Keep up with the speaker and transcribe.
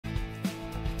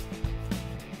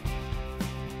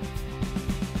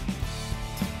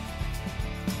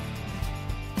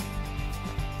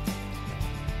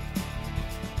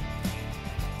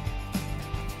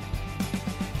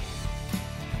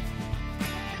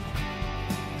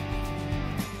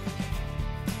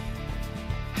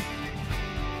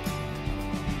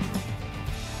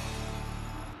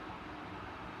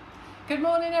Good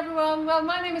morning everyone. Well,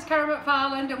 my name is Karen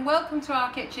McFarland and welcome to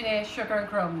our kitchen here, Sugar and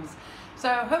Crumbs. So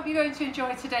I hope you're going to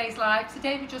enjoy today's live.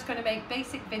 Today we're just going to make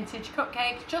basic vintage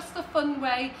cupcakes, just the fun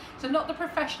way, so not the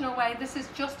professional way. This is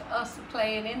just us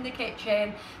playing in the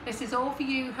kitchen. This is all for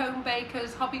you home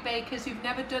bakers, hobby bakers who've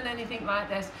never done anything like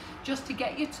this, just to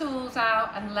get your tools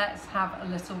out and let's have a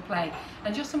little play.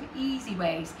 And just some easy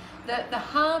ways. The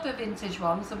harder vintage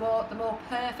ones, the more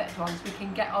perfect ones we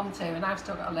can get onto, and I've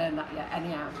still got to learn that yet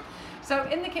anyhow. So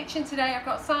in the kitchen today I've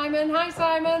got Simon. Hi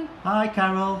Simon. Hi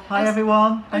Carol. Hi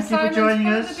everyone. Thank you for joining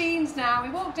us. Full of the beans now.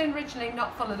 We walked in originally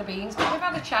not full of the beans, but we've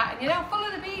had a chat and you're now full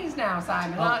of the beans now,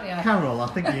 Simon, aren't you? Carol, I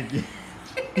think you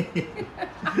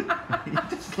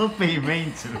just love being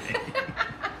mean to me.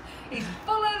 He's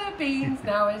full of the beans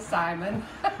now, is Simon.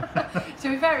 So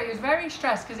he was very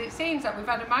stressed because it seems that we've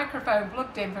had a microphone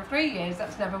plugged in for 3 years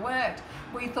that's never worked.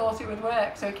 We thought it would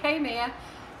work, so he came here,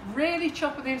 really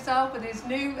chuffing himself with his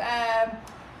new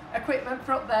equipment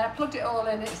for up there, plugged it all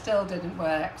in, it still didn't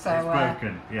work. So it's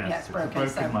broken, yes. Yeah, it's broken.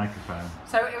 It's a broken microphone.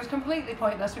 So it was completely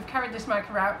pointless. We've carried this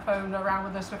microphone around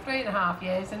with us for 3.5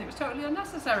 years and it was totally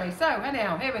unnecessary. So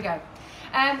anyhow, here we go.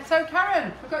 So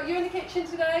Karen, we've got you in the kitchen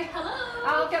today. Hello.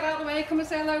 I'll get out of the way. Come and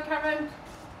say hello, Karen.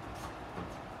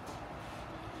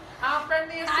 Our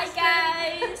friendly assistant.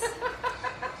 Hi guys.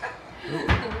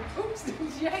 Oops, did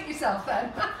you hate yourself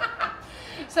then?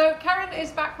 So Karen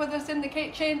is back with us in the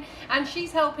kitchen and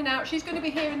she's helping out. She's going to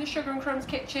be here in the Sugar and Crumbs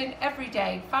kitchen every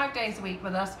day, 5 days a week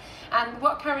with us. And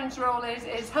what Karen's role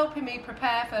is helping me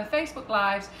prepare for Facebook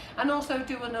Lives and also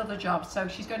do another job. So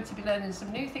she's going to be learning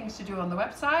some new things to do on the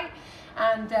website.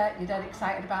 And you're dead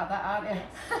excited about that, aren't you?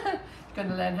 You're going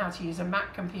to learn how to use a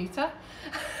Mac computer.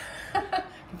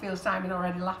 I can feel Simon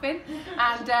already laughing.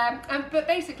 But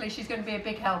basically she's going to be a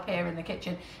big help here in the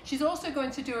kitchen. She's also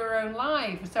going to do her own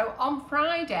live. So on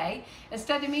Friday,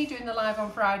 instead of me doing the live on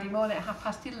Friday morning at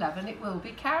 11:30, it will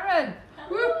be Karen.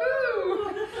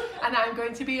 Woohoo! And I'm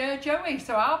going to be her Joey,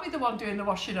 so I'll be the one doing the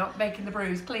washing up, making the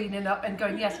brews, cleaning up and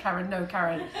going, yes Karen, no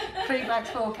Karen, 3 bags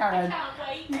full Karen.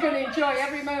 You're going to enjoy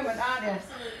every moment, aren't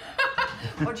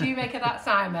you? What do you make of that,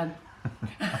 Simon?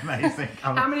 Amazing.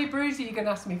 How many brews are you going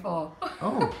to ask me for?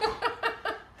 Oh.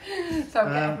 So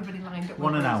get everybody lined up with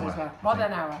 1 brews as well. 1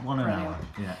 hour. 1 hour,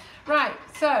 yeah. Right,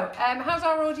 so how's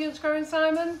our audience growing,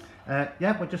 Simon?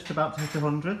 Yeah, we're just about to hit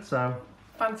 100, so.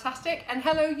 Fantastic. And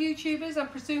hello YouTubers, I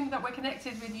presume that we're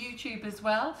connected with YouTube as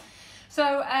well.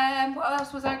 So what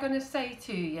else was I going to say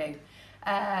to you?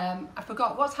 I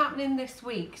forgot what's happening this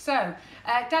week. So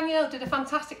Danielle did a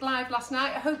fantastic live last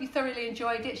night. I hope you thoroughly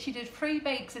enjoyed it. She did 3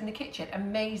 bakes in the kitchen,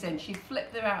 amazing. She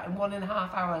flipped them out in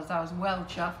 1.5 hours. I was well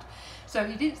chuffed. So if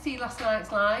you didn't see last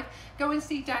night's live, go and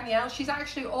see Danielle. She's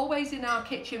actually always in our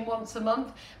kitchen once a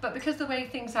month, but because the way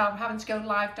things are, I'm having to go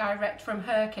live direct from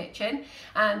her kitchen,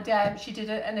 and she did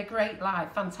a great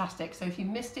live, fantastic. So if you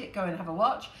missed it, go and have a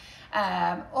watch.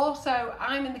 Also,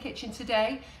 I'm in the kitchen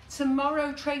today.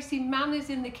 Tomorrow, Tracy Mann is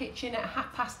in the kitchen at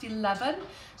 11:30.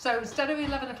 So instead of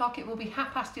 11 o'clock, it will be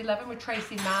 11:30 with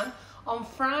Tracy Mann. On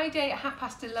Friday at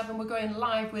 11:30, we're going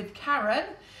live with Karen.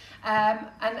 And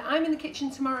I'm in the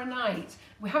kitchen tomorrow night.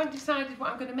 We haven't decided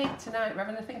what I'm going to make tonight. We're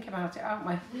having to think about it, aren't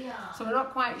we? We are. So we're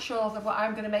not quite sure that what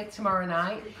I'm going to make tomorrow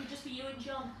night. It could just be you and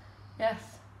John.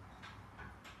 Yes.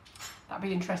 That'd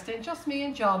be interesting. Just me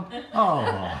and John.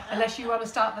 Oh. Unless you want to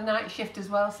start the night shift as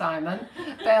well, Simon.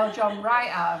 Bail John right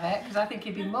out of it, because I think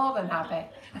he'd be more than happy.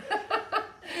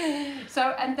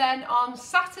 So, and then on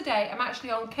Saturday, I'm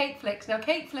actually on Cake Flicks. Now,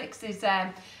 Cake Flicks is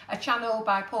a channel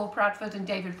by Paul Bradford and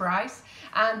David Bryce.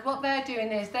 And what they're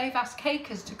doing is they've asked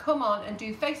cakers to come on and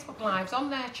do Facebook Lives on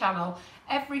their channel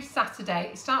every Saturday.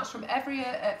 It starts from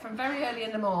very early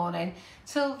in the morning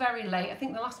till very late. I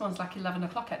think the last one's like 11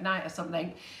 o'clock at night or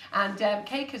something. And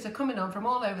cakers are coming on from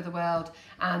all over the world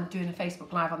and doing a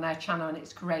Facebook Live on their channel, and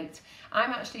it's great.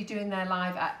 I'm actually doing their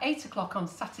live at 8 o'clock on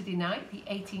Saturday night, the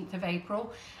 18th of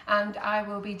April, and I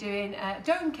will be doing a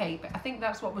dome cake. I think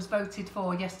that's what was voted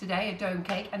for yesterday, a dome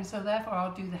cake, and so therefore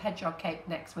I'll do the hedgehog cake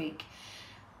next week.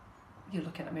 You're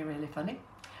looking at me really funny.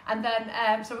 And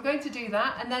then, so we're going to do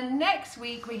that. And then next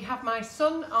week we have my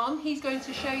son on. He's going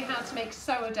to show you how to make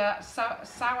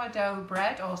sourdough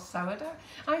bread, or sourdough.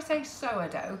 I say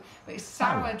sourdough, but it's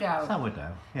sourdough.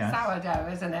 Sourdough, yeah.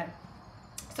 Sourdough, isn't it?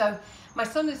 So my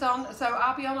son is on, so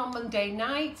I'll be on Monday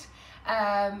night.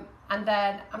 And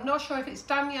then I'm not sure if it's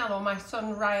Danielle or my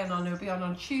son Ryan on, who'll be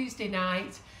on Tuesday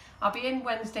night. I'll be in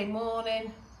Wednesday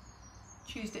morning.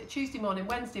 Tuesday morning,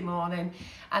 Wednesday morning,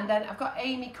 and then I've got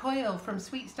Amy Coyle from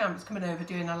Sweet Stamps coming over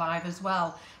doing a live as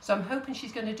well. So I'm hoping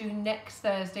she's going to do next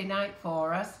Thursday night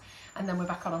for us, and then we're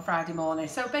back on Friday morning.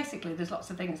 So basically there's lots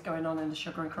of things going on in the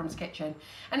Sugar and Crumbs kitchen.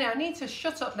 And now I need to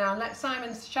shut up now and let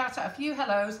Simon shout out a few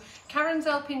hellos. Karen's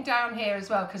helping down here as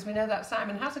well, because we know that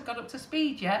Simon hasn't got up to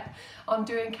speed yet on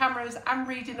doing cameras and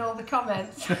reading all the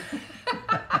comments.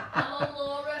 Hello,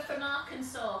 Laura from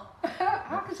Arkansas.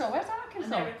 Arkansas, where's Arkansas?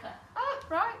 America. Ah,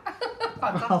 right.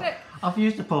 Fantastic. I've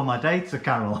used up all my data,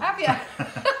 Carol. Have you?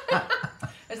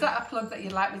 Is that a plug that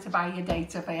you'd like me to buy your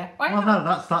data for you? Why Well, not?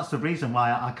 no, that's the reason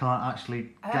why I can't actually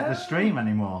get the stream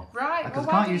anymore. Right. Because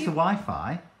Well, I why can't don't use you- the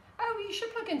Wi-Fi. Oh, you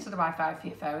should plug into the Wi-Fi for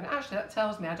your phone. Actually, that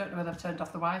tells me. I don't know whether I've turned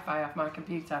off the Wi-Fi off my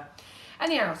computer.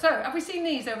 Anyhow, so have we seen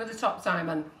these over the top,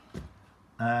 Simon?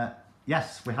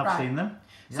 Yes, we have Right. seen them.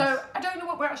 Yes. So I don't know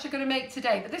what we're actually going to make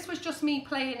today, but this was just me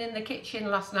playing in the kitchen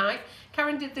last night.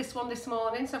 Karen did this one this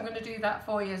morning, so I'm going to do that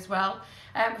for you as well.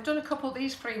 We've done a couple,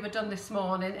 these three were done this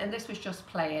morning, and this was just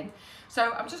playing.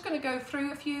 So I'm just going to go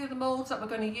through a few of the moulds that we're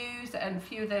going to use, and a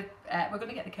few of the, we're going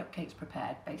to get the cupcakes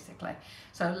prepared basically.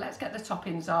 So let's get the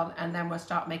toppings on, and then we'll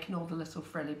start making all the little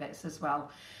frilly bits as well.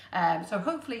 So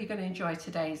hopefully you're going to enjoy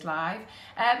today's live.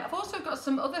 I've also got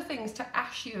some other things to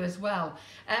ask you as well.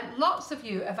 Lots of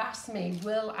you have asked me,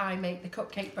 will I make the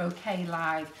cupcake bouquet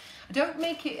live? I don't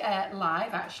make it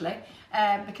live actually,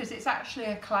 because it's actually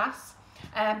a class,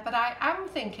 but I am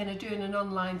thinking of doing an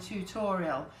online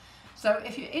tutorial. So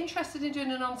if you're interested in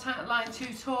doing an online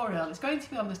tutorial, it's going to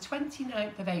be on the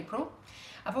 29th of April.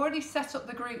 I've already set up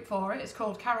the group for it. It's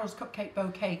called Carol's Cupcake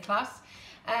Bouquet Class.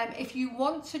 If you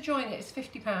want to join it, it's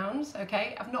 £50,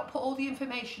 okay? I've not put all the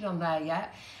information on there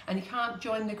yet, and you can't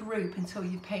join the group until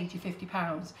you've paid your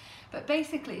 £50. But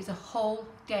basically, it's a whole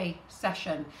day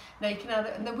session. Now you can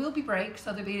and there will be breaks,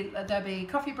 so there'll be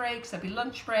coffee breaks, there'll be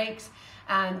lunch breaks,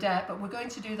 and but we're going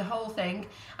to do the whole thing.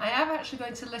 I am actually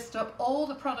going to list up all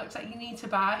the products that you need to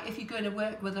buy if you're going to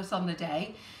work with us on the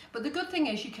day. But the good thing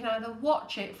is you can either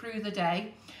watch it through the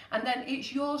day, and then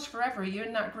it's yours forever. You're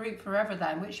in that group forever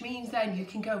then, which means then you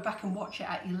can go back and watch it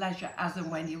at your leisure as and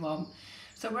when you want.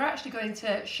 So we're actually going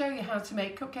to show you how to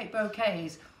make cupcake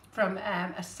bouquets from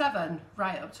a 7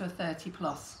 right up to a 30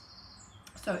 plus.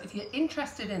 So if you're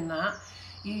interested in that,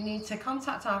 you need to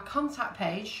contact our contact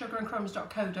page,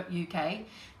 sugarandcrumbs.co.uk,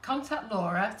 contact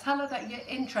Laura, tell her that you're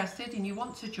interested and you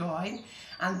want to join,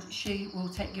 and she will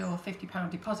take your £50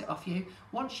 deposit off you.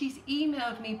 Once she's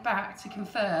emailed me back to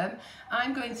confirm,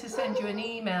 I'm going to send you an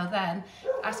email then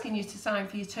asking you to sign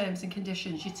for your terms and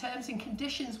conditions. Your terms and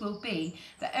conditions will be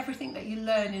that everything that you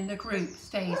learn in the group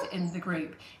stays in the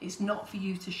group. It's not for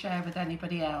you to share with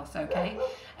anybody else, okay?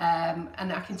 And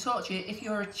I can talk to you, if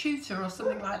you're a tutor or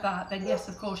something like that, then yes,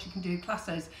 of course you can do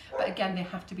classes, but again, they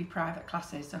have to be private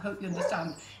classes. So I hope you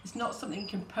understand. It's not something you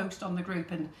can post on the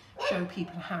group and show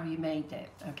people how you made it,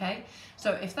 okay?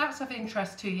 So if that's of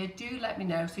interest to you, do let me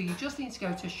know. So you just need to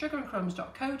go to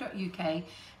sugarandcrumbs.co.uk,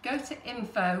 go to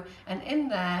info, and in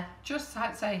there, just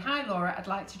say, hi Laura, I'd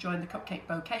like to join the Cupcake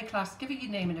Bouquet class, give her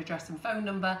your name and address and phone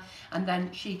number, and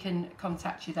then she can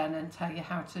contact you then and tell you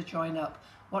how to join up.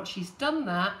 Once she's done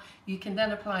that, you can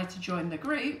then apply to join the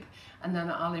group, and then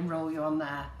I'll enroll you on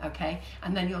there, okay?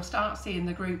 And then you'll start seeing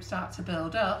the group start to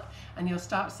build up, and you'll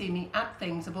start seeing me add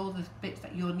things of all the bits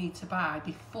that you'll need to buy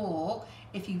before,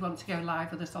 if you want to go live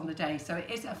with us on the day. So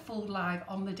it is a full live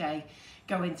on the day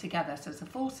going together. So it's a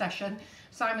full session.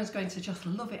 Simon's going to just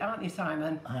love it, aren't you,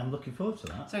 Simon? I am looking forward to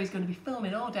that. So he's going to be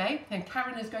filming all day, and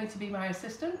Karen is going to be my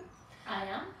assistant. I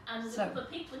am, and there's So- other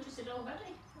people interested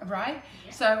already. Right,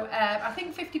 Yeah. so I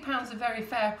think £50 is a very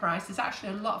fair price. It's actually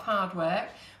a lot of hard work.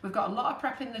 We've got a lot of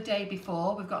prepping the day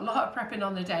before, we've got a lot of prepping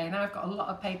on the day, and I've got a lot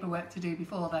of paperwork to do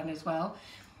before then as well.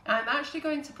 I'm actually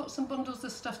going to put some bundles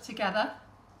of stuff together,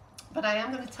 but I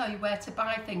am going to tell you where to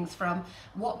buy things from,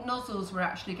 what nozzles we're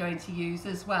actually going to use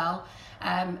as well.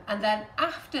 And then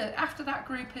after that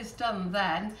group is done,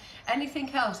 then anything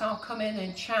else I'll come in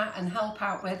and chat and help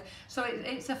out with. So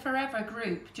it's a forever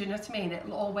group, do you know what I mean?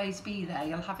 It'll always be there,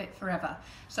 you'll have it forever.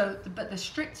 So, but the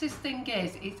strictest thing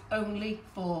is it's only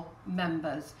for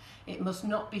members. It must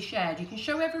not be shared. You can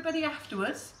show everybody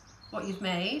afterwards what you've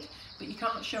made, but you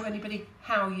can't show anybody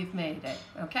how you've made it,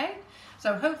 okay?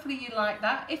 So hopefully you like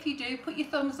that. If you do, put your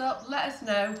thumbs up, let us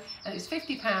know, and it's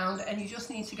 £50, and you just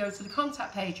need to go to the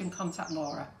contact page and contact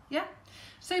Laura, yeah?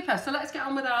 Super, so let's get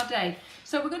on with our day.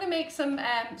 So we're gonna make some,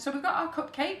 so we've got our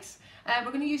cupcakes.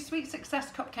 We're gonna use Sweet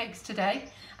Success cupcakes today,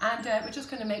 and we're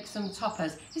just gonna make some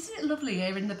toppers. Isn't it lovely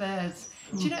here in the birds?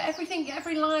 Do you know,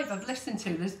 every live I've listened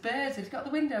to, there's birds, it's got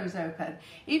the windows open.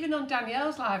 Even on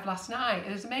Danielle's live last night,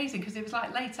 it was amazing because it was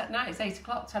like late at night, it's 8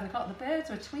 o'clock, 10 o'clock, the birds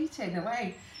were tweeting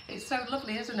away. It's so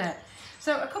lovely, isn't it?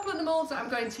 So a couple of the moulds that I'm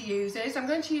going to use is, I'm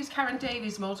going to use Karen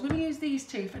Davies moulds. I'm going to use these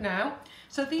two for now.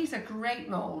 So these are great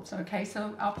moulds, okay?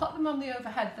 So I'll put them on the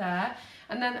overhead there.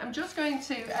 And then I'm just going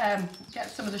to get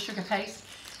some of the sugar paste.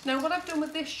 Now what I've done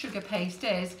with this sugar paste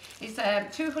is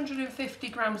 250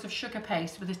 grams of sugar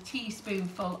paste with a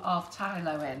teaspoonful of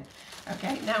Tylo in.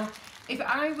 Okay, now if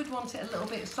I would want it a little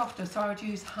bit softer, so I would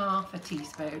use half a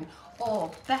teaspoon,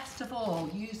 or best of all,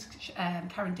 use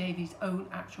Karen Davies' own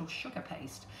actual sugar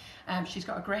paste. She's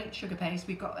got a great sugar paste.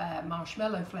 We've got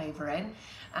marshmallow flavour in,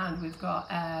 and we've got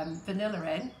vanilla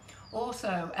in.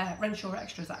 Also, Renshaw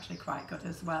Extra is actually quite good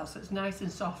as well, so it's nice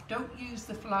and soft. Don't use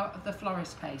the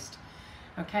florist paste.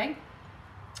 Okay,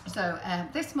 so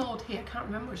this mould here, I can't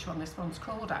remember which one this one's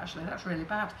called actually, that's really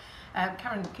bad.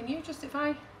 Karen, can you just,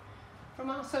 from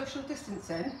our social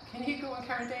distancing, can you go on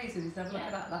Karen Davies and have a look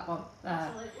at that one?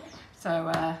 Absolutely. So,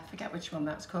 forget which one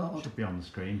that's called. It should be on the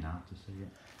screen now to see it.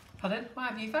 Pardon? Why,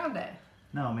 have you found it?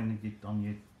 No, I mean, if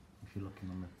you're looking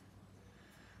on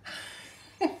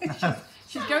the...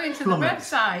 She's going to the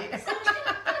website.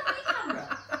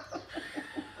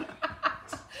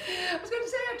 I was going to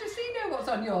say, how does she know what's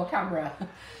on your camera?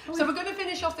 So we're going to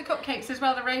finish off the cupcakes as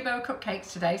well, the rainbow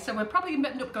cupcakes today. So we're probably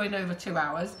end up going over 2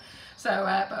 hours. So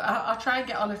but I'll try and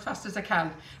get on as fast as I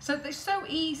can. So they're so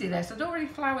easy there. So I'd already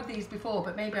floured these before,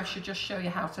 but maybe I should just show you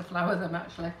how to flour them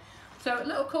actually. So a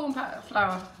little corn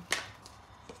flour.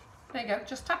 There you go,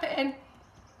 just tap it in.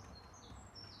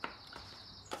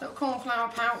 Little corn flour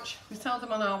pouch. We sell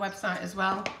them on our website as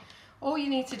well. All you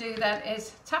need to do then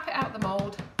is tap it out the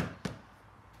mould.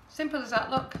 Simple as that,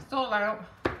 look, it's all out.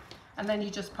 And then you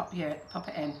just pop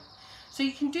it in. So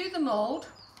you can do the mould,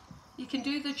 you can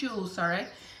do the jewels, sorry.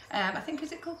 I think,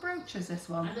 is it called brooches, this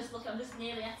one? I'm just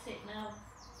nearly at it now.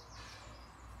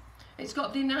 It's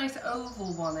got the nice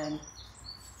oval one in.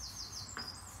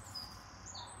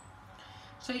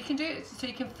 So you can do it, so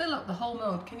you can fill up the whole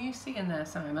mould. Can you see in there,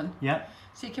 Simon? Yeah.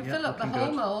 So you can fill up the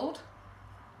whole mould.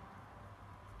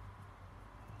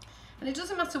 And it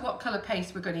doesn't matter what colour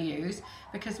paste we're going to use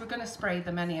because we're going to spray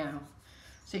them anyhow.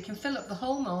 So you can fill up the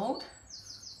whole mould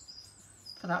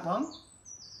for that one.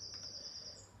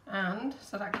 And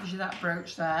so that gives you that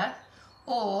brooch there.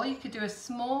 Or you could do a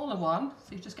smaller one,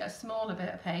 so you just get a smaller bit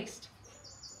of paste.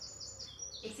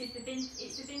 It's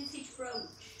a vintage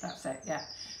brooch. That's it, yeah.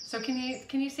 So can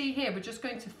you see here, we're just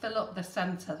going to fill up the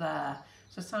centre there.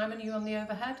 So Simon, are you on the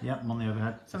overhead? Yep, I'm on the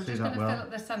overhead. So we're just going to fill up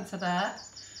the centre there.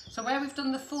 So where we've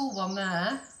done the full one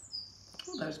there,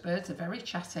 oh, those birds are very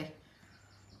chatty.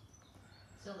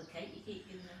 It's all the cake you keep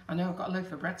giving them. I know, I've got a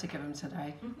loaf of bread to give them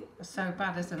today. It's so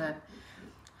bad, isn't it?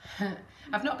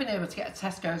 I've not been able to get a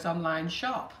Tesco's online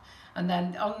shop. And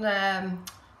then on,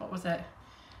 what was it?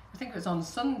 I think it was on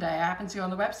Sunday, I happened to go on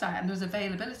the website and there was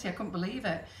availability, I couldn't believe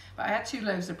it. But I had 2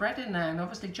 loaves of bread in there and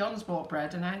obviously John's bought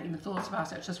bread and I hadn't even thought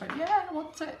about it. I just went, yeah, I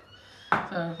want it.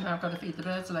 So now I've got to feed the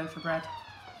birds a loaf of bread.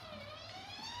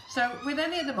 So with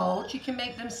any of the moulds, you can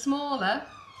make them smaller.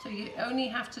 So you only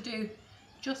have to do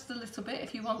just a little bit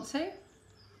if you want to.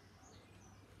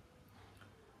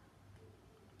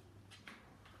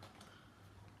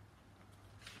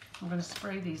 I'm going to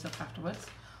spray these up afterwards.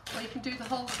 Or you can do the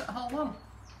whole one.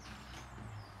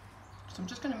 So I'm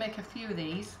just going to make a few of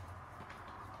these.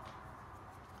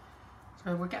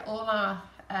 So we'll get all our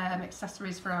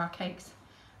accessories for our cakes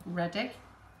ready.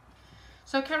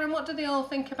 So Karen, what do they all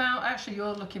think about, actually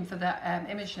you're looking for that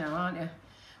image now, aren't you?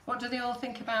 What do they all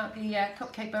think about the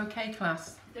cupcake bouquet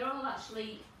class? They're all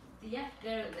actually, yeah,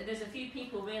 there's a few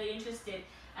people really interested.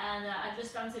 And I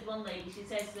just answered one lady, she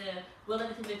says, will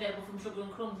everything be available from Sugar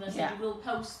and Crumbs? And I said, you will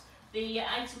post the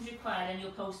items required and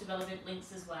you'll post the relevant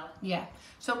links as well. Yeah,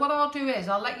 so what I'll do is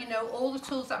I'll let you know all the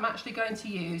tools that I'm actually going to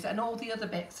use and all the other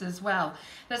bits as well.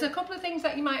 There's a couple of things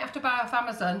that you might have to buy off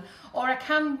Amazon, or I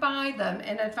can buy them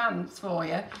in advance for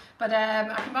you, but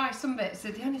I can buy some bits.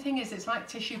 The only thing is it's like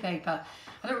tissue paper.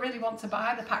 I don't really want to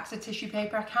buy the packs of tissue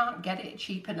paper, I can't get it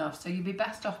cheap enough, so you'd be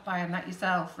best off buying that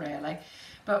yourself really.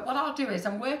 But what I'll do is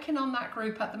I'm working on that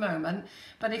group at the moment,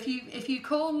 but if you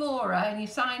call Laura and you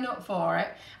sign up for it,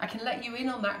 I can let you in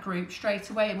on that group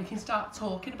straight away and we can start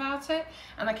talking about it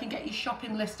and I can get your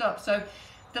shopping list up. So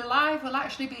the live will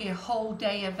actually be a whole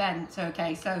day event,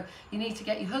 okay? So you need to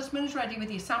get your husbands ready with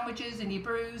your sandwiches and your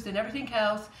brews and everything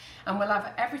else, and we'll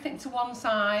have everything to one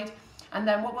side. And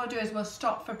then what we'll do is we'll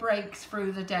stop for breaks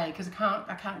through the day because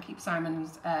I can't keep Simon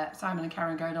and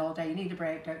Karen going all day. You need a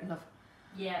break, don't you, love?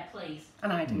 Yeah, please.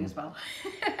 And I do as well.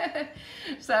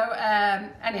 So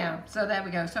anyhow, so there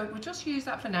we go. So we'll just use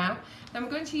that for now. Then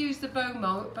we're going to use the bow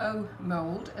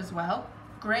mould as well.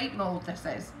 Great mould this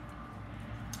is.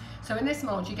 So in this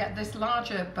mould you get this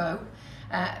larger bow,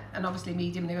 and obviously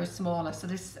medium they go smaller. So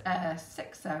this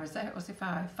 6 there, is it? Or is it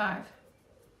 5? 5.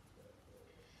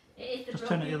 Just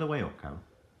turn it the other way up, Carol.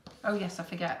 Oh yes, I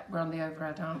forget, we're on the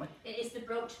overhead, aren't we? It is the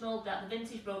brooch mould, that the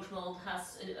vintage brooch mould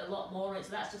has a lot more in it,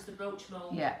 so that's just the brooch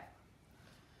mould. Yeah.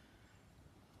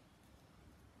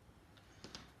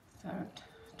 So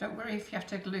don't worry if you have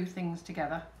to glue things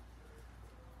together.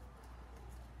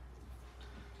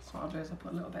 So what I'll do is I'll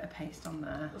put a little bit of paste on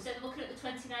there. We're looking at the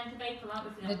 29th of April,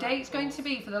 aren't we? The date's going to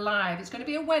be for the live. It's going to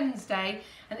be a Wednesday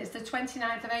and it's the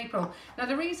 29th of April. Now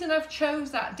the reason I've chose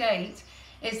that date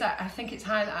is that I think it's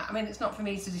highly, I mean it's not for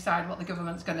me to decide what the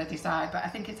government's going to decide, but I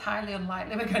think it's highly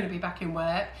unlikely we're going to be back in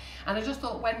work. And I just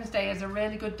thought Wednesday is a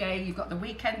really good day. You've got the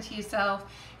weekend to yourself.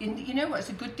 You know what, it's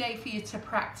a good day for you to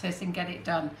practice and get it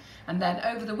done. And then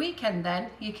over the weekend then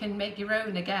you can make your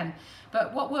own again.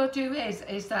 But what we'll do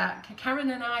is that Karen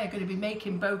and I are going to be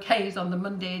making bouquets on the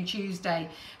Monday and Tuesday.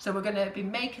 So we're going to be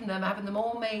making them, having them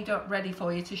all made up ready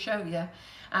for you to show you.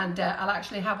 And I'll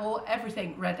actually have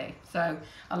everything ready. So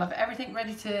I'll have everything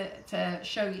ready to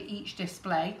show you each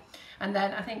display. And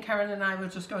then I think Karen and I will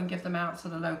just go and give them out to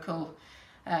the local,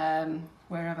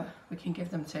 wherever we can give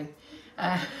them to. Look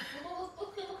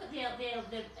at the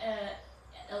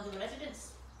elder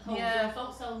residents, homes, Yeah.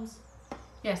 folks' homes.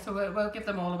 Yeah, so we'll give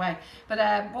them all away. But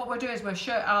what we'll do is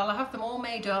I'll have them all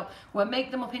made up. We'll make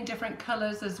them up in different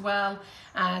colours as well,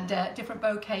 and different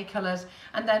bouquet colours.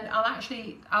 And then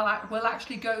we'll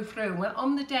actually go through. Well,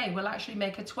 on the day we'll actually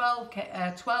make a 12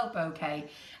 bouquet,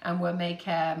 and we'll make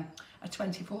a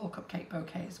 24 cupcake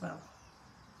bouquet as well.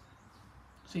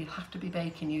 So you'll have to be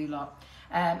baking, you lot.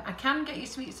 I can get you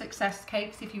sweet success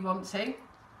cakes if you want to,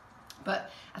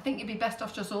 but I think you'd be best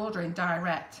off just ordering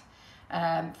direct.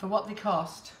 For what they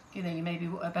cost, you know, you may be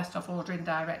best off ordering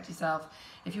direct yourself.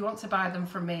 If you want to buy them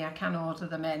from me, I can order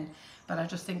them in, but I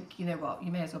just think, you know what, you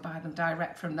may as well buy them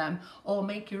direct from them or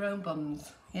make your own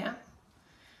buns, yeah?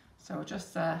 So I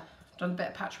just done a bit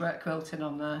of patchwork quilting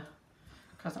on there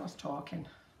because I was talking.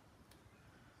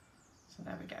 So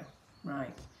there we go.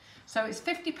 Right, so it's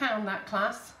 £50 that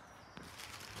class,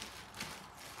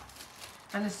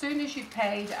 and as soon as you've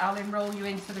paid, I'll enroll you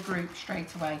into the group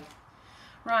straight away.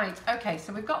 Right, okay,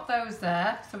 so we've got those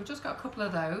there. So we've just got a couple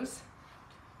of those.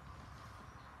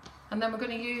 And then we're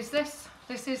going to use this.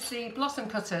 This is the blossom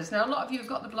cutters. Now, a lot of you have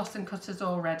got the blossom cutters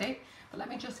already, but let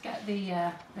me just get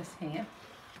the this here.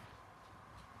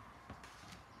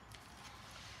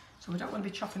 So we don't want to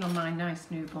be chopping on my nice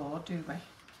new board, do we?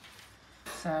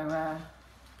 So,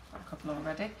 got a couple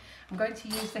already. I'm going to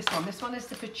use this one. This one is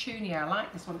the petunia. I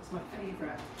like this one, it's my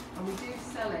favourite. And we do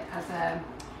sell it as a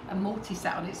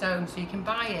multi-set on its own, so you can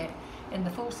buy it in the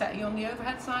full set. Are you on the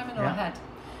overhead, Simon, or ahead?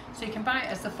 So you can buy it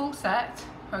as the full set,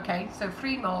 okay, so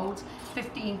 3 moulds,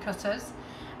 15 cutters,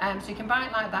 so you can buy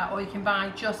it like that, or you can buy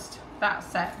just that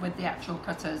set with the actual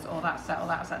cutters, or that set or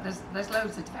that set. There's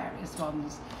loads of various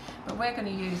ones, but we're going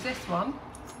to use this one.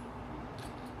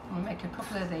 We'll make a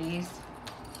couple of these,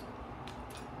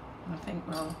 and I think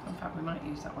in fact we might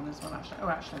use that one as well actually. Oh,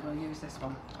 actually we'll use this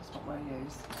one, that's what we'll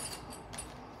use.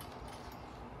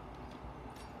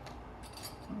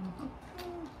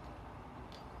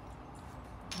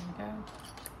 There we go.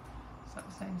 Is that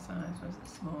the same size or is it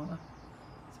smaller?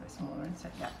 It's a bit smaller, isn't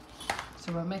it? Yeah.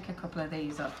 So we'll make a couple of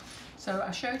these up. So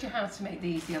I showed you how to make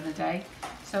these the other day.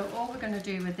 So all we're going to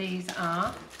do with these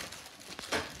are,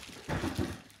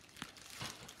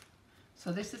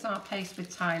 so this is our paste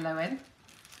with Tylo in.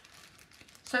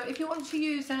 So if you want to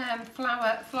use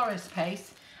florist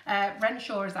paste,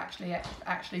 Renshaw is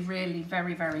actually really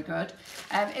very, very good.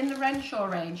 In the Renshaw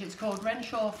range, it's called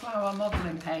Renshaw Flower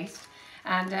Modelling Paste,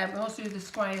 and we also do the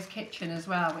Squire's Kitchen as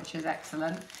well, which is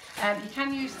excellent. You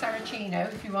can use Saracino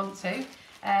if you want to.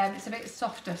 It's a bit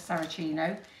softer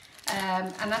Saracino,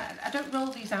 and I don't roll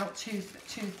these out too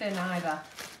thin either.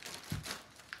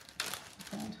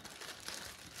 And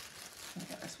let me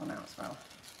get this one out as well.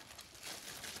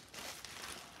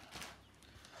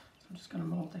 So I'm just going to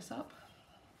mould this up.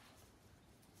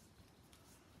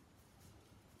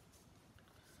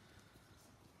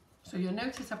 So you'll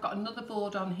notice I've got another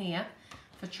board on here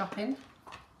for chopping.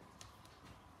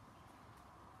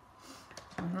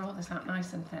 So I'll roll this out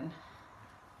nice and thin.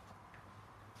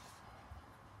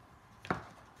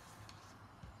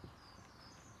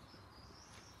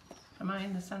 Am I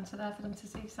in the centre there for them to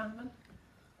see, Simon?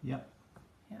 Yep.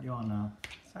 You are now.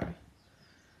 Sorry.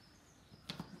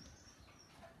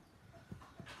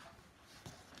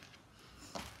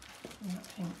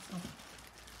 that pink stuff.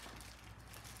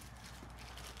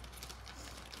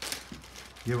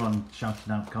 You're on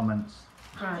shouting out comments.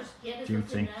 Right. Yeah, there's Duty.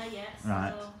 nothing there yet.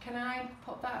 Right. So. Can I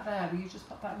put that there? Will you just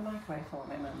put that in the microwave for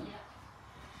me a moment? Yeah.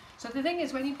 So the thing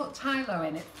is, when you put Tylo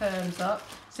in, it firms up.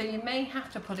 So you may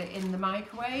have to put it in the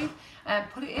microwave.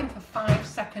 Put it in for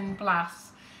 5-second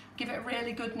blasts. Give it a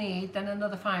really good knead, then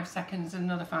another 5 seconds and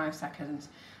another 5 seconds.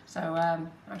 So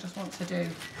I just want to do,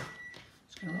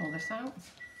 just going to roll this out.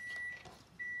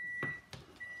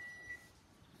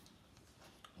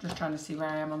 Just trying to see where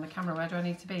I am on the camera. Where do I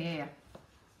need to be here?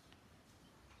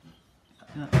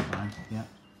 Yeah, that's fine, yeah.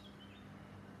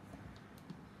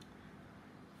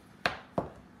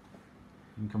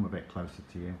 You can come a bit closer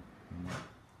to you.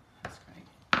 That's great.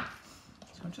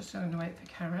 So I'm just going to wait for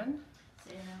Karen.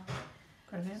 See you now.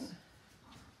 Brilliant.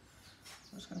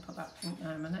 I'm just going to put that pink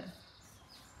there a minute.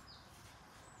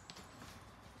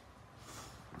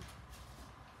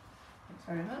 Thanks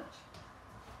very much.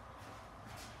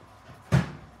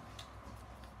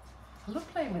 I love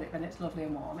playing with it when it's lovely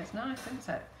and warm. It's nice, isn't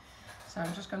it? So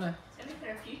I'm just going to... It's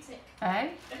very therapeutic.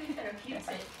 Hey? Very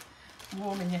therapeutic.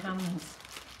 Warm in your hands.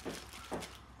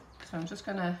 So I'm just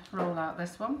going to roll out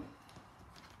this one.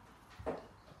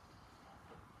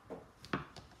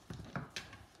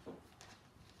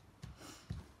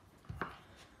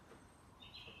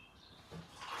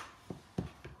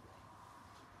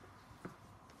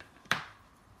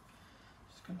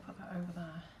 Just going to put that over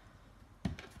there.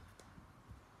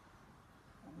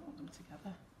 Roll them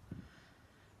together.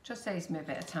 Just saves me a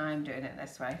bit of time doing it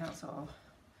this way, that's all.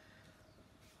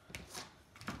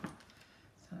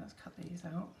 So let's cut these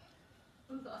out.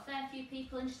 We've got a fair few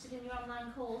people interested in your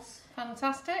online course.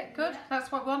 Fantastic, good, Yeah.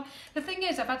 that's what I want. The thing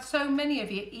is, I've had so many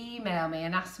of you email me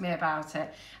and ask me about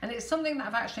it, and it's something that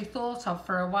I've actually thought of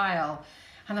for a while,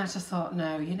 and I just thought,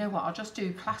 no, you know what, I'll just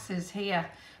do classes here.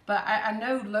 But I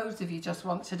know loads of you just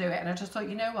want to do it, and I just thought,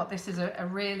 you know what, this is a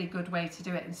really good way to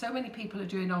do it, and so many people are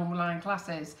doing online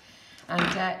classes,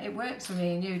 and it works for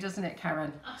me and you, doesn't it,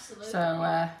 Karen? Absolutely.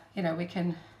 So, you know, we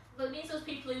can... But it means those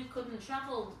people who couldn't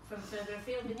travel from further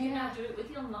afield, they can now do it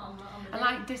with you on the And day.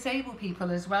 like disabled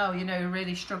people as well, you know, who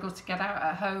really struggle to get out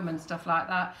at home and stuff like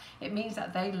that. It means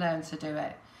that they learn to do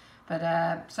it. But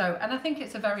and I think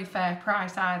it's a very fair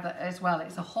price either as well.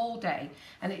 It's a whole day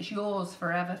and it's yours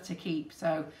forever to keep.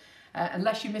 So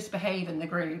unless you misbehave in the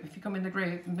group, if you come in the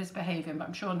group and misbehaving, but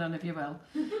I'm sure none of you will.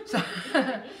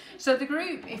 So the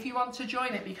group, if you want to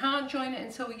join it, you can't join it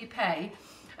until you pay.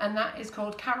 And that is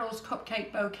called Carol's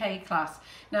Cupcake Bouquet class.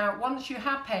 Now, once you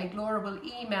have paid, Laura will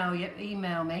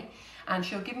email me, and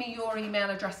she'll give me your email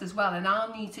address as well, and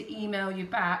I'll need to email you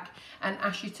back and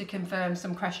ask you to confirm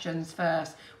some questions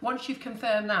first. Once you've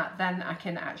confirmed that, then I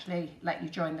can actually let you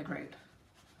join the group.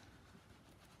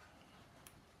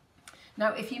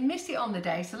 Now, if you miss it on the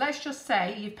day, so let's just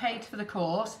say you've paid for the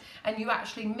course and you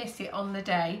actually miss it on the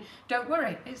day, don't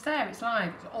worry, it's there, it's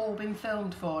live, it's all been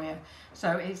filmed for you.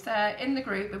 So it's there in the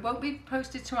group, it won't be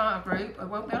posted to our group, it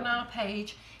won't be on our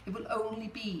page, it will only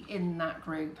be in that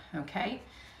group, okay?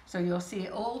 So you'll see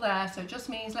it all there, so it just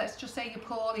means, let's just say you're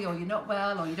poorly or you're not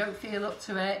well or you don't feel up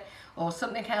to it or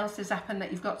something else has happened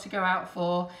that you've got to go out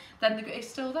for, then it's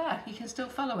still there, you can still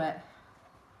follow it.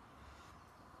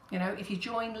 You know, if you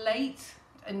join late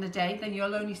in the day, then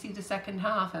you'll only see the second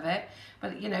half of it.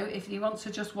 But, you know, if you want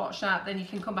to just watch that, then you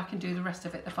can come back and do the rest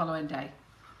of it the following day.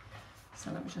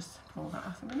 So let me just pull that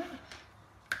off a minute.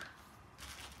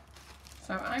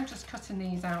 So I'm just cutting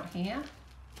these out here.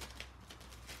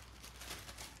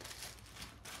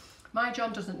 My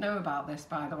John doesn't know about this,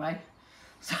 by the way.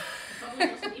 So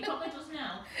He probably does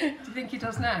now. do you think he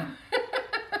does now?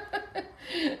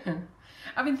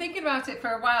 I've been thinking about it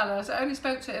for a while. I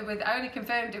only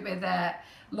confirmed it with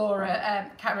Laura,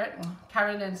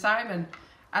 Karen and Simon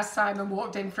as Simon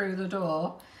walked in through the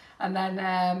door, and then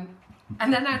I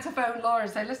had to phone Laura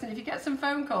and say, listen, if you get some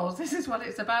phone calls, this is what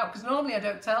it's about, because normally I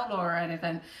don't tell Laura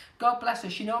anything. God bless her,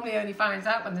 she normally only finds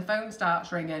out when the phone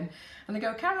starts ringing, and they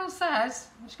go, Carol says,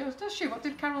 and she goes, does she? What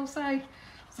did Carol say?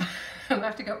 And I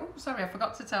have to go, oh, sorry, I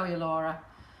forgot to tell you, Laura.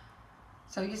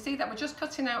 So you see that we're just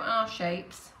cutting out our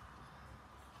shapes.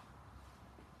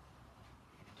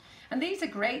 And these are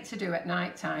great to do at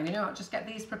night time, you know, I'll just get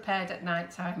these prepared at night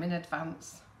time in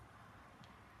advance.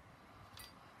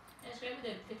 It's great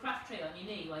with the craft tray on your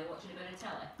knee while you're watching a bit of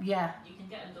telly. Yeah. You can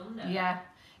get them done now. Yeah.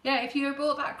 Yeah, if you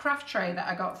bought that craft tray that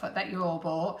I got, that you all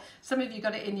bought, some of you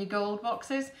got it in your gold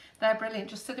boxes, they're brilliant.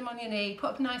 Just sit them on your knee,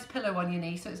 put a nice pillow on your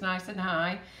knee so it's nice and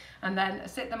high, and then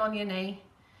sit them on your knee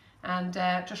and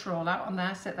just roll out on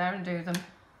there, sit there and do them.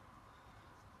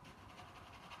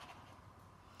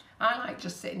 I like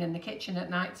just sitting in the kitchen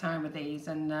at night time with these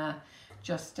and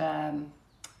just some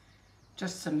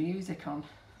music on.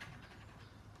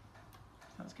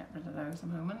 Let's get rid of those a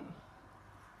moment.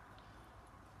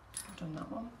 I've done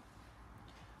that one.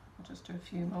 I'll just do a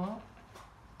few more.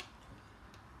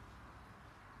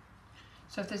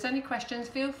 So if there's any questions,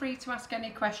 feel free to ask any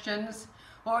questions.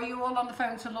 Or are you all on the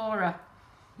phone to Laura?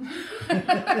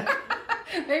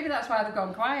 Maybe that's why they've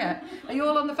gone quiet. Are you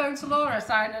all on the phone to Laura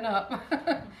signing up?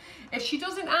 If she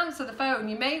doesn't answer the phone,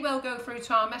 you may well go through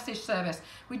to our message service.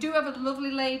 We do have a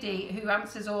lovely lady who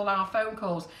answers all our phone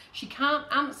calls. She can't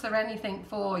answer anything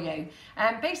for you.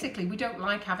 Basically, we don't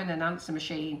like having an answer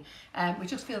machine. We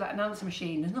just feel that an answer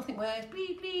machine, there's nothing worse.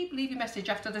 Bleep, bleep, leave your message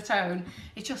after the tone.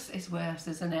 It's worse,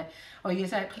 isn't it? Or you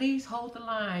say, please hold the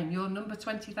line. You're number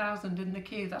 20,000 in the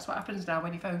queue. That's what happens now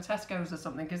when you phone Tesco's or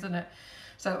something, isn't it?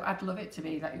 So I'd love it to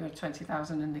be that you're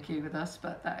 20,000 in the queue with us,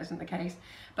 but that isn't the case.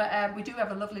 But we do have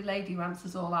a lovely lady who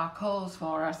answers all our calls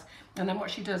for us. And then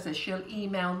what she does is she'll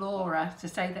email Laura to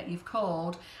say that you've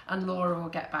called, and Laura will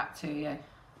get back to you.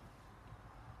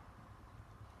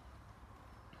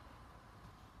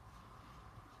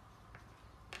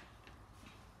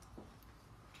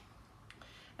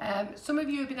 Some of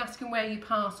you have been asking where your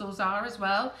parcels are as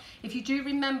well. If you do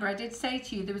remember, I did say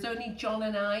to you there was only John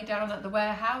and I down at the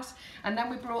warehouse, and then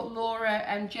we brought Laura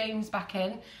and James back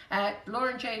in.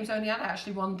 Laura and James only had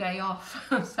actually one day off,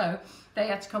 so they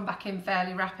had to come back in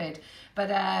fairly rapid. But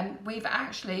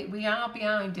we are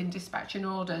behind in dispatching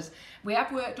orders. We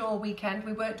have worked all weekend.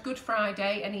 We worked Good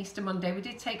Friday and Easter Monday. We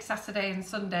did take Saturday and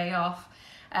Sunday off.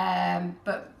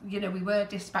 But you know, we were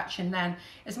dispatching then.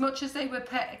 As much as they were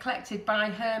collected by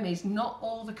Hermes, not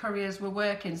all the couriers were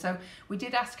working, so we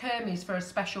did ask Hermes for a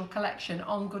special collection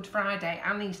on Good Friday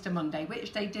and Easter Monday,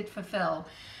 which they did fulfill.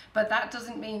 But that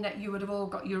doesn't mean that you would have all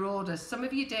got your orders. Some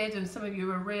of you did, and some of you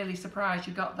were really surprised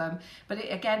you got them. But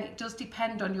it does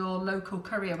depend on your local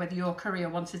courier, whether your courier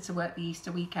wanted to work the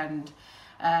Easter weekend.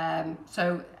 At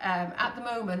the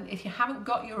moment, if you haven't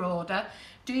got your order,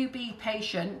 do be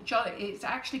patient. It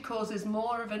actually causes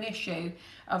more of an issue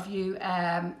of you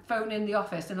phoning the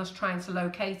office and us trying to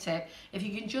locate it. If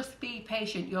you can just be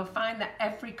patient, you'll find that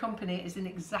every company is in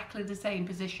exactly the same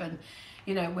position.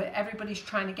 You know, where everybody's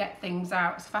trying to get things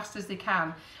out as fast as they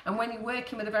can. And when you're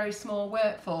working with a very small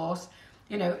workforce,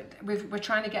 you know, we're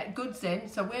trying to get goods in,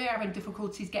 so we're having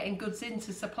difficulties getting goods in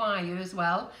to supply you as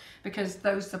well, because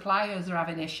those suppliers are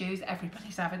having issues,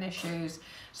 everybody's having issues.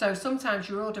 So sometimes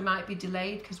your order might be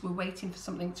delayed because we're waiting for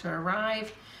something to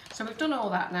arrive. So we've done all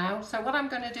that now. So what I'm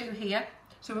going to do here,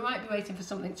 so we might be waiting for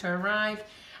something to arrive,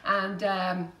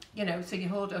 and you know, so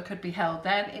your order could be held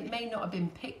then. It may not have been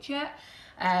picked yet,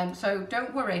 so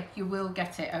don't worry, you will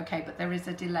get it, okay, but there is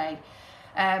a delay.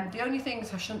 The only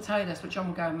things, I shouldn't tell you this, but John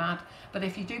will go mad, but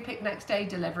if you do pick next day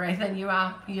delivery, then you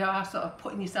are sort of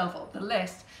putting yourself up the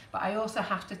list. But I also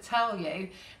have to tell you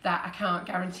that I can't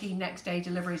guarantee next day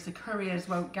deliveries. The couriers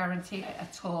won't guarantee it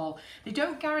at all. They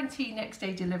don't guarantee next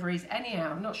day deliveries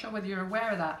anyhow. I'm not sure whether you're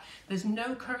aware of that. There's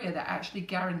no courier that actually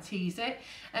guarantees it.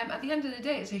 At the end of the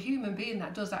day, it's a human being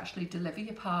that does actually deliver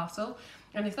your parcel.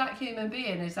 And if that human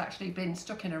being has actually been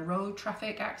stuck in a road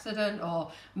traffic accident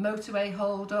or motorway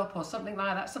hold up or something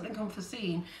like that, something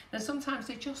unforeseen, then sometimes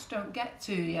they just don't get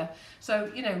to you.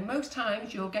 So, you know, most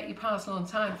times you'll get your parcel on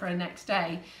time for a next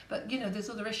day, but, you know, there's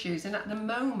other issues. And at the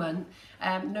moment,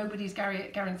 nobody's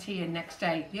guaranteeing next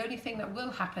day. The only thing that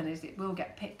will happen is it will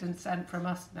get picked and sent from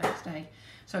us next day.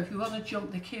 So if you want to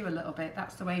jump the queue a little bit,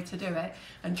 that's the way to do it.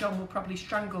 And John will probably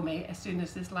strangle me as soon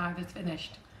as this live is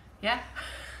finished. Yeah?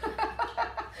 I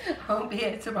won't be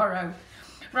here tomorrow.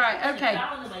 Right, okay. In the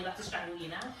car on the way back to strangle you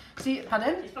now. See,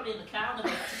 pardon? It's probably in the car on the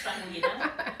way back to strangle you now.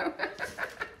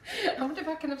 I wonder if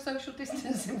I can have social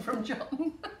distancing from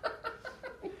John.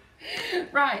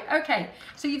 Right, okay.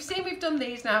 So you've seen we've done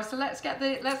these now. So let's get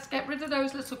rid of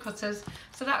those little cutters.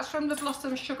 So that's from the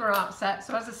Blossom Sugar Art set.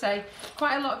 So as I say,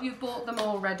 quite a lot of you bought them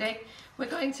already. We're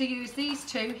going to use these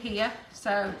two here.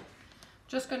 So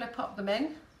just going to pop them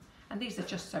in. And these are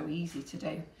just so easy to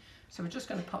do. So we're just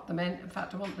going to pop them in. In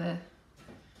fact, I want it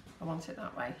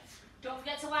that way. Don't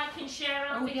forget to like and share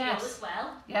our video as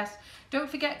well. Yes. Don't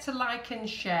forget to like and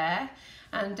share.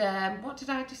 And what did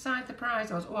I decide the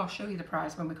prize was? Oh, I'll show you the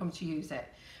prize when we come to use it.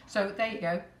 So there you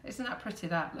go. Isn't that pretty,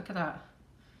 that? Look at that.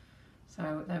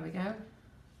 So there we go.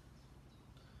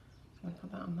 So I'm going to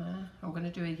put that on there. I'm going to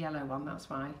do a yellow one, that's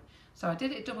why. So I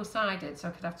did it double-sided so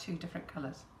I could have two different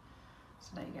colours.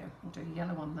 So there you go. I'll do a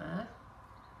yellow one there.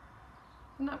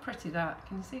 Isn't that pretty, that?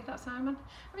 Can you see that, Simon?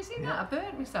 Have you seen that? I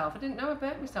burnt myself. I didn't know I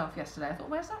burnt myself yesterday. I thought,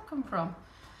 where's that come from?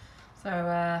 So,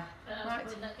 right. I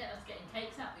was getting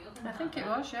cakes out the oven. I think it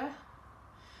was, yeah.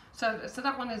 So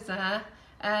that one is there.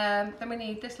 Then we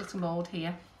need this little mould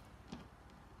here.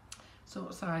 Sort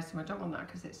of size, so I don't want that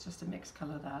because it's just a mixed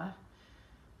colour there.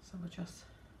 So we'll just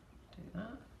do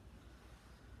that.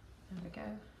 There we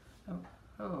go.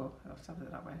 Oh, I'll have to have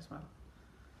it that way as well.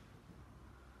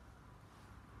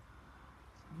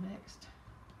 So mixed.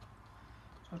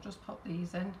 So I'll just pop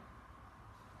these in.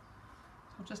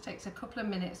 So it just takes a couple of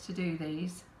minutes to do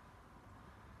these.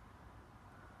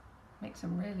 Makes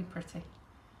them really pretty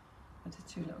with the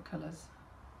two little colours.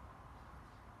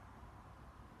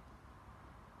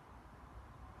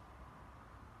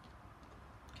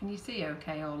 Can you see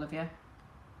okay, all of you?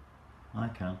 I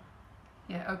can.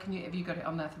 Yeah, oh, can you, have you got it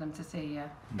on there for them to see? Yeah.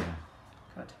 Yeah.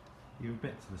 Good. You're a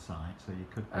bit to the side, so you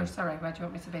could be Oh, sorry, where do you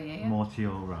want me to be? Here? more to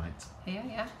your right. Here,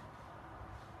 yeah.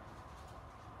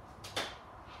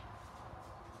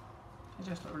 They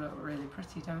just look really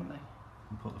pretty, don't they?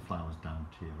 And put the flowers down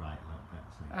to your right a little bit.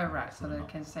 So Oh, right, so they not-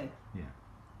 can see. Yeah.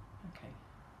 Okay.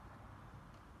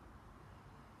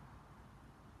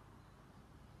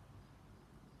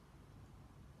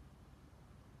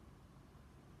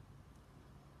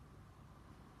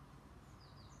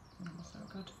 So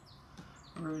good.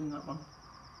 Ruined that one.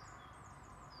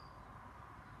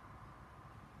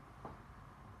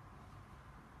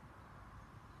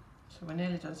 So we're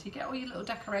nearly done. So you get all your little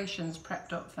decorations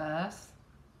prepped up first.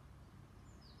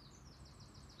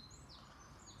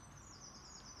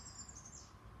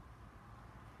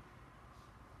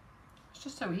 It's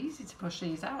just so easy to push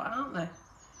these out, aren't they?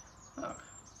 Look.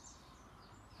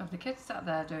 Have the kids sat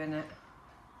there doing it.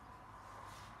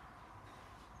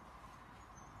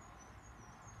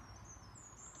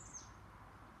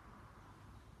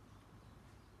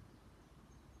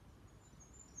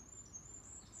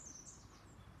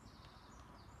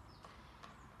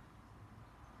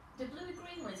 The blue and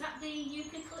green one, is that the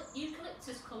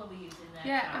eucalyptus colour we're using there?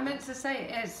 Yeah, I Karen? meant to say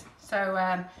it is.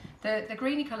 So the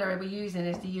greeny colour we're using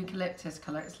is the eucalyptus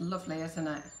colour. It's lovely, isn't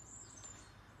it?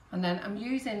 And then I'm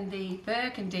using the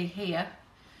burgundy here.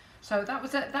 So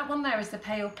that one there is the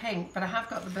pale pink, but I have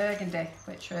got the burgundy,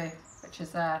 which is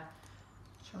there,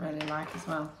 which I really like as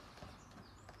well.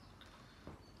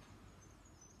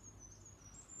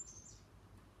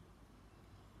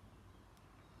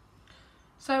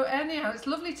 So anyhow, it's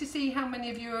lovely to see how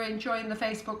many of you are enjoying the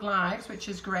Facebook Lives, which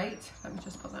is great. Let me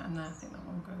just put that in there. I think that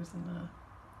one goes in there.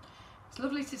 It's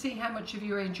lovely to see how much of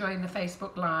you are enjoying the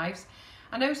Facebook Lives.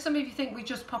 I know some of you think we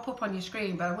just pop up on your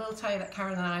screen, but I will tell you that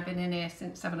Karen and I have been in here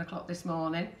since 7 o'clock this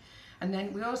morning. And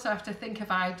then we also have to think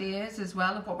of ideas as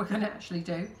well of what we're going to actually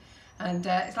do. And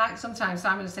it's like sometimes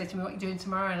Simon will say to me, what are you doing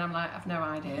tomorrow? And I'm like, I've no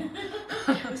idea.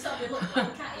 We suddenly look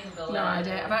blank at him going, No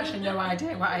idea. I've actually no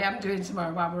idea what I am doing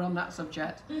tomorrow while we're on that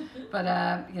subject.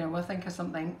 But, you know, we'll think of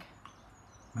something.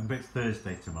 Remember, it's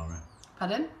Thursday tomorrow.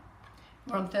 Pardon?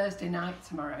 We're on Thursday night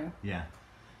tomorrow. Yeah.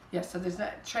 Yeah, so there's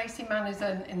Tracy Mann is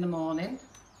in the morning.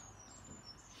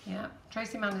 Yeah,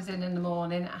 Tracy Mann is in the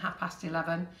morning at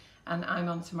 11:30, and I'm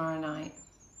on tomorrow night.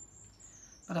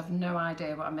 But I've no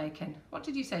idea what I'm making. What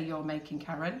did you say you're making,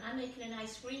 Karen? I'm making an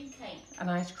ice cream cake. An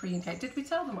ice cream cake. Did we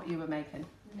tell them what you were making?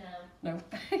 No. No.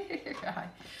 Right.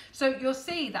 So you'll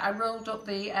see that I rolled up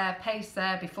the paste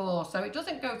there before, so it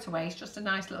doesn't go to waste, just a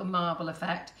nice little marble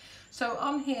effect. So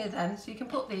on here then, so you can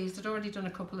put these, I'd already done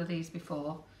a couple of these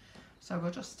before. So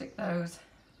we'll just stick those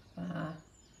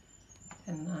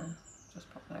in there.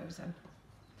 Just pop those in.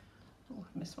 Oh,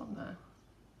 I missed one there.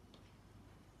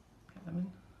 Get them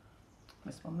in.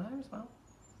 Missed one there as well.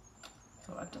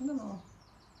 Thought I'd done them all.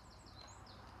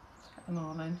 Let's get them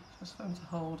all in. Just for them to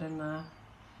hold in there.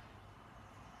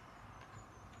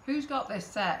 Who's got this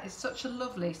set? It's such a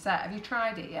lovely set. Have you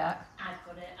tried it yet? I've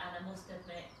got it, and I must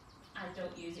admit, I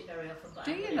don't use it very often, but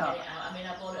Do I'm you going to not? get it out. I mean,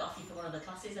 I bought it off you for one of the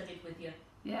classes I did with you.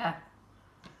 Yeah.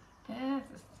 Yeah.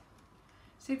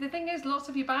 See, the thing is, lots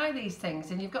of you buy these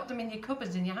things and you've got them in your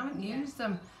cupboards and you haven't used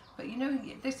them. But you know,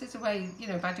 this is a way, you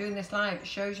know, by doing this live, it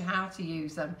shows you how to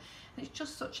use them. And it's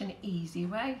just such an easy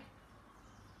way.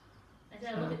 And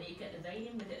I love it that you get the vein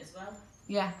in with it as well.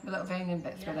 Yeah, the little veining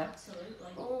bits with it. Absolutely.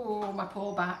 Oh, my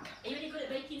poor back. Are you really good at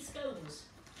making scones?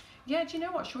 Yeah, do you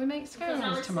know what? Shall we make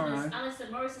scones tomorrow?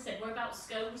 Alison Morrison said, what about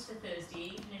scones for Thursday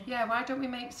evening? Yeah, why don't we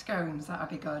make scones? That'd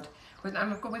be good.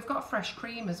 And we've got fresh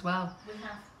cream as well. We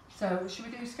have. So, should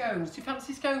we do scones? Do you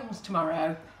fancy scones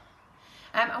tomorrow?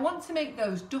 I want to make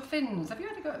those duffins. Have you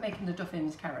had a go at making the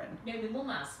duffins, Karen? No, my mum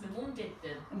has. My mum did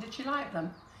them. And did she like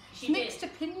them? She Mixed did.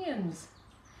 opinions.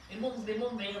 My mum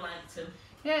really liked them.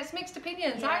 Yeah, it's mixed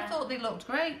opinions. Yeah. I thought they looked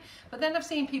great, but then I've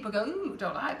seen people go, ooh,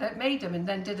 don't like that, made them and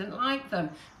then didn't like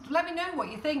them. Let me know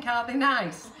what you think. Are they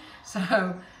nice? So,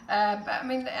 but I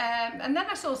mean, and then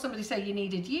I saw somebody say you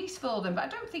needed yeast for them, but I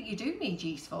don't think you do need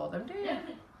yeast for them, do you?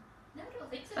 No, I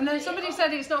don't think so. And then somebody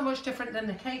said it's not much different than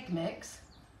the cake mix.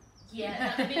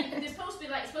 Yeah, I mean, it's supposed to be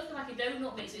like a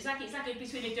donut mix. It's like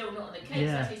between a donut and a cake.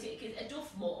 Yeah. So it's a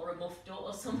duff mutt or a muff nut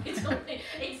or something. It's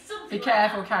something Be like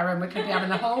careful, that. Karen. We could be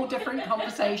having a whole different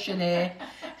conversation here.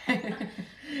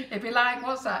 It'd be like,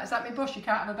 what's that? Is that my bush? You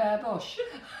can't have a bare bush.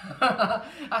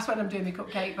 That's when I'm doing my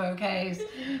cupcake bouquets.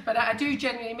 But I do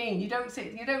genuinely mean you don't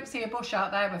see a bush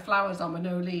out there with flowers on with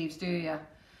no leaves, do you?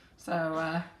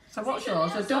 So what's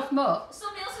yours? A duff mutt?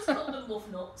 Somebody else has called them muff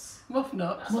nuts. Muff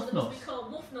nuts. That's what they Muff must be nuts?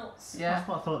 called, muff nuts. Yeah. That's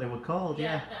what I thought they were called,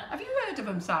 yeah. Have you heard of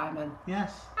them, Simon?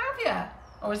 Yes. Have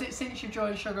you? Or is it since you've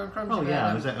joined Sugar and Crumbs? Oh you've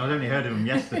yeah, heard I'd only heard of them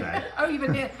yesterday. Oh, you've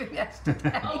been here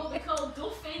yesterday. Oh, they're called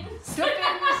duffins.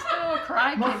 Duffins, oh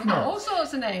crikey, Muff they've got all nuts.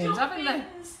 sorts of names, haven't they?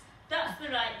 Duffins. That's the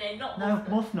right name, not No, muff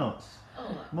nuts. muff nuts.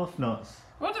 Oh. Muff nuts.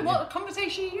 What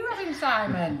conversation are you having,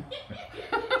 Simon?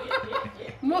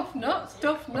 Muff nuts,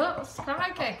 duff nuts,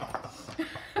 crikey.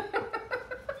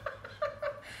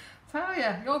 Tell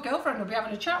you, your girlfriend will be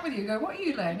having a chat with you. Go, what are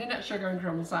you learning at Sugar and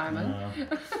Crumbs, Simon?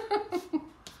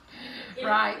 Yeah,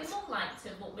 Right. My mum liked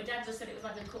it, but my dad just said it was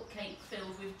like a cupcake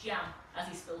filled with jam as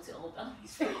he spilt it all down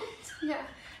his throat.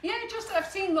 Yeah, just I've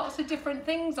seen lots of different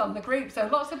things on the group, so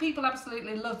lots of people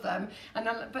absolutely love them,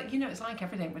 but you know, it's like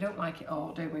everything, we don't like it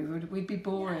all, do we? We'd be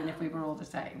boring if we were all the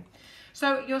same.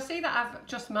 So you'll see that I've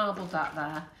just marbled that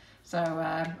there,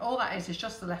 so all that is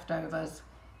just the leftovers.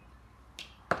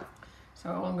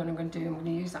 So all I'm going to do, I'm going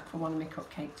to use that for one of my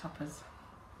cupcake toppers.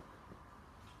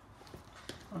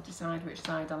 I'll decide which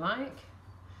side I like.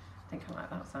 I think I like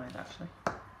that side actually.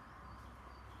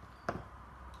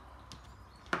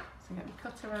 So get my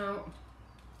cutter out.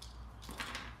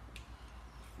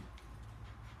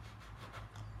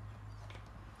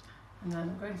 And then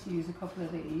I'm going to use a couple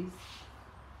of these.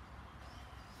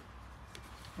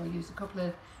 We'll use a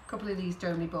couple of these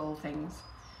domy ball things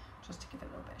just to give it a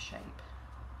little bit of shape.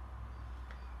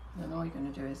 And then all you're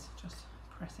going to do is just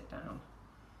press it down.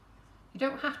 You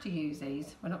don't have to use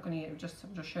these. We're not going to I'm just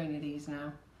showing you these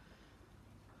now.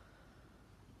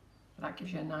 But that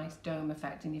gives you a nice dome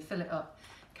effect, and you fill it up.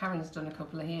 Karen's done a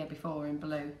couple of here before in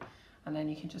blue, and then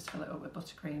you can just fill it up with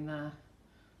buttercream there.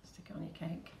 Stick it on your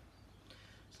cake.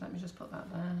 So let me just put that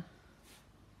there.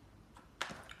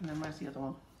 And then where's the other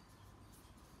one?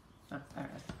 Ah, there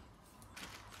it is.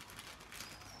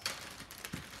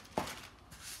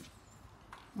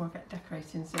 We'll get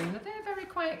decorating soon. They're a very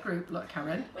quiet group, look,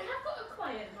 Karen. We have got a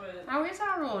quiet group. How is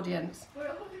our audience? We're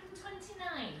at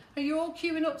 129. Are you all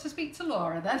queuing up to speak to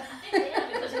Laura then? I think they are,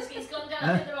 because it's gone down.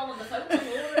 I think they're all on the phone to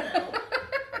Laura now.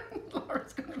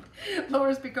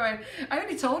 Laura's been going, I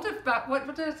only told her about, what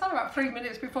did I tell her, about 3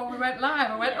 minutes before we went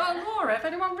live. I went, oh Laura, if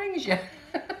anyone rings you.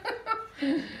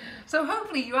 So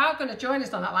hopefully you are going to join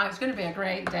us on that live. It's going to be a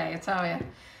great day, I tell you.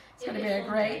 It's going to be a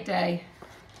great day.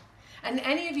 And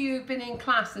any of you who've been in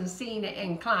class and seen it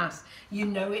in class, you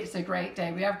know it's a great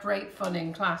day. We have great fun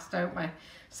in class, don't we?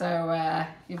 So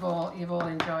you've all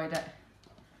enjoyed it.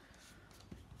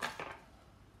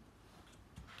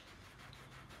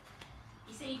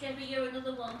 You see, Debbie, you're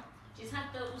another one. She's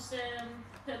had those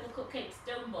purple cupcakes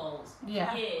dome balls for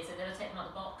Yeah. years, and then I take them out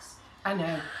of the box. I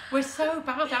know. We're so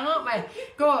bad, aren't we?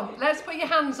 Go on, let's put your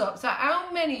hands up. So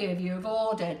how many of you have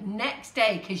ordered next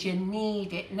day because you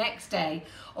need it next day,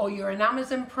 or you're an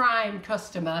Amazon Prime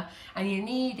customer and you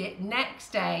need it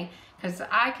next day? Because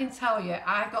I can tell you,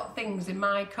 I've got things in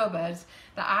my cupboards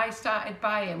that I started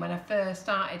buying when I first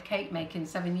started cake making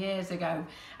 7 years ago,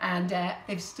 and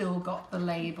they've still got the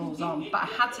labels on. But I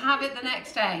had to have it the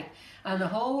next day. And the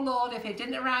whole Lord, if it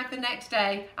didn't arrive the next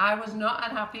day, I was not a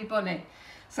happy bunny.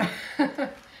 So,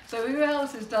 so who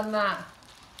else has done that?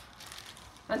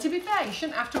 And to be fair, you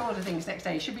shouldn't have to order things next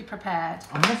day. You should be prepared.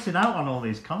 I'm missing out on all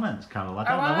these comments, Carol. I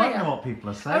don't know what people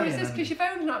are saying. Oh, is this because your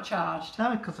phone's not charged?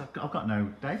 No, because I've got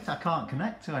no data. I can't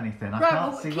connect to anything. I Right,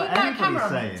 can't well, see keep what that camera anybody's on.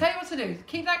 saying. Tell you what to do.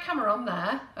 Keep that camera on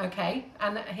there, okay?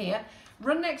 And here,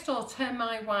 run next door, turn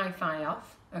my Wi-Fi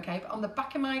off, okay? But on the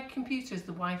back of my computer is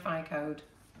the Wi-Fi code.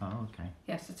 Oh, okay.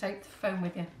 Yes, so take the phone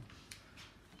with you.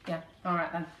 Yeah, all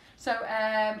right then. So,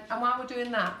 and while we're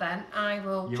doing that then, I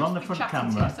will You're just on the be front chatting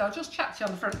camera. to you. So I'll just chat to you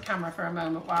on the front camera for a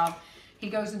moment while he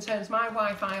goes and turns my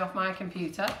Wi-Fi off my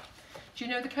computer. Do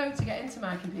you know the code to get into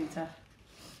my computer?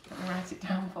 Let me write it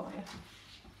down for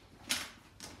you.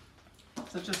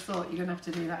 So I just thought you're going to have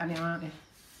to do that anyway, aren't you?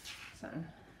 So.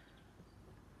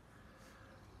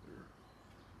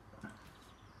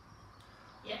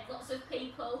 Yeah, lots of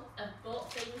people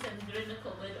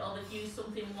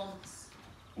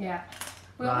Yeah.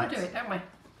 We all do it, don't we?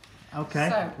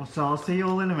 Okay, so I'll see you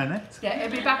all in a minute. Yeah,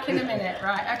 it'll be back in a minute.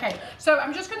 Right, okay. So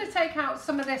I'm just going to take out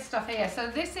some of this stuff here.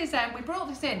 So this is, we brought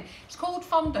this in. It's called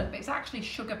fondant, but it's actually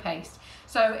sugar paste.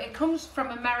 So it comes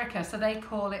from America, so they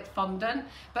call it fondant.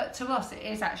 But to us, it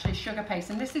is actually sugar paste.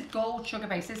 And this is gold sugar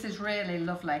paste. This is really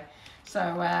lovely. So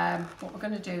what we're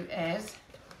going to do is,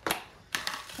 I'm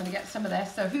going to get some of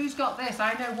this. So who's got this?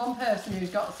 I know one person who's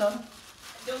got some.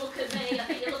 Don't look at me, I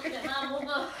think you're looking at my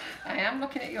mother. I am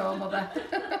looking at your mother.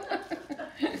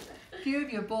 A few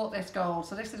of you bought this gold,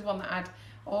 so this is one that I'd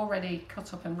already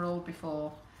cut up and rolled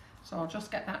before. So I'll just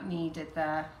get that kneaded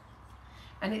there.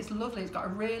 And it's lovely, it's got a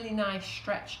really nice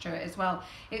stretch to it as well.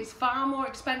 It's far more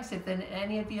expensive than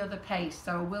any of the other paste,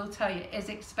 so I will tell you it is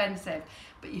expensive,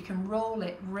 but you can roll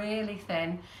it really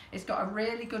thin. It's got a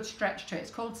really good stretch to it.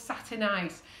 It's called Satin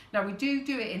Ice. Now we do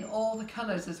it in all the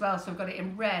colours as well, so we've got it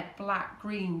in red, black,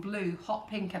 green, blue, hot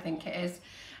pink I think it is,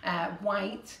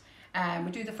 white.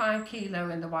 We do the 5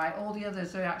 kilo in the white. All the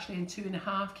others are actually in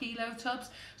 2.5 kilo tubs.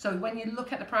 So when you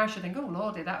look at the price, you think, oh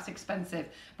lordy, that's expensive.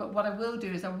 But what I will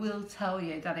do is I will tell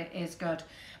you that it is good.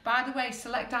 By the way,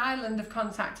 Select Island have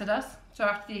contacted us. So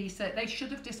after Easter, they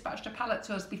should have dispatched a pallet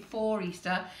to us before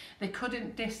Easter. They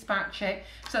couldn't dispatch it.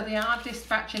 So they are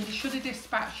dispatching. They should have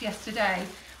dispatched yesterday.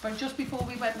 But just before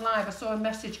we went live, I saw a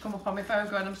message come up on my phone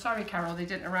going, I'm sorry, Carol, they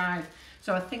didn't arrive.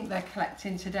 So I think they're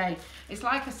collecting today. It's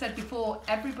like I said before,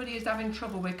 everybody is having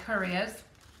trouble with couriers.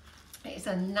 It's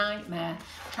a nightmare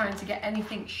trying to get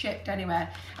anything shipped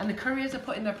anywhere. And the couriers are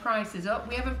putting their prices up.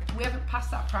 We haven't passed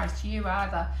that price to you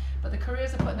either. But the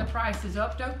couriers are putting the prices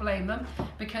up. Don't blame them,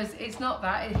 because it's not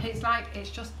that. It's like, it's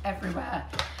just everywhere.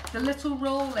 The little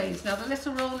rollies. Now the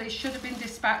little rollies should have been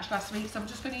dispatched last week. So I'm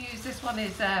just going to use this one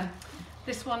is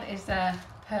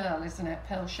Pearl, isn't it?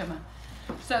 Pearl Shimmer.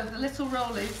 So the little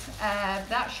rollies,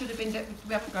 that should have been,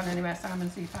 we haven't gone anywhere,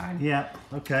 Simon, so you're fine. Yeah,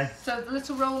 okay. So the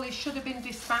little rollies should have been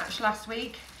dispatched last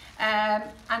week, and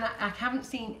I haven't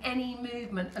seen any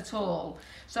movement at all.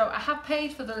 So I have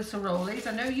paid for the little rollies.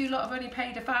 I know you lot have only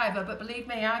paid a £5, but believe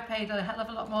me, I paid a hell of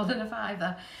a lot more than a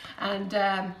 £5. And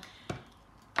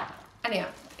anyhow,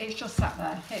 it's just sat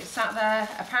there. It's sat there.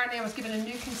 Apparently I was given a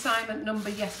new consignment number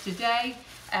yesterday.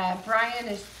 Brian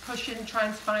is pushing,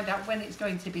 trying to find out when it's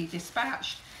going to be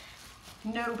dispatched.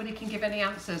 Nobody can give any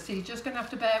answers, so you're just going to have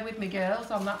to bear with me,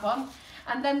 girls, on that one.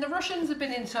 And then the Russians have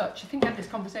been in touch. I think we had this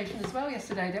conversation as well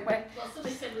yesterday, didn't we? Well,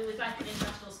 somebody said we was like an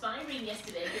international spy ring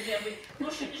yesterday, because we had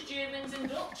Russians, Germans and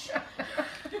Dutch.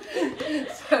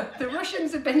 So the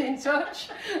Russians have been in touch.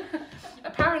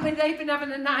 Apparently they've been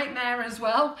having a nightmare as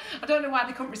well. I don't know why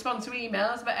they couldn't respond to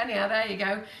emails, but anyhow, there you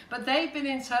go. But they've been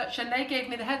in touch, and they gave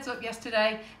me the heads up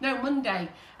yesterday, no, Monday,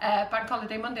 Bank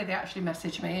Holiday Monday, they actually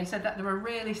messaged me and said that they were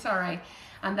really sorry,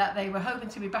 and that they were hoping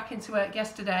to be back into work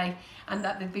yesterday, and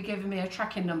that they'd be giving me a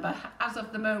tracking number. As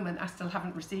of the moment, I still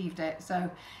haven't received it. So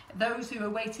those who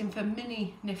are waiting for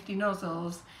mini nifty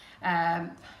nozzles,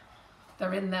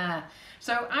 they're in there.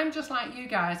 So I'm just like you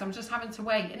guys, I'm just having to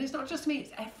wait. And it's not just me,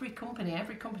 it's every company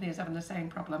is having the same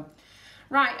problem.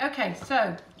 Right, okay,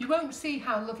 so you won't see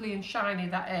how lovely and shiny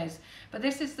that is, but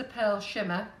this is the Pearl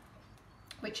Shimmer,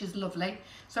 which is lovely.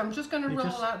 So I'm just going to roll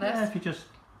out this. Yeah, if you just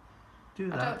do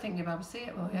that. I don't think you'll be able to see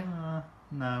it, will you?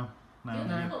 No. The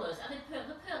other colours, are they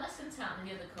the pearlescent out and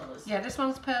the other colours? Yeah, this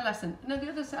one's pearlescent. No,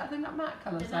 the others, are they not matte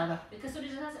colours, are they? Because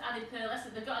somebody has added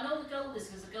pearlescent. They've got, I know the gold is,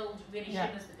 because the gold really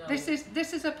shimmers the gold.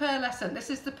 This is a pearlescent. This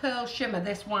is the Pearl Shimmer,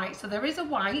 this white. So there is a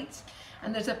white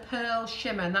and there's a Pearl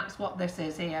Shimmer, and that's what this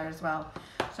is here as well.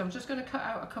 So I'm just going to cut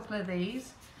out a couple of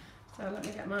these. So let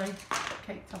me get my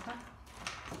cake topper.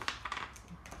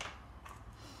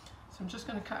 So I'm just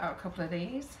going to cut out a couple of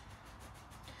these.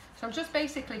 So I'm just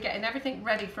basically getting everything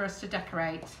ready for us to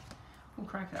decorate. Oh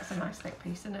crikey, that's a nice thick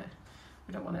piece, isn't it?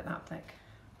 We don't want it that thick.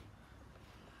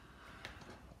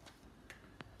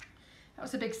 That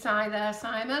was a big sigh there,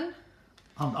 Simon.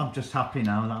 I'm just happy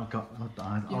now that I've got.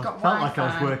 I felt Wi-Fi. like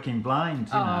I was working blind.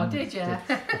 You know, did you? I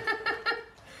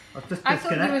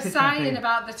thought you were sighing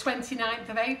about the 29th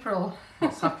of April.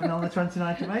 What's happening on the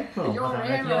 29th of April? You're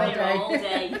here all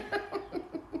day.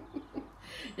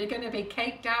 You're going to be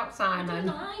caked out, Simon.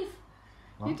 You're live.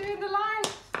 You're doing the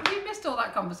live. You missed all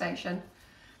that conversation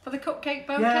for the cupcake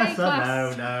bouquet yes,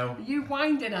 class. No. You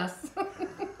winding us. Don't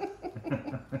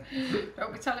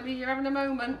be telling me you're having a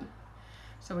moment.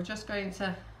 So we're just going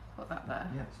to put that there.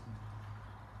 Yes.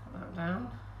 Put that down.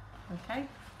 Okay.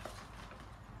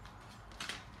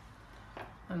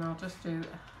 And I'll just do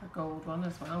a gold one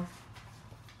as well.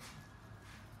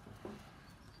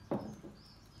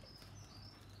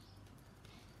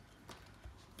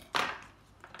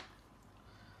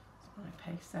 My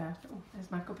paste there. Oh,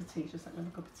 there's my cup of tea. Just let me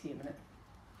have a cup of tea a minute.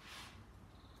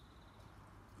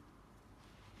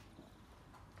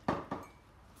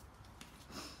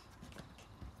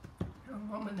 Oh,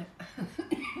 1 minute.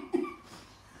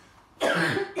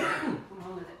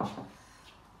 1 minute. Oh,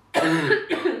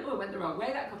 it went the wrong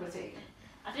way, that cup of tea.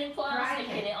 I didn't put arsenic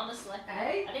in it, honestly.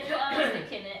 Hey? I didn't put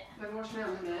arsenic in it. Let me wash my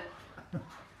hands a minute.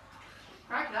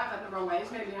 Crikey, that went the wrong way.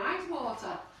 It's made me ice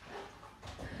water.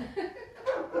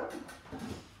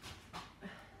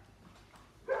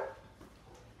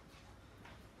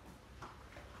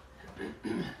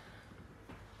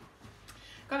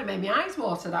 God, it made me eyes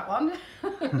water, that one.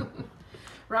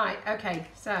 Right, okay,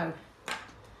 so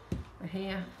we're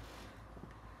here.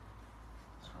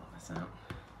 Let's roll this out.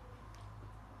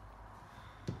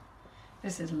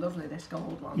 This is lovely, this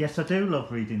gold one. Yes, I do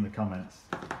love reading the comments.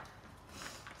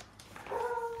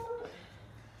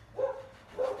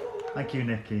 Thank you,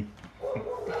 Nikki.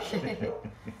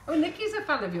 Oh, Nikki's a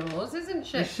fan of yours, isn't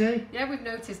she? Is she? Yeah, we've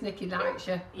noticed Nikki likes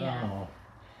you. Yeah. Oh.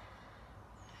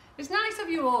 It's nice of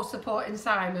you all supporting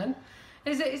Simon.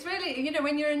 It's really, you know,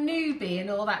 when you're a newbie and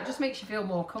all that, it just makes you feel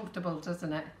more comfortable,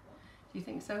 doesn't it? Do you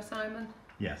think so, Simon?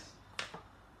 Yes.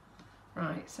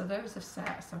 Right, so those are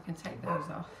set, so I can take those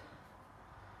off.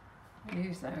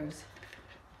 Use those.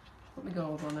 Put my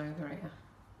gold one over here.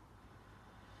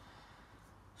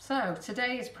 So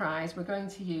today's prize, we're going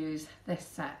to use this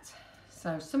set.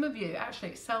 So some of you, actually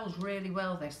it sells really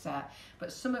well, this set,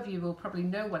 but some of you will probably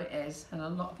know what it is, and a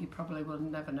lot of you probably will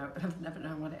never know, have never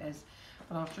known what it is.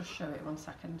 But I'll just show it 1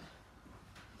 second.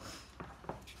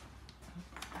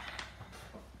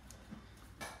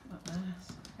 Like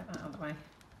this. Get that out of the way.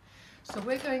 So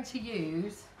we're going to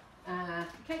use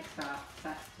Cake Star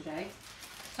sets today.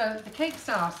 So the Cake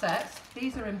Star sets,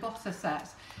 these are in butter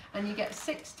sets, and you get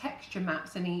 6 texture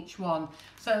mats in each one.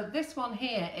 So this one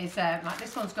here is like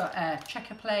this one's got a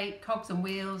checker plate, cogs and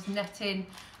wheels, netting,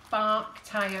 bark,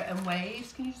 tyre and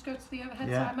waves. Can you just go to the overhead,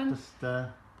 Simon? Just zoom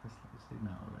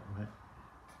out a little bit.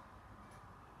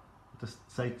 Just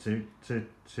say to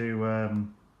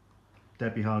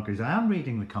Debbie Hargreaves, I am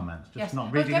reading the comments, just Yes. not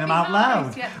Well, reading them Debbie out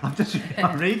loud. Hargreaves, yeah.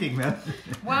 I'm reading them.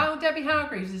 While Debbie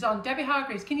Hargreaves is on, Debbie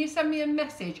Hargreaves, can you send me a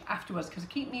message afterwards? Because I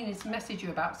keep meaning to message you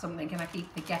about something and I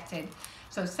keep forgetting.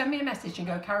 So send me a message and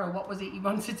go, Carol, what was it you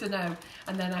wanted to know?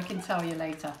 And then I can tell you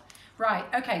later. Right,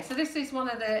 okay, so this is one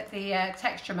of the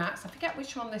texture mats. I forget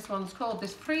which one this one's called.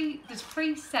 There's three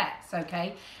sets,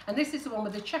 okay? And this is the one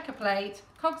with the checker plate,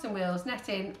 cogs and wheels,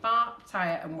 netting, bark,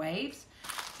 tyre and waves.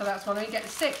 So that's one. We get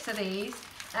 6 of these.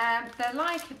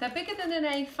 They're bigger than an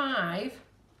A5.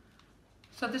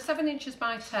 So they're 7 inches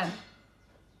by 10.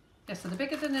 Yeah, so they're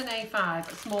bigger than an A5,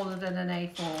 but smaller than an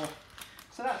A4.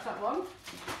 So that's that one.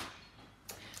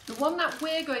 The one that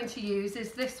we're going to use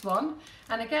is this one,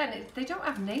 and again, they don't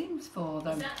have names for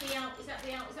them. Is that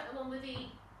the one with the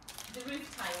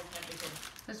roof tiles and everything?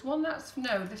 There's one that's,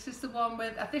 no, this is the one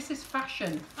with, this is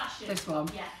fashion. Fashion. This one.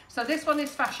 Yeah. So this one is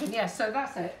fashion, yes, so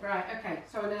that's it. Right, okay,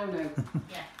 so I now know.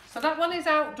 Yeah. So that one is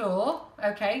outdoor,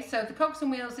 okay, so the cogs and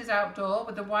wheels is outdoor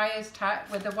with the waves, tyre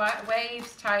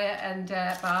and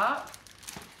bark.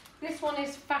 This one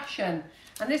is fashion.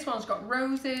 And this one's got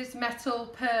roses, metal,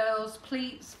 pearls,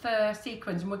 pleats, fur,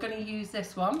 sequins, and we're going to use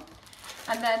this one.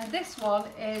 And then this one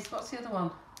is, what's the other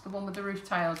one? The one with the roof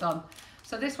tiles on.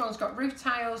 So this one's got roof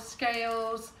tiles,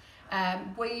 scales,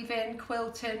 weaving,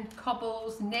 quilting,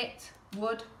 cobbles, knit,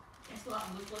 wood. Guess what?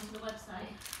 I'm going to the website.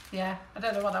 Yeah, I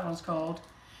don't know what that one's called.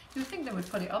 You would think they would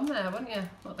put it on there, wouldn't you?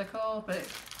 What they're called, but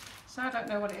so I don't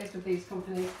know what it is with these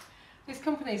companies. These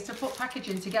companies to put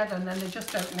packaging together and then they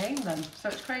just don't name them, so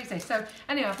it's crazy. So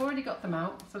anyway, I've already got them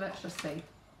out, so let's just see.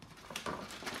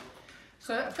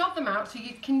 So I've got them out, so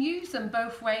you can use them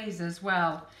both ways as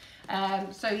well.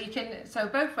 So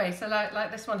both ways. So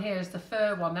like this one here is the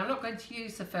fur one. Now I'm not going to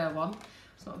use the fur one.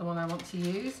 It's not the one I want to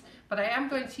use, but I am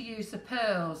going to use the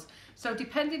pearls. So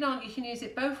depending on, you can use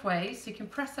it both ways. So you can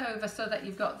press over so that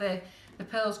you've got the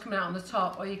pearls coming out on the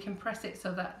top, or you can press it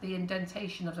so that the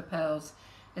indentation of the pearls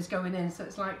is going in, so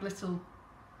it's like little,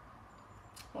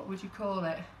 what would you call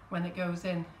it when it goes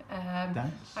in?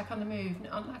 Like on the moon,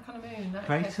 like on the moon.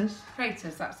 Craters?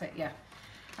 Craters, that's it, yeah.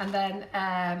 And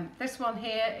then this one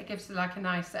here, it gives like a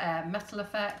nice metal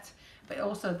effect, but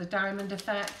also the diamond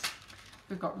effect.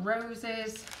 We've got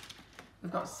roses,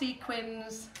 we've got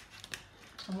sequins,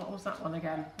 and what was that one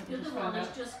again? The other one is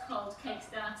just called Cake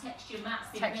Star Texture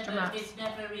Mats. They've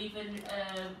never even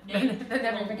named They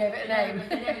never even gave it a name.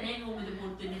 They never named one with the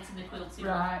wood, the knit and the quilting.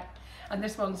 Right, and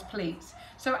this one's pleats.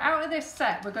 So out of this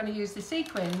set, we're going to use the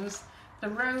sequins, the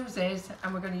roses,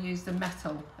 and we're going to use the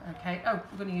metal, okay? Oh,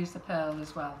 we're going to use the pearl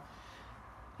as well.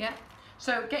 Yeah,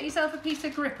 So get yourself a piece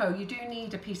of Grippo. You do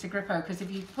need a piece of Grippo because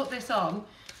if you put this on,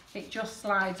 it just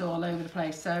slides all over the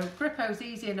place. So Grippo's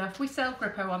easy enough. We sell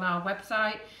Grippo on our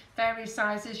website, various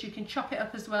sizes. You can chop it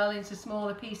up as well into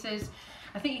smaller pieces.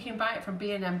 I think you can buy it from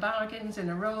B&M Bargains in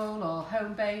a roll or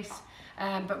Home Base,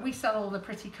 but we sell all the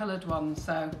pretty coloured ones.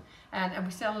 So and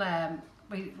we sell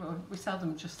we sell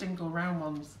them just single round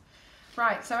ones.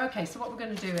 Right. So okay. So what we're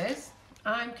going to do is,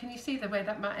 can you see the way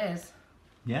that mat is?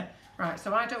 Yeah. Right.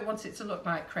 So I don't want it to look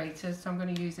like craters, so I'm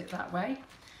going to use it that way.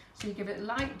 So you give it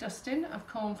light dusting of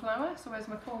corn flour. So where's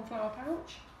my corn flour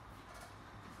pouch?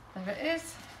 There it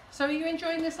is. So are you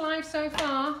enjoying this live so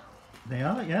far? They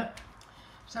are, yeah.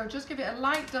 So just give it a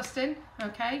light dusting,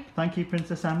 okay? Thank you,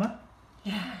 Princess Emma.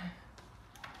 Yeah.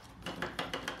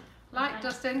 Light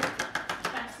dusting.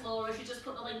 Thanks, Laura. She just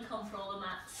put the link on for all the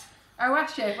mats. Oh,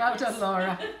 actually, well done,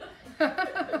 Laura.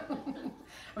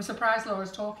 I'm surprised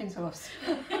Laura's talking to us.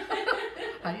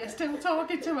 Are you still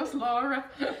talking to us, Laura?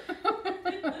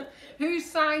 Who's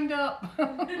signed up?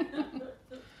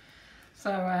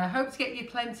 So hope to get you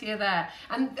plenty of there.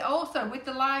 And also with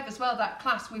the live as well, that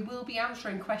class, we will be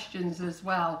answering questions as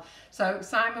well. So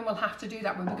Simon will have to do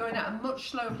that. We'll be going at a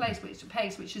much slower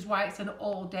pace, which is why it's an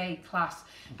all-day class,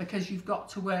 because you've got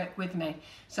to work with me.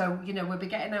 So, you know, we'll be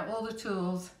getting out all the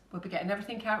tools. We'll be getting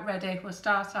everything out ready. We'll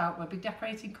start out, we'll be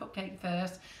decorating Cupcake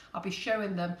first. I'll be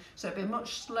showing them. So it'll be a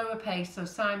much slower pace. So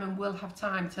Simon will have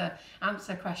time to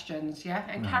answer questions, yeah?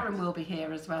 And Karen will be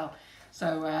here as well.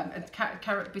 So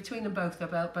between them both,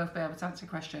 they'll both be able to answer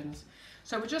questions.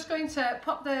 So we're just going to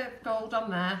pop the gold on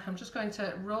there. I'm just going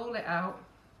to roll it out.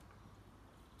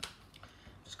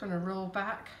 Just going to roll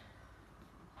back.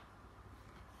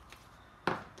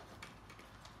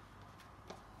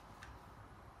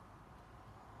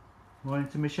 Morning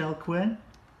to Michelle Quinn.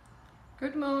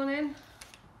 Good morning.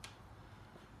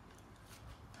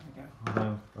 There we go.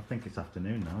 Although I think it's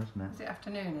afternoon now, isn't it? Is it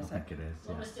afternoon, is I it? think it is,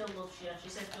 Laura yeah. still loves you. She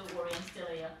says, don't worry, I'm still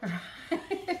here.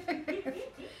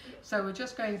 So we're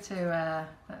just going to,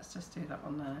 let's just do that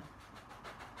one there.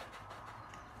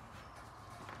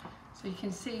 So you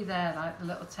can see there, like the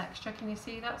little texture. Can you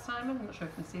see that, Simon? I'm not sure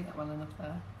if you can see that well enough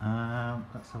there.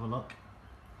 Let's have a look.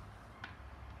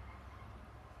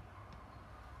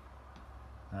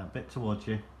 A bit towards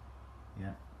you.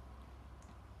 Yeah.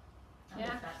 I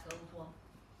love that gold one.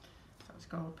 So it's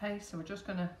gold paste, so we're just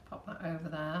going to pop that over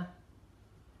there.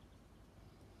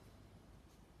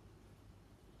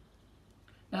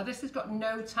 Now this has got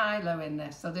no tie-low in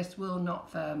this, so this will not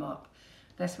firm up.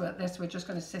 This we're just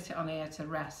going to sit it on here to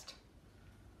rest.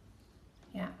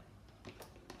 Yeah.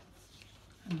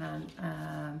 And then,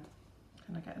 can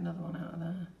I get another one out of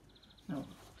there? No.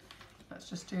 Let's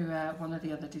just do one of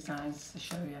the other designs to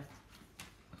show you.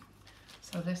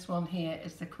 So this one here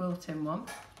is the quilting one.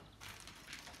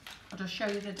 I'll just show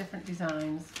you the different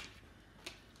designs.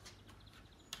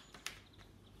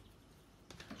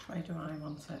 Which way do I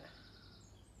want it?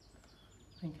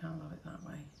 I think I'll have it that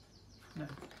way. No,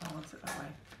 I want it that way.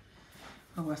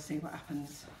 Well, we'll see what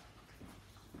happens.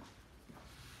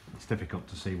 It's difficult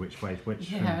to see which way is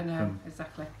which. Yeah, no,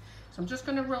 exactly. So I'm just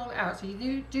going to roll it out. So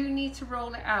you do need to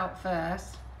roll it out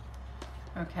first.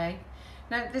 Okay.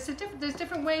 Now there's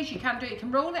different ways you can do it. You can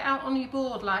roll it out on your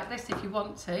board like this if you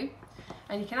want to,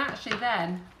 and you can actually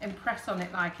then impress on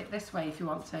it like it this way if you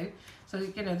want to. So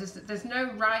you know there's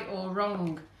no right or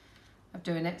wrong of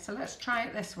doing it. So let's try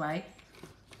it this way.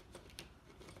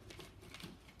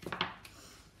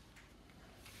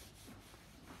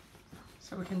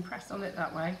 So we can press on it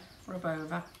that way, rub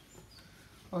over,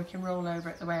 or we can roll over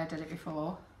it the way I did it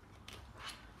before,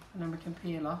 and then we can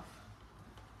peel off.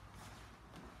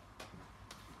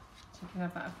 So you can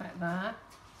have that effect there.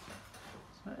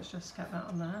 So let's just get that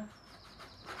on there.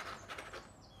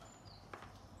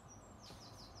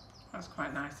 That's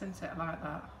quite nice, isn't it? I like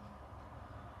that.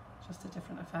 Just a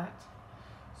different effect.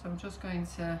 So I'm just going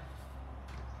to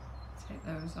take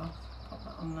those off, pop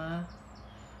that on there.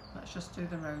 Let's just do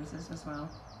the roses as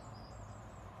well.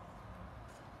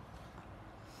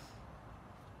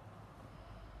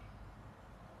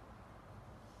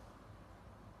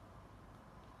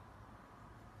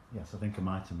 Yes, I think I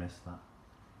might have missed that.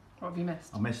 What have you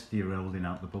missed? I missed you rolling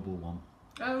out the bubble one.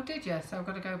 Oh, did you? So I've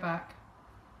got to go back.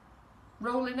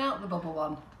 Rolling out the bubble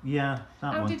one. Yeah,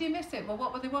 that How one. did you miss it? Well,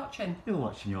 what were they watching? They were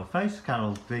watching your face,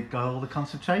 Carol. They got all the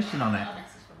concentration on it. Oh,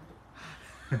 that's just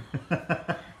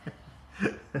wonderful.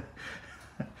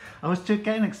 I was just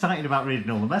getting excited about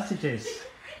reading all the messages.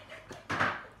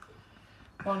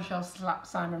 One shall slap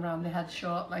Simon round the head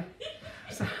shortly.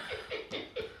 So,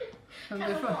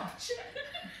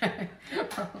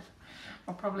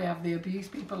 I'll probably have the abuse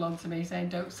people onto me saying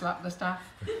don't slap the staff.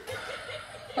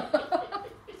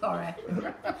 Sorry.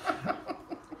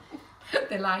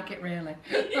 They like it, really.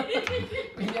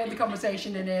 We heard the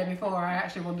conversation in here before. I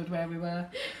actually wondered where we were.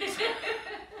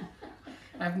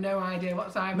 I have no idea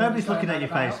what Simon. Nobody's looking at your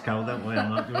face, Cole, don't worry. I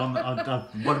want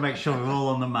to make sure we're all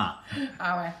on the map.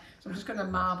 Alright, so I'm just going to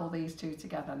marble these two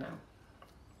together now.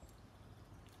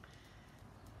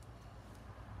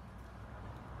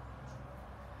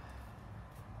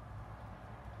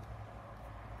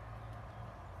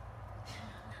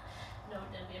 No,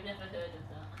 Debbie, I've never heard of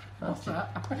that. What's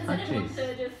that? Has anyone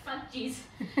heard of fudgies?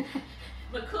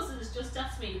 My cousins just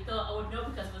asked me, thought I would know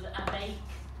because it was a bake.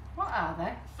 What are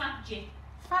they? Fudgy.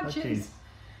 Fudgies.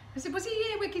 Was he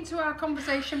earwigging to our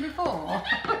conversation before?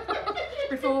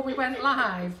 Before we went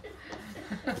live?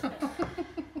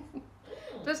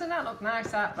 Doesn't that look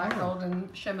nice, that golden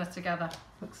shimmer together?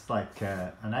 Looks like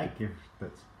an egg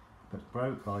that's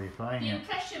broke while you're frying The it.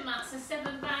 impression mats are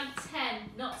 7 by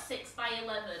 10, not 6 by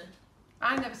 11.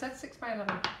 I never said 6 by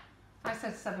 11. I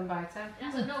said 7 by 10.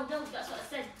 I said, no, that's what I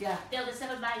said. Yeah. They're the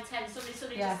 7 by 10.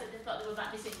 Somebody Yeah. just said they thought they were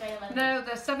about to be 6 by 11. No,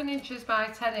 they're 7 inches by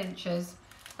 10 inches.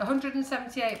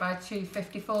 178 by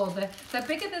 254. They're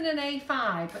bigger than an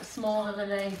A5 but smaller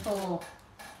than an A4.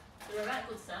 They're a right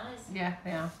good size. Yeah,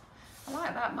 they are. I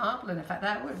like that marbling effect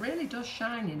there. It really does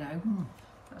shine, you know.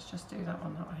 Let's just do that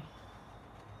one that way.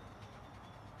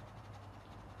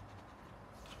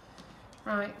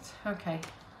 Right, okay.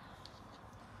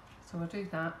 So we'll do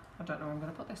that. I don't know where I'm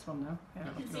going to put this one though. Yeah,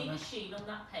 You can see the sheen on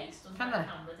that paste on Can that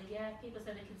they? camera. Yeah, people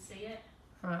say they can see it.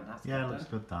 Right, that's Yeah, good looks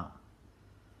then. good, that.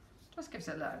 Just gives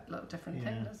it a little different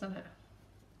thing, Yeah. doesn't it?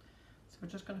 So we're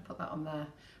just going to put that on there.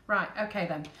 Right, okay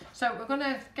then. So we're going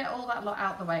to get all that lot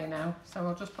out the way now. So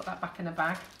we'll just put that back in a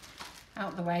bag,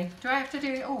 out the way. Do I have to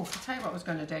do it? Oh, I'll tell you what I was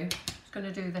going to do. I was going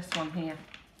to do this one here.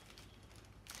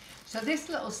 So this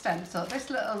little stencil, this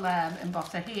little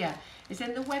embosser here is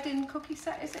in the wedding cookie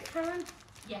set, is it, Karen?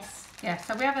 Yes. Yeah,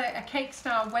 so we have a cake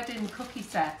style wedding cookie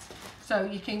set. So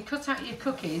you can cut out your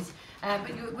cookies, but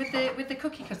with the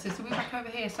cookie cutters, so we're back over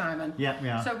here, Simon. Yeah, we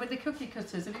are. So with the cookie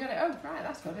cutters, have you got it? Oh, right,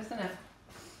 that's good, isn't it?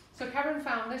 So Karen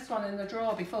found this one in the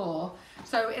drawer before.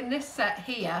 So in this set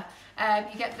here,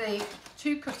 you get the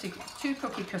two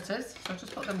cookie cutters. So I'll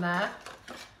just put them there.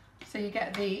 So you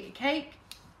get the cake,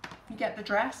 you get the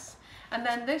dress, and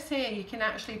then this here you can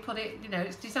actually put it. You know,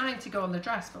 it's designed to go on the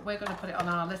dress, but we're going to put it on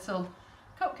our little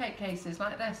cupcake cases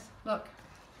like this. Look,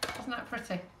 isn't that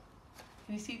pretty?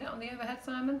 Can you see that on the overhead,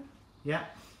 Simon? Yeah.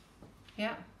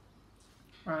 Yeah.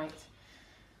 Right.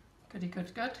 Goody,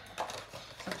 good, good.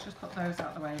 So let's just put those out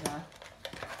of the way there.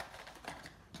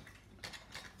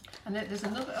 And then there's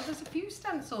there's a few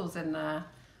stencils in there.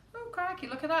 Oh crikey,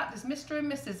 look at that. There's Mr.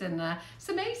 and Mrs. in there. It's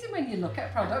amazing when you look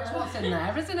at products what's in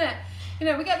there, isn't it? You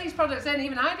know, we get these products in,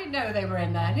 even I didn't know they were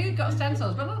in there. Who'd got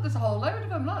stencils? But look, there's a whole load of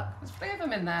them, look. There's 3 of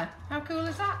them in there. How cool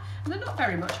is that? And they're not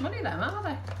very much money then, are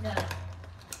they? No.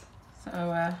 So,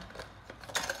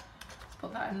 let's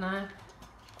put that in there.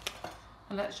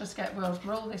 And let's just we'll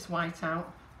roll this white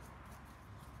out.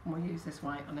 And we'll use this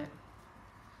white on it.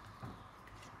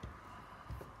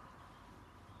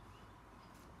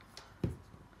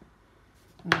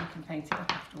 And then we can paint it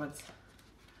up afterwards.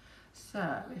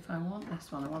 So, if I want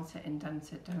this one, I want it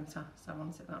indented, don't I? So I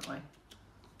want it that way.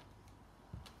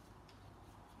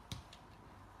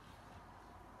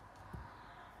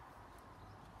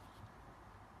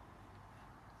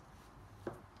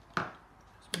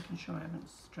 Just making sure I haven't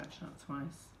stretched that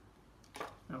twice.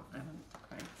 No, I haven't.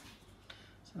 Great.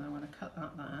 So now I'm going to cut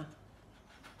that there.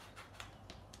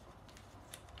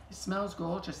 It smells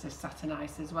gorgeous, this satin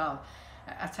ice as well.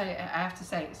 I tell you, I have to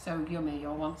say, it's so yummy,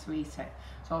 you'll want to eat it.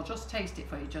 So I'll just taste it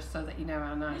for you, just so that you know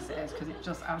how nice it is, because it's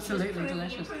just absolutely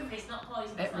delicious. It's not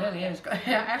poisonous. It really is.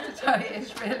 Yeah, I have to tell you,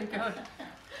 it's really good.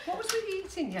 What was we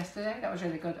eating yesterday? That was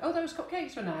really good. Oh, those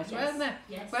cupcakes were nice, Yes, weren't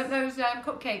they? yes. Weren't those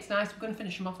cupcakes nice? We're going to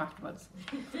finish them off afterwards,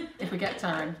 if we get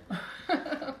time.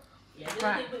 Yeah,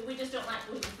 Right. we just don't like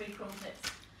gluten-free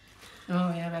crumpets. Oh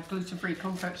yeah, we had gluten-free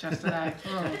comforts yesterday.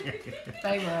 Oh,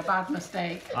 they were a bad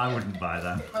mistake. I wouldn't buy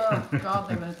them. Oh God,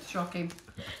 they were shocking.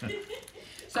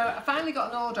 So I finally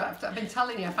got an order. I've been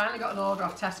telling you, I finally got an order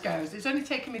off Tesco's. It's only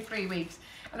taken me 3 weeks.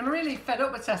 And I'm really fed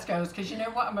up with Tesco's because you know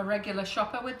what? I'm a regular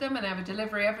shopper with them and I have a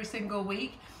delivery every single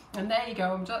week. And there you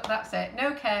go, that's it.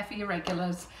 No care for your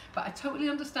regulars. But I totally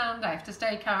understand. I have to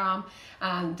stay calm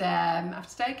and I have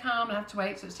to stay calm and I have to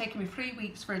wait. So it's taken me 3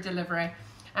 weeks for a delivery.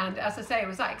 And as I say, I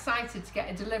was that excited to get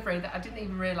a delivery that I didn't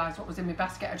even realise what was in my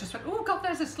basket. I just went, oh God,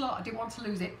 there's a slot. I didn't want to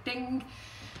lose it. Ding.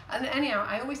 And anyhow,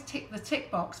 I always tick the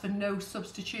tick box for no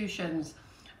substitutions.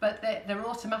 But they're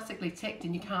automatically ticked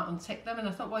and you can't untick them. And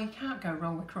I thought, well, you can't go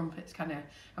wrong with crumpets, can you?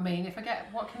 I mean, if I get,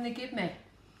 what can they give me?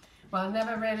 Well, I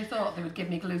never really thought they would give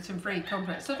me gluten-free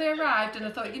crumpets. So they arrived and I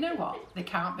thought, you know what, they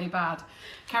can't be bad.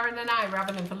 Karen and I were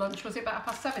having them for lunch, was it about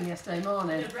 7:30 yesterday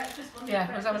morning? Yeah,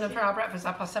 I was having them for our breakfast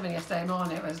 7:30 yesterday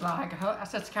morning. It was like, I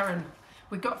said to Karen,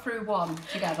 we got through one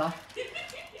together.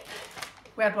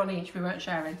 We had one each, we weren't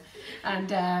sharing.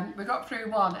 And we got through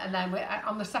one, and then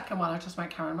on the second one, I just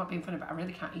went, Karen, I'm not being funny, but I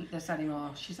really can't eat this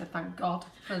anymore. She said, thank God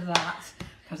for that,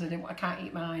 because I can't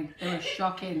eat mine. They were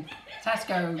shocking.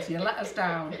 Tesco's, you let us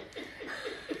down.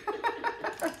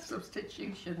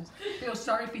 Substitutions. Feel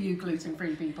sorry for you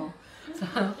gluten-free people.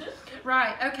 So,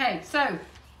 right, okay, so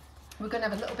we're going to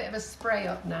have a little bit of a spray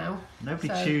up now. Nobody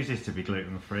chooses to be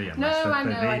gluten-free No, unless I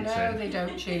they know, they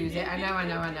don't choose it. I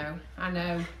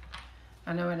know.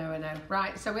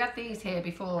 Right, so we had these here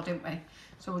before, didn't we?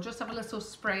 So we'll just have a little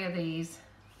spray of these.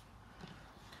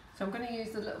 So I'm going to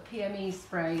use the little PME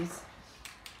sprays.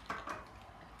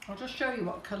 I'll just show you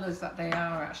what colours that they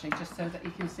are actually, just so that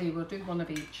you can see. We'll do one of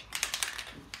each.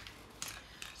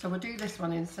 So we'll do this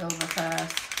one in silver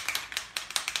first.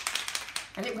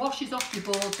 And it washes off your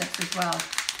board, this as well.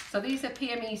 So these are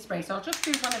PME sprays. So I'll just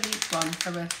do one of each one.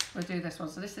 So we'll do this one.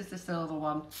 So this is the silver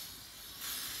one,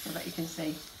 so that you can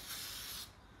see.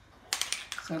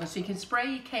 So you can spray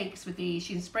your cakes with these.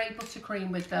 You can spray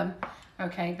buttercream with them.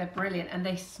 Okay, they're brilliant and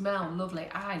they smell lovely.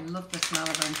 I love the smell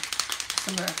of them.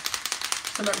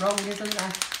 Something wrong, isn't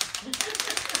there?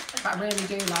 But I really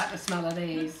do like the smell of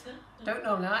these. Don't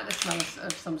normally like the smell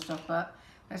of some stuff, but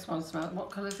this one smells. What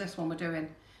colour is this one we're doing?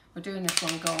 We're doing this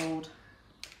one gold.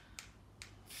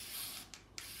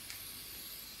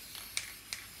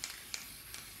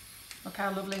 Look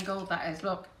how lovely and gold that is.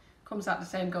 Look, comes out the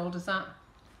same gold as that.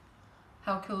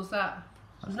 How cool is that?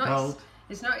 That's gold.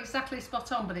 It's not exactly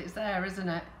spot on, but it's there, isn't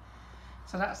it?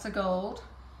 So that's the gold.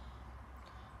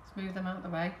 Let's move them out of the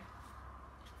way.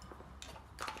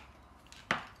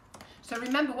 So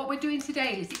remember, what we're doing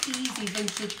today is easy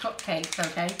vintage cupcakes,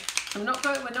 okay? So we're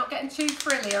not getting too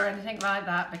frilly or anything like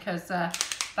that, because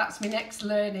that's my next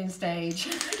learning stage.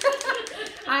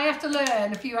 I have to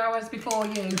learn a few hours before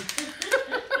you.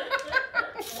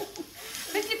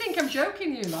 Did you think I'm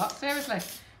joking, you lot? Seriously.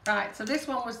 Right, so this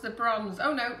one was the bronze.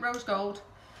 Oh no, rose gold.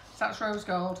 So that's rose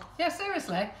gold. Yeah,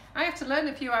 seriously. I have to learn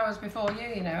a few hours before you,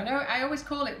 you know. I know I always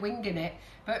call it winging it,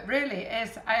 but really it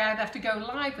is. I'd have to go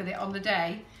live with it on the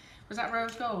day. Was that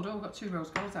rose gold? Oh, we've got 2 rose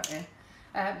golds out here.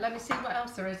 Let me see what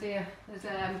else there is here. There's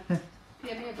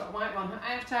PME, I've got a white one.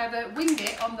 I have to either wing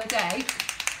it on the day,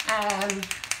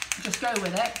 just go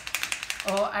with it,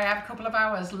 or I have a couple of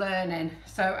hours learning.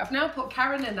 So I've now put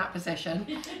Karen in that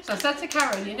position. So I said to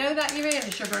Karen, you know that you're in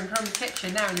the Sugar and Crumbs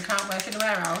kitchen now and you can't work in the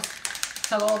warehouse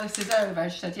till all this is over?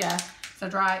 She said, yeah. I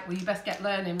said, right, well you best get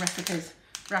learning recipes,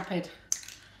 rapid.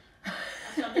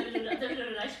 So I've never done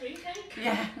an ice cream cake?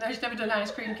 Yeah, no, she's never done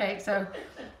ice cream cake, so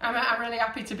I'm really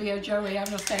happy to be a Joey. I'm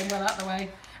just staying well out of the way.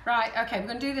 Right, okay, we're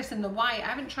going to do this in the white. I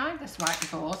haven't tried this white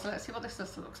before, so let's see what this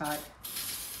looks like.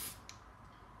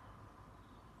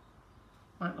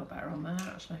 Might look better on there,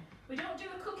 actually. We don't do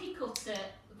a cookie cutter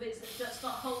that's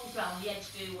got holes around the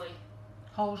edge, do we?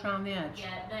 Holes around the edge?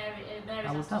 Yeah, Mary's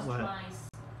How would that work?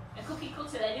 A cookie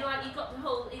cutter, then you like, you've got the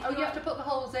hole. Oh, you have to put the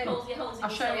holes in. I'll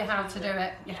show you how to do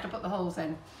it. You have to put the holes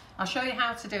in. I'll show you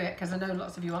how to do it, because I know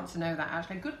lots of you want to know that,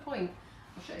 actually. Good point.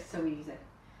 I'll show you, it's so easy.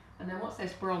 And then what's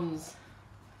this? Bronze.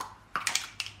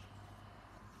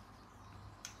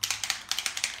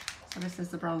 So this is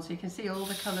the bronze. So you can see all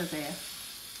the colours here.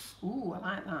 Ooh, I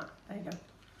like that. There you go.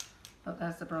 Look,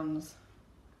 there's the bronze.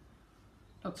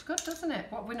 Looks good, doesn't it?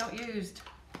 What have we not used?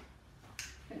 I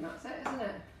think that's it, isn't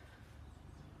it?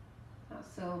 That's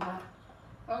silver.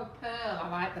 Oh, pearl. I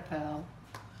like the pearl.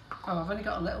 Oh, I've only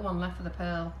got a little one left for the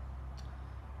pearl.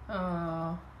 Oh,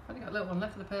 I've only got a little one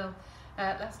left for the pearl.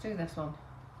 Let's do this one.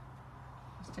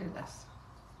 Let's do this.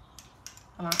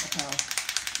 I like the pearl.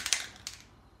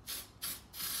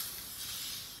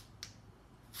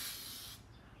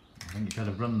 I think you've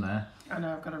got to run there. I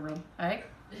know, I've got to run. Hey?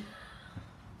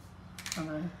 I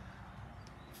know.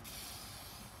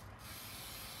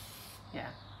 Yeah.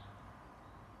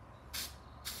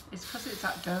 It's because it's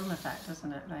that dome effect,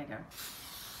 isn't it? There you go.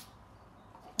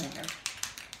 There you go.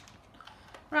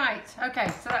 Right, okay,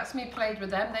 so that's me played with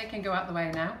them. They can go out the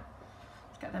way now.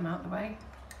 Let's get them out the way.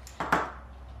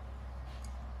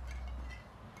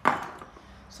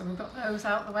 So we've got those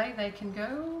out the way, they can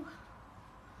go.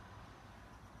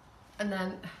 And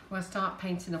then we'll start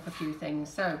painting up a few things.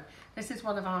 So this is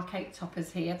one of our cake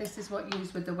toppers here. This is what you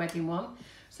use with the wedding one.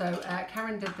 So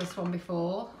Karen did this one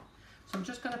before. So I'm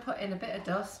just going to put in a bit of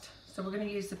dust. So we're going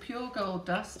to use the pure gold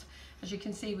dust. As you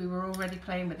can see, we were already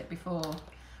playing with it before.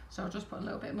 So I'll just put a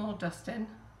little bit more dust in.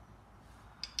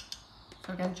 So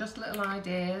So again, just little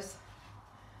ideas,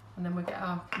 and then we'll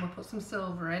put some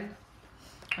silver in,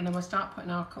 and then we'll start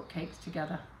putting our cupcakes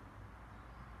together.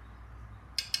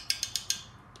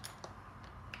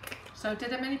 So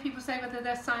did many people say whether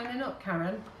they're signing up,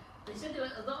 Karen? They said there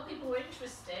were, a lot of people were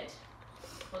interested,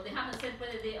 but they haven't said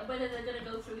whether they're going to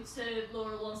go through to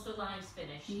Laura once the live's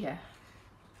finished. Yeah. Is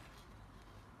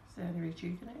there any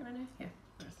rejuvenator in it? Yeah.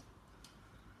 Yes.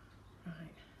 Right.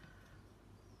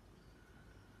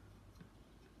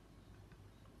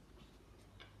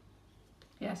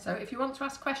 Yeah, so if you want to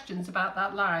ask questions about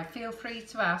that live, feel free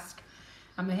to ask.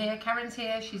 I'm here, Karen's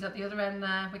here, she's at the other end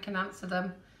there, we can answer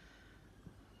them.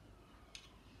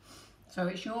 So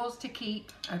it's yours to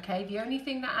keep, okay? The only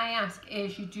thing that I ask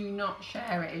is you do not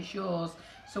share it, it's yours.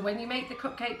 So when you make the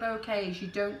cupcake bouquets, you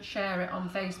don't share it on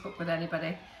Facebook with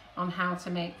anybody on how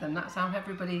to make them. That's how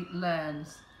everybody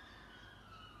learns.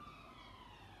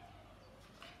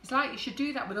 It's like you should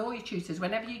do that with all your tutors.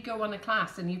 Whenever you go on a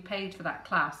class and you've paid for that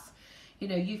class, you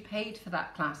know, you've paid for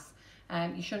that class.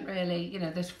 You shouldn't really, you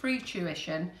know, there's free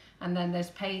tuition and then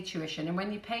there's paid tuition. And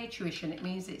when you pay tuition, it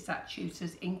means it's that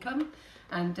tutor's income.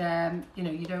 And you know,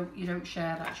 you don't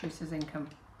share that tutor's income.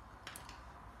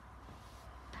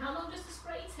 How long does the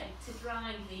spray take to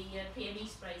dry the PME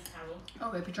sprays, Carol?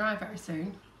 Oh, it'll be dry very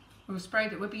soon. We'll spray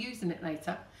it. We'll be using it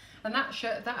later. And that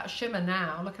shimmer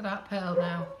now. Look at that pearl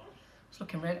now. It's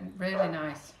looking really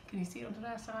nice. Can you see it under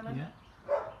there, Simon? Yeah.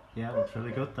 Yeah, it looks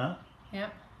really good. That. Yeah.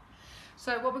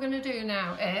 So what we're going to do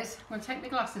now is I'm going to take my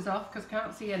glasses off because I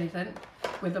can't see anything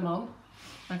with them on.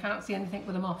 I can't see anything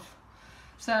with them off.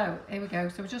 So here we go.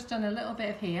 So we've just done a little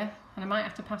bit of here, and I might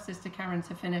have to pass this to Karen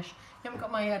to finish. You haven't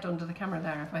got my head under the camera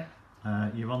there,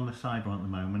 have we? You're on the side one at the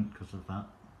moment because of that.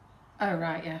 Oh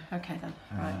right, yeah. Okay then.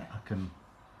 Right. I can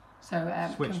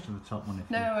switch to the top one if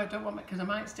no, you... I don't want it because I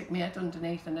might stick my head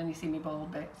underneath and then you see me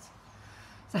bald bits.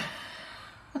 So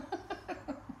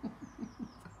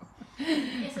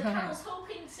yeah, so Carol's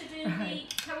hoping to do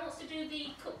Carol wants to do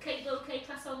the cupcake bouquet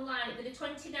class online. It'll be the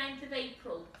 29th of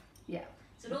April. Yeah.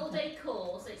 It's an all-day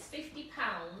course. It's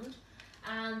 £50,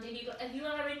 and if you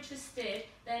are interested,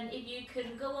 then if you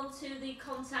can go onto the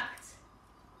contact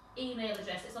email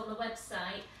address, it's on the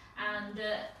website, and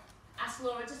ask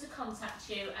Laura just to contact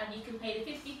you, and you can pay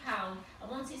the £50. And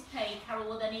once it's paid, Carol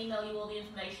will then email you all the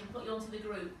information, put you onto the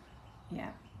group.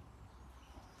 Yeah.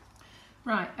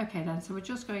 Right. Okay then. So we're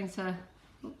just going to.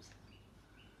 Oops.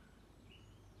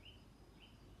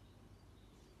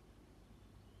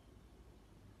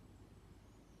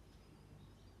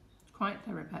 Quite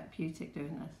therapeutic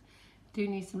doing this. Do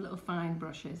need some little fine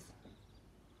brushes.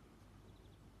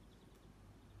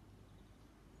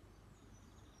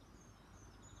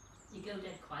 You go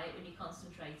dead quiet when you're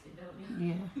concentrating, don't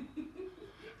you? Yeah.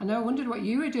 I know, I wondered what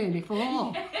you were doing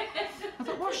before. I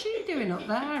thought, what's she doing up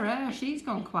there? She's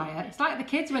gone quiet. It's like the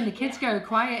kids, when the kids go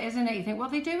quiet, isn't it? You think, what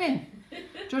are they doing?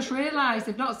 Just realised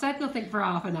they've not said nothing for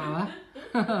half an hour.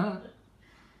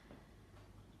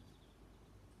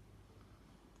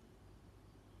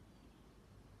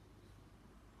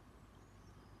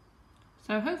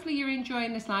 So hopefully you're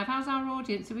enjoying this live. How's our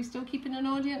audience? Are we still keeping an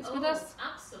audience with us?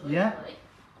 Absolutely. Yeah.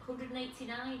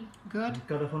 189. Good. You've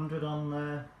got 100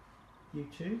 on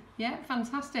YouTube. Yeah,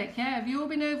 fantastic. Yeah, have you all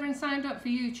been over and signed up for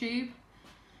YouTube?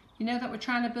 You know that we're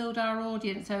trying to build our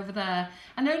audience over there.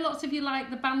 I know lots of you like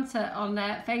the banter on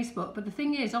Facebook, but the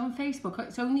thing is, on Facebook,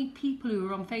 it's only people who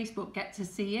are on Facebook get to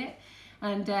see it.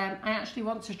 And I actually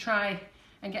want to try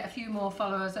and get a few more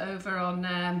followers over on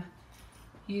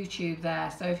YouTube there.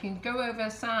 So if you can go over,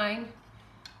 sign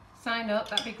up,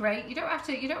 that'd be great. You don't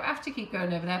have to keep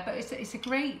going over there, but it's a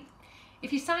great,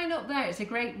 if you sign up there, it's a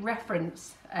great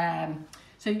reference.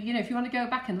 So you know, if you want to go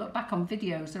back and look back on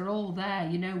videos, they're all there.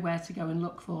 You know where to go and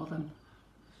look for them.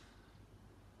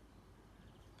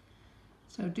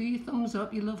 So do your thumbs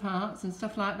up, your love hearts and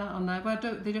stuff like that on there. Well,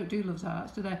 they don't do love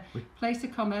hearts, do they? Place a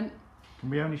comment. Can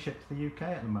we only ship to the UK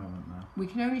at the moment now? We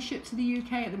can only ship to the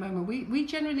UK at the moment. We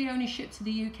generally only ship to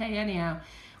the UK anyhow.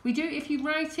 We do, if you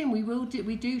write in,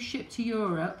 we do ship to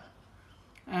Europe.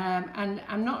 And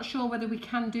I'm not sure whether we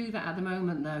can do that at the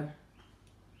moment though.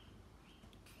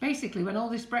 Basically, when all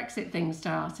this Brexit thing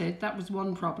started, that was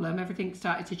one problem. Everything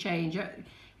started to change.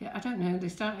 I don't know, they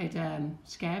started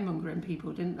scaremongering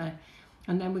people, didn't they?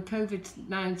 And then with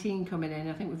COVID-19 coming in,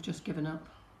 I think we've just given up.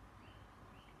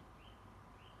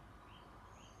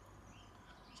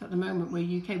 So at the moment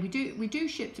we're UK. We do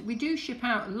ship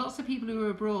out. Lots of people who are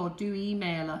abroad do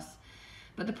email us.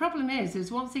 But the problem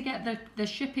is once they get the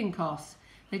shipping costs,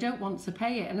 they don't want to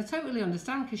pay it. And I totally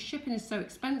understand, because shipping is so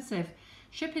expensive.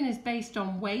 Shipping is based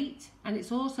on weight, and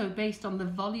it's also based on the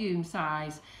volume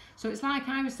size. So it's like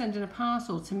I was sending a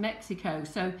parcel to Mexico.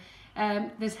 So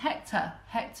there's Hector,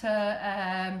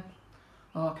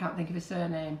 oh, I can't think of his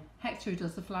surname. Hector, who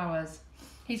does the flowers.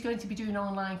 He's going to be doing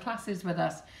online classes with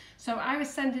us. So I was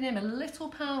sending him a little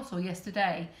parcel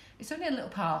yesterday. It's only a little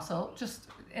parcel, just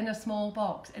in a small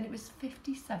box, and it was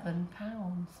 £57.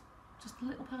 Just a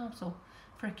little parcel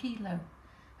for a kilo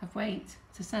of weight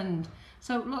to send.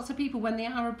 So lots of people, when they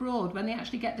are abroad, when they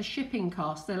actually get the shipping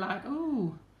cost, they're like,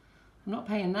 oh, I'm not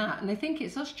paying that. And they think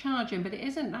it's us charging, but it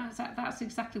isn't. That's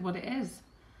exactly what it is.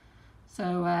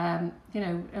 So, you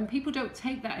know, and people don't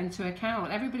take that into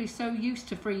account. Everybody's so used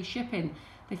to free shipping.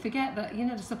 They forget that, you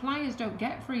know, the suppliers don't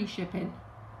get free shipping.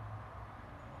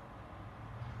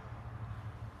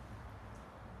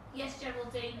 Yes,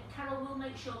 Geraldine. Carol will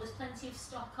make sure there's plenty of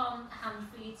stock on hand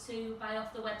for you to buy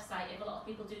off the website if a lot of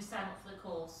people do sign up for the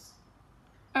course.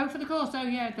 Oh, for the course? Oh,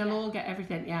 yeah, they'll all get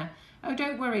everything, yeah. Oh,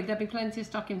 don't worry, there'll be plenty of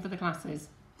stock in for the classes.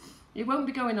 It won't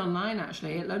be going online,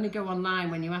 actually. It'll only go online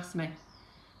when you ask me.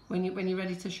 When you're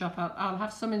ready to shop, I'll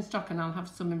have some in stock and I'll have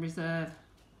some in reserve.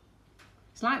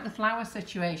 It's like the flour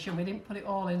situation. We didn't put it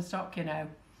all in stock, you know.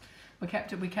 We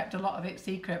kept a lot of it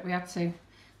secret. We had to,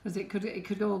 because it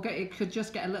could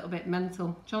just get a little bit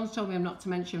mental. John's told me I'm not to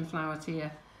mention flour to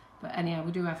you, but anyhow,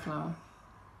 we do have flour.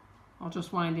 I'll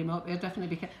just wind him up. He'll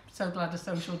definitely be so glad of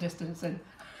social distancing.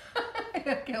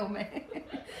 He'll kill me.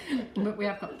 But we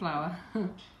have got flour.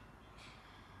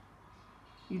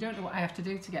 You don't know what I have to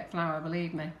do to get flour,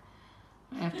 believe me.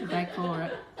 I have to beg for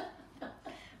it.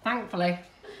 Thankfully,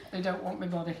 they don't want my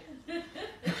body.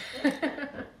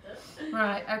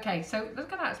 Right, okay, so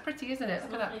look at that. It's pretty, isn't it?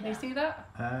 Look at that. Can you see that?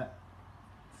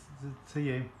 To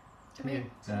you. To me?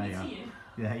 There you are.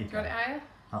 Yeah, you got it higher?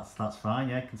 That's fine,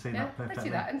 yeah, I can see that perfectly. Pretty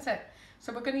that, isn't it?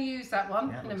 So we're going to use that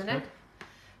one in a minute. Good.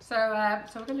 So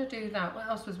we're going to do that. What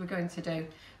else was we going to do?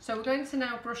 So we're going to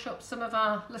now brush up some of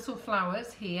our little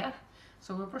flowers here.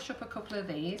 So we'll brush up a couple of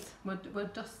these. We'll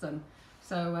dust them.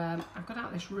 So I've got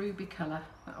out this ruby colour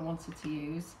that I wanted to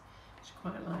use. I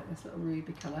quite like this little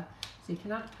ruby colour. So you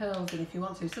can add pearls in if you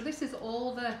want to. So this is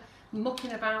all the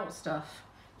mucking about stuff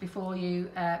before you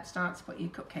start to put your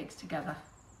cupcakes together.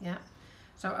 Yeah.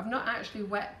 So I've not actually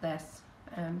wet this.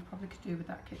 Probably could do with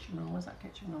that kitchen roll. Where's that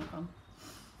kitchen roll gone?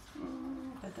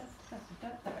 There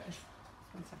it is.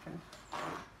 1 second.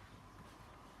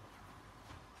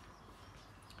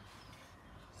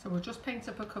 So we'll just paint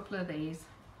up a couple of these.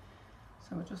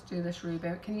 So we'll just do this ruby.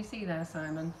 Can you see there,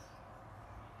 Simon?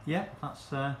 Yeah,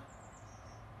 that's... I'm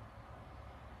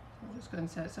just going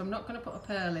to... So I'm not going to put a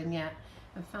pearl in yet.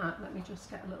 In fact, let me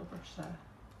just get a little brush there.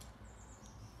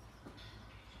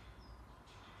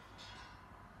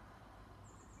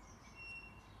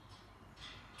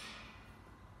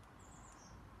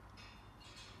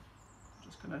 I'm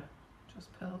just going to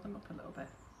just pearl them up a little bit.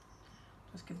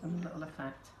 Just give them a little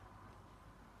effect.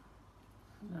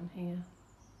 And then here.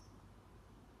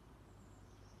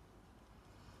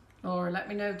 Laura, let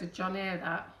me know, did John hear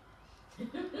that?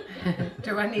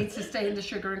 Do I need to stay in the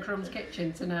Sugar and Crumbs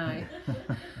kitchen tonight?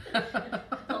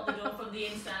 Not the door from the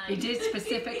inside. He did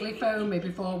specifically phone me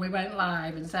before we went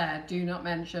live and said, do not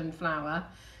mention flour,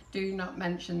 do not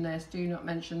mention this, do not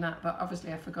mention that, but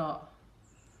obviously I forgot.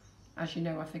 As you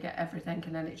know, I forget everything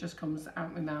and then it just comes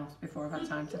out my mouth before I've had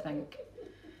time to think.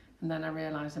 And then I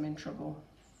realise I'm in trouble.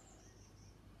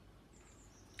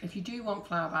 If you do want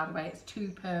flour, by the way, it's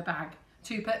 2 per bag,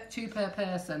 2 per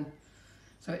person.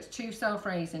 So it's 2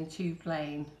 self-raising, 2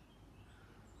 plain.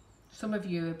 Some of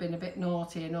you have been a bit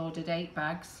naughty and ordered 8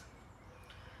 bags.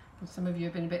 And some of you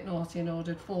have been a bit naughty and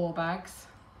ordered 4 bags.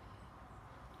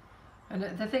 And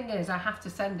the thing is, I have to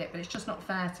send it, but it's just not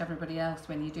fair to everybody else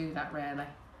when you do that, really.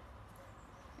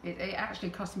 It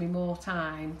actually costs me more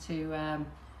time to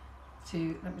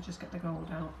let me just get the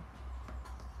gold out.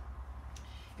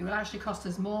 It will actually cost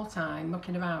us more time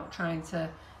mucking about trying to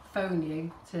phone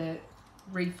you to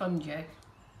refund you.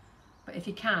 But if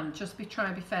you can, just try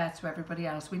and be fair to everybody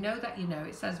else. We know that, you know,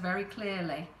 it says very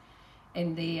clearly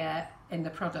in the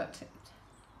product,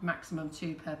 maximum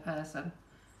 2 per person.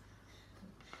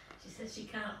 She says she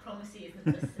can't promise he isn't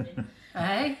listening.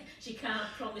 Hey? She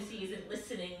can't promise he isn't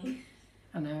listening.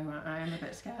 I know, I am a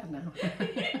bit scared now.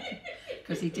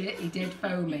 Because he did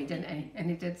phone me, didn't he? And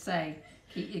he did say,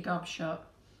 keep your gob shut.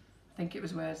 I think it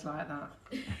was words like that.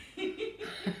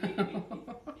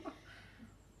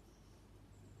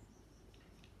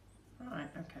 Right,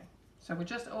 okay. So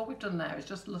all we've done there is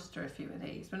just lustre a few of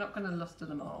these. We're not going to lustre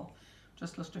them all,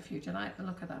 just lustre a few. Do you like the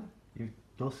look of them? You've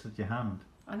dusted your hand.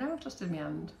 I know, I've dusted my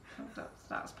hand.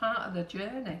 That's part of the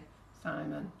journey,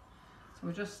 Simon. So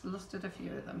we just lustered a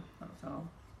few of them, that's all.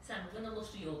 Sam, we're going to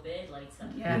luster your beard later.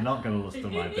 Yeah. You're not going to luster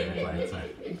my beard later.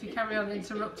 If you carry on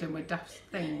interrupting with daft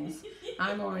things,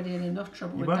 I'm already in enough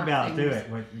trouble You with won't be able daft to do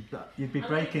things. it. You'd be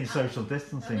breaking social I'm going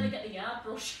distancing. to get the yard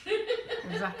brush.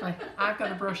 Exactly. I've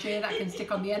got a brush here that can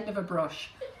stick on the end of a brush.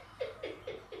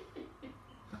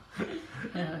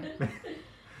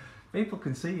 People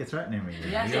can see you threatening me.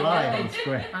 Yes, You're I lying know. on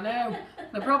screen. I know.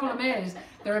 The problem is,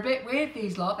 they're a bit weird,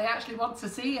 these lot. They actually want to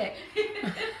see it.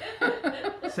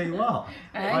 See what?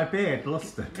 Eh? My beard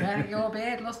lustered. Yeah, your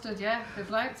beard lustered, yeah. They'd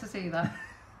like to see that.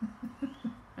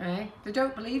 Eh? They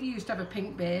don't believe you used to have a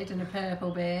pink beard and a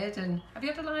purple beard. And have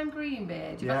you had a lime green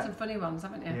beard? You've had some funny ones,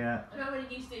 haven't you? Yeah. I remember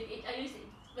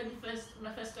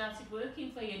when I first started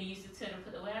working for you, and you used to turn up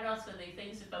at the warehouse for the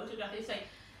things to photograph. You'd say,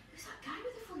 "Who's that guy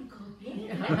with the funny coloured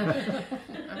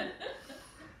beard?"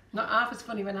 Not half as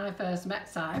funny when I first met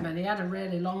Simon. He had a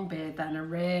really long beard then, a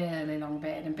really long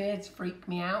beard, and beards freak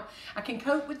me out. I can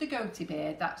cope with the goatee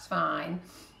beard, that's fine.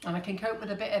 And I can cope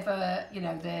with a bit of a, you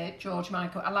know, the George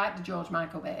Michael. I like the George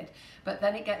Michael beard, but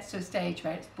then it gets to a stage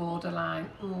where it's borderline.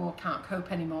 Oh, I can't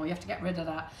cope anymore. You have to get rid of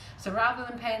that. So rather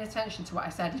than paying attention to what I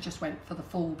said, he just went for the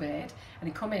full beard. And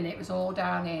he come in, it was all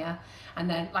down here, and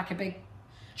then like a big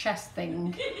chest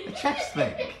thing. A chest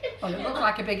thing? Well, it looked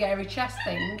like a big hairy chest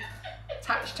thing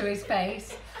attached to his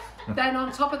face. Then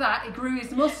on top of that, he grew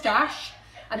his moustache,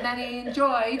 and then he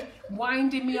enjoyed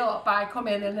winding me up by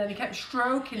coming, and then he kept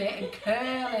stroking it and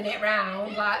curling it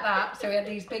round like that, so he had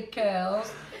these big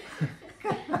curls.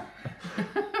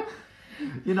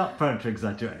 You're not prone to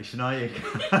exaggeration, are you?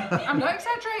 I'm not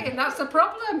exaggerating, that's the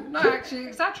problem. Not actually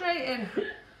exaggerating.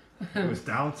 It was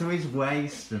down to his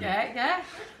waist. And Yeah.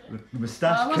 the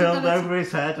moustache curled over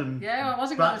his head and Yeah, I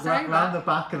wasn't going to say round that. the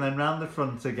back and then round the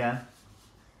front again.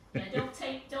 Yeah,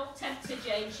 don't tempt her,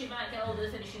 Jane. She might get all the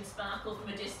finishing sparkle from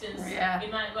a distance. Yeah. You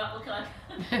might go out looking like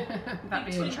That'd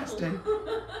be twinkle. interesting.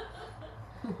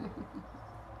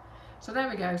 So there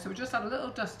we go. So we just had a little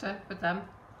duster with them.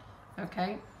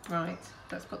 Okay, right.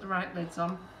 Let's put the right lids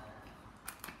on.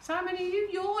 Simon, are you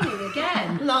yawning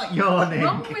again? Not yawning.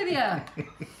 What's wrong with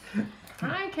you?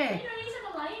 Crikey. You know, he's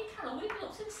in a lying, Carol. We've been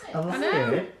up since 6. I I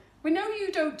know. We know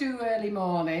you don't do early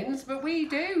mornings, but we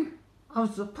do. I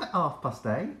was up at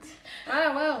 8:30.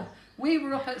 Ah, well, we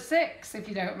were up at 6, if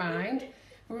you don't mind.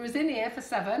 We was in here for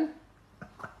 7.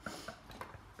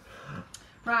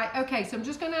 Right, okay, so I'm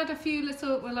just going to add a few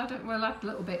little, we'll add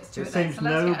little bits to it. It then. seems So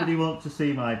let's nobody wants to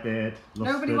see my beard.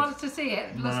 Nobody lustered. wants to see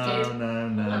it. Lusted.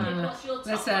 No. What's your top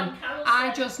Listen, one, Carol I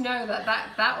said? just know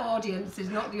that audience is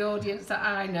not the audience that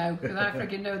I know, because I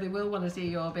friggin' know they will want to see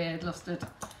your beard lustered.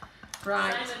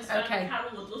 Right, Simon, okay.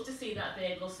 Carol would love to see that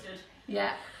beard lustered.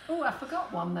 Yeah. Oh, I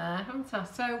forgot one there, haven't I?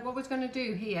 So what we're going to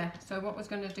do here, so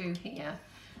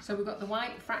we've got the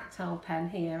white Fractal pen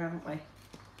here, haven't we?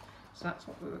 So that's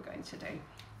what we were going to do.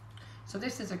 So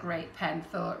this is a great pen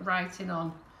for writing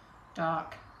on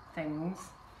dark things.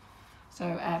 So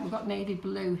we've got navy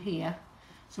blue here.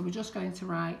 So we're just going to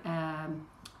write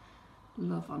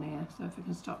love on here. So if we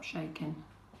can stop shaking.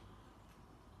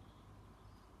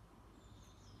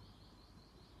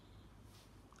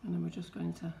 And then we're just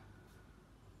going to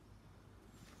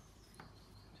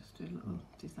just do a little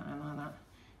design like that.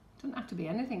 Doesn't have to be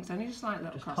anything, it's only just like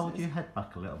little Just crosses. hold your head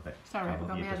back a little bit. Sorry, I've Carol,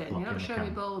 got my you're head just in. You're not blocking the showing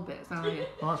me camera. bald bits, are you?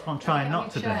 Well, that's what I'm trying not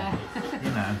to do.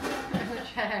 You know,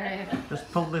 Chair here.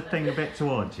 just pull the thing a bit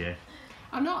towards you.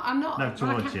 I'm not. No,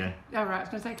 towards you. Oh, right, I was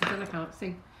going to say, because then I can't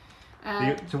see.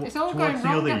 It's towards all going the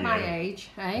wrong other at my you. age,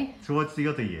 eh? Towards the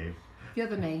other you. The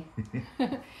other me.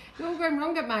 It's all going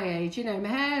wrong at my age, you know, my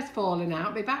hair's falling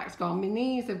out, my back's gone, my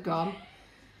knees have gone,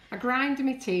 I grind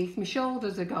my teeth, my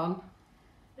shoulders are gone.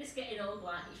 This getting old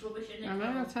like it's rubbish, isn't it? I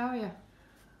know, I tell you.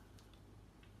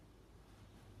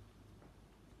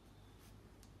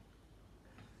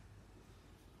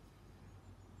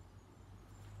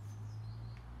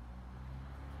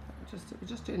 We're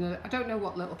just doing I don't know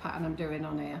what little pattern I'm doing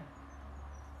on here.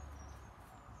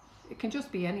 It can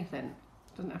just be anything.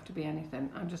 It doesn't have to be anything.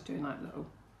 I'm just doing like little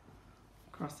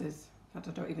crosses. In fact,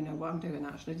 I don't even know what I'm doing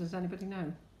actually. Does anybody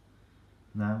know?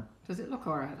 No. Does it look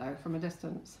alright though from a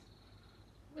distance?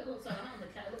 It looks alright on the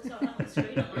cat. It looks alright on the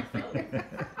screen on my phone.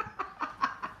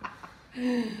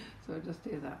 So I'll just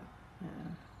do that.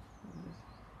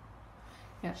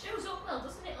 Yeah. Shows up well,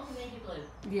 doesn't it, on navy blue?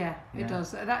 Yeah, it Yeah.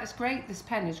 does. That's great. This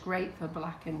pen is great for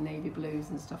black and navy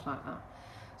blues and stuff like that.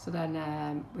 So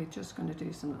then we're just going to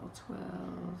do some little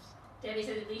twirls. Debbie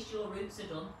said at least your roots are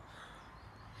done.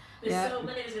 There's Yeah. so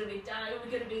many of us going to be dying. We're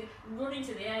going to be running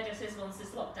to the hairdressers once this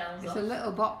lockdown's It's off. a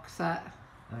little box set.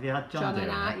 Have you had John John doing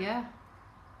and I, it? yeah.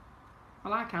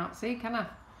 Well, I can't see, can I?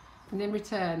 And in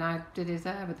return, I did his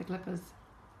hair with the clippers.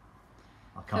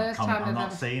 I can't First comment. time I've I've not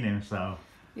ever- seen him, so.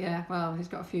 Yeah, well, he's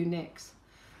got a few nicks.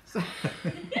 So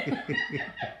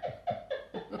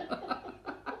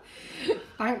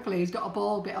thankfully, he's got a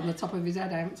bald bit on the top of his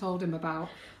head I haven't told him about.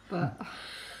 But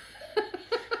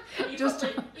You Just-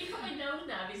 probably know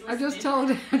now if he's I just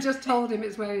told him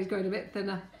it's where he's going a bit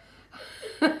thinner.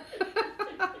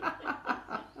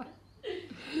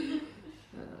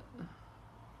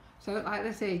 So like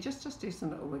this here, just do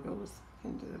some little wiggles. You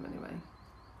can do them anyway.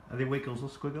 Are they wiggles or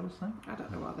squiggles then? I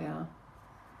don't know what they are,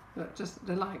 but just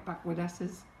they're like backward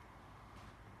S's.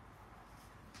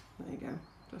 There you go.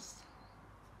 Just.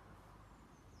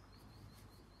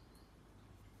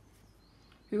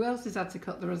 Who else has had to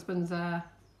cut their husband's hair?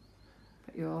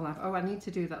 But you all have. Oh, I need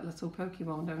to do that little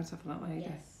Pokemon, don't I, for that lady?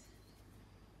 Yes.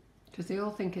 Because they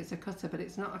all think it's a cutter, but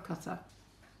it's not a cutter.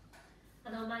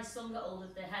 I know my son got older.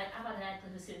 I've had a hair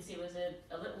clipper since he was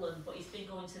a little one, but he's been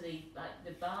going to the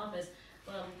barbers.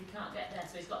 Well, we can't get there,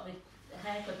 so he's got the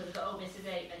hair clipper that got home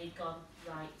yesterday, and he'd gone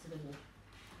right to the wood.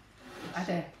 I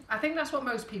do. I think that's what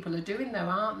most people are doing, though,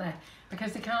 aren't they?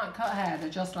 Because they can't cut hair. They're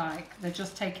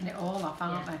just taking it all off,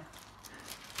 aren't Yeah. they?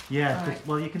 Yeah, 'cause- Right.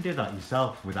 well, you can do that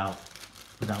yourself without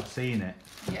seeing it.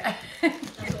 Yeah.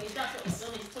 That's what he's done.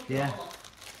 He's took Yeah. it all off.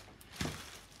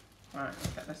 Right, let's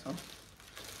get this one.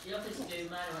 You don't have to do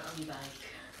mine on your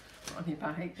bike. On your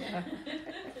bike, yeah.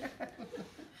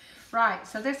 Right,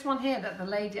 so this one here that the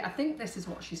lady, I think this is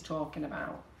what she's talking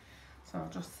about. So I'll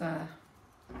just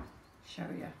show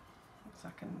you. 1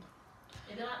 second.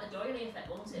 It'd be like the doily effect,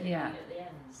 won't it? Yeah. At the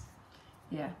ends.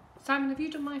 Yeah. Simon, have you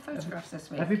done my photographs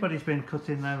this week? Everybody's been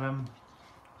cutting their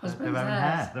Husband's own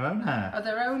hairs. hair. Their own hair. Oh,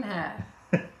 their own hair.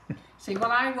 See,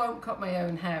 well, I won't cut my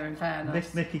own hair, in fairness.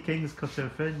 Miss Nikki King's cut her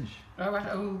fringe. Oh,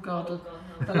 God. Oh, God,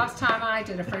 no. The last time I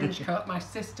did a fringe cut, my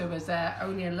sister was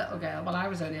only a little girl. Well, I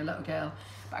was only a little girl.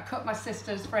 But I cut my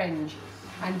sister's fringe.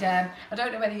 And I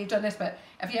don't know whether you've done this, but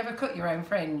have you ever cut your own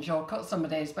fringe or cut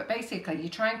somebody's? But basically, you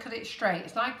try and cut it straight.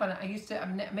 It's like when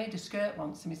I made a skirt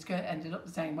once and my skirt ended up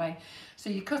the same way.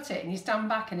 So you cut it and you stand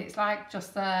back and it's like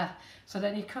just there. So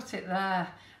then you cut it there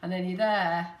and then you're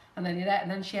there and then you're there.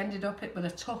 And then she ended up with a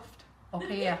tuft up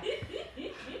here.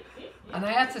 And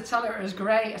I had to tell her it was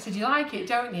great. I said, you like it,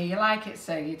 don't you? You like it,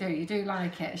 so you do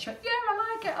like it. And she went, yeah,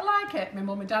 I like it. My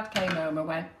mum and dad came home and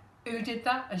went, who did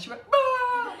that? And she went,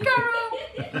 ah,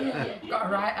 Carol! Got a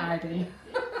right hiding.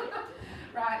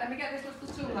 Right, let me get this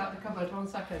little tool out of the cupboard, 1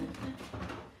 second.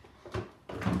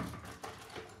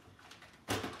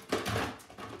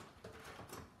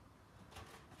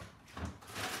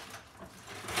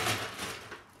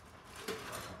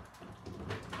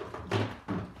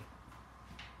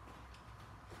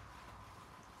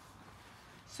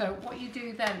 So what you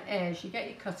do then is you get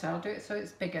your cutter. I'll do it so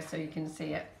it's bigger so you can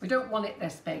see it. We don't want it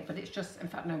this big, but it's just, in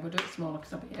fact, no, we'll do it smaller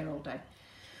because I'll be here all day.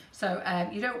 So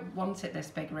you don't want it this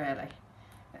big, really.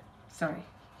 Sorry,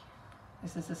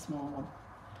 this is a small one.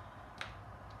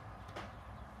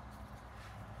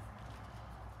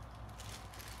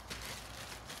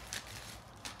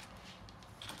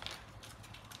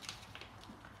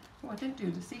 Oh, I didn't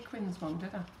do the sequins one, did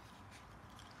I?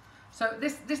 So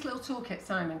this little toolkit,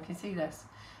 Simon, can you see this?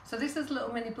 So this is a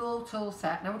little mini ball tool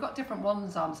set. Now we've got different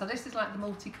ones on. So this is like the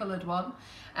multicoloured one.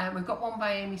 We've got one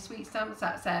by Amy Sweet Stamps,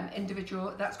 that's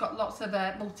individual, that's got lots of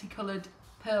multicoloured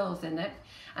pearls in it.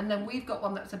 And then we've got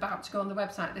one that's about to go on the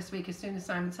website this week as soon as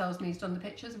Simon tells me he's done the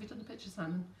pictures. Have you done the pictures,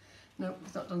 Simon? No,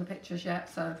 he's not done the pictures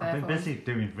yet. So I've been busy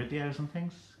doing videos and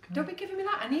things. Don't be giving me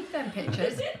that. I need them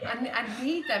pictures. I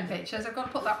need them pictures. I've got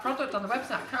to put that product on the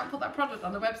website. I can't put that product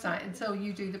on the website until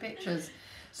you do the pictures.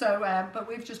 So, but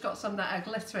we've just got some that are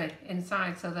glittery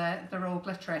inside, so they're all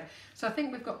glittery. So I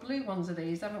think we've got blue ones of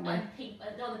these, haven't we? And pink,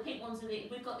 no, the pink ones are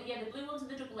we've got the blue ones are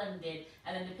the double ended,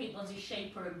 and then the pink ones is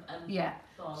shaper and Yeah.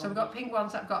 ball. So we've got pink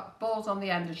ones that have got balls on the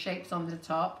end and shapes on the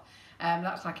top.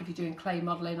 That's like if you're doing clay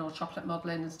modelling or chocolate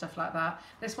modelling and stuff like that.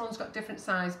 This one's got different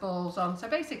size balls on. So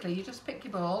basically you just pick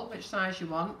your ball, which size you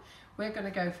want. We're going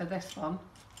to go for this one.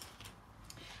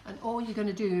 And all you're going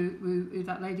to do, who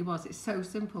that lady was, it's so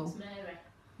simple. It's Mary.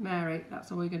 Mary,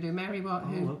 that's all we're going to do. Mary what?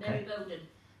 Who? Oh, okay. Mary Bowden.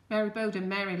 Mary Bowden.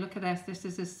 Mary, look at this. This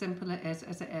is as simple as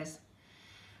it is.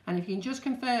 And if you can just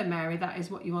confirm, Mary, that is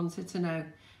what you wanted to know.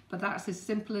 But that's as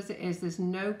simple as it is. There's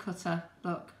no cutter.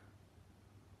 Look.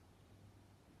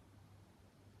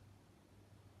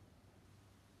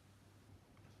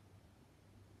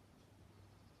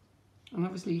 And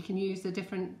obviously you can use the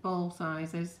different ball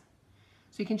sizes.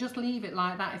 So you can just leave it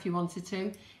like that if you wanted to.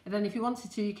 And then if you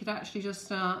wanted to, you could actually just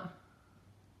start.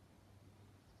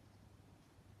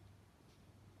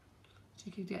 So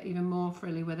you could get even more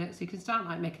frilly with it. So you can start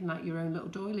like making like your own little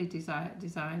doily design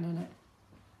in it.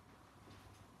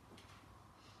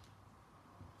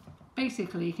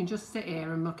 basically you can just sit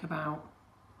here and muck about.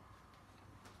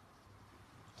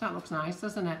 That looks nice,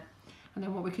 doesn't it? And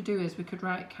then what we could do is we could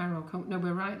write Carol. No,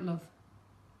 we'll write love.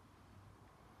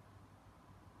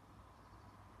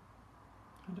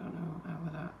 I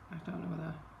don't know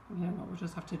whether, you know what, we'll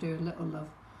just have to do a little love.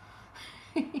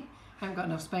 I haven't got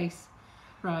enough space.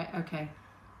 Right, okay.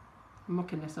 I'm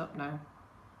mucking this up now.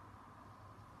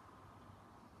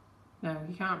 No,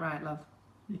 you can't write love.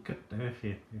 You could do if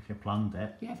you planned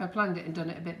it. Yeah, if I planned it and done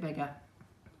it a bit bigger.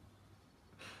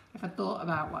 If I thought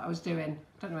about what I was doing.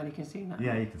 I don't know whether you can see that.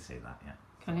 Yeah, you can see that, yeah.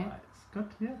 Can you? Right. It's good,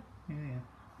 yeah.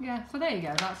 Yeah, so there you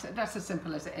go. That's as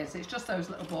simple as it is. It's just those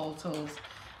little ball tools.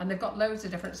 And they've got loads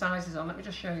of different sizes on. Let me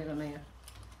just show you them here.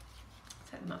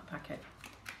 Take them out the packet.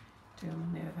 Do them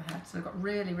on the overhead. So they've got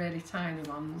really, really tiny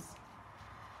ones.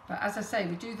 But as I say,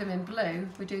 we do them in blue.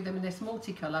 We do them in this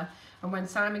multicolour. And when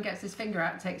Simon gets his finger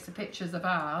out and takes the pictures of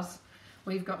ours,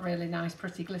 we've got really nice,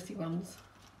 pretty, glitty ones.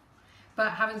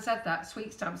 But having said that,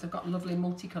 Sweet Stamps have got lovely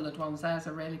multicoloured ones. Theirs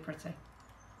are really pretty.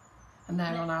 And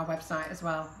they're on our website as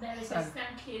well. Mary says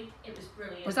thank you, it was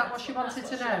brilliant. Was that what she wanted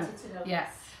to know? Yeah.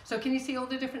 So can you see all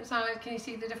the different size? Can you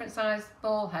see the different size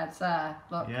ball heads there?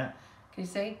 Look. Yeah. Can you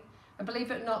see? And believe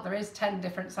it or not, there is 10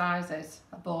 different sizes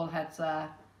of ball heads there.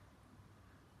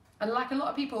 And like a lot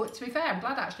of people, to be fair, I'm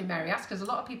glad actually Mary asked, because a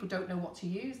lot of people don't know what to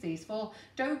use these for.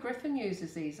 Doe Griffin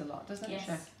uses these a lot, doesn't she?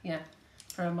 Yeah,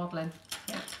 for her modelling.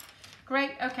 Yeah.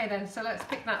 Great. Okay then. So let's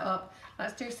pick that up.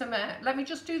 Let's do some, let me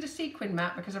just do the sequin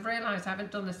mat, because I've realised I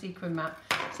haven't done the sequin mat.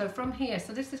 So from here,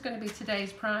 so this is going to be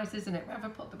today's prize, isn't it? Where have I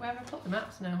put the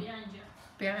mats now? Behind you.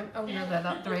 Behind, oh no,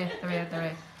 they're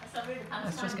here.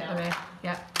 Let's just get them here.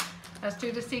 Yeah. Let's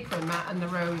do the sequin mat and the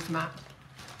rose mat.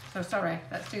 So sorry,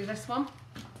 let's do this one.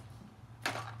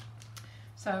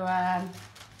 So,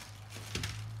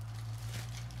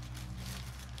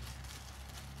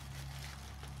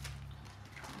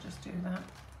 just do that.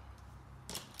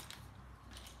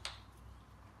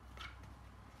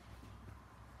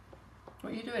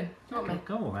 What are you doing? Do you want me?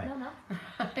 Go away. No.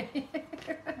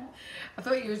 I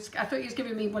thought you was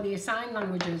giving me one of your sign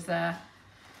languages there.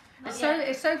 It's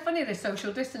so funny, this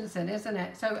social distancing, isn't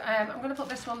it? So I'm going to put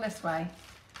this one this way.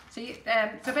 So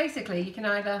so basically you can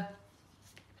either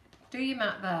do your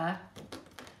mat there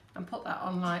and put that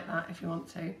on like that if you want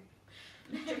to.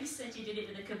 Mary said you did it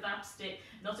with a kebab stick,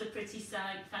 not a pretty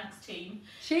sight. Thanks, team.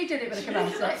 She did it with a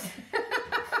kebab stick.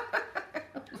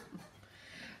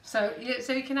 So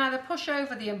you can either push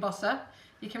over the embosser,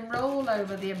 you can roll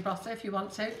over the embosser if you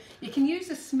want to. You can use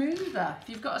a smoother. If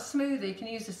you've got a smoother, you can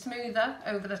use a smoother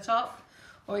over the top,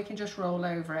 or you can just roll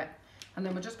over it. And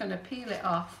then we're just going to peel it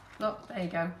off. Look, there you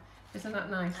go. Isn't that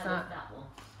nice? I love that one.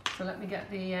 So let me get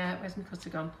the, where's my cutter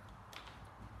gone?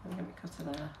 Let me get my cutter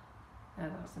there. Yeah,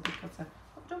 that's the big cutter.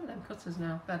 What have I done with them cutters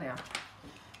now? There they are.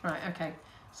 Right, okay.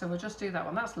 So we'll just do that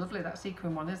one. That's lovely, that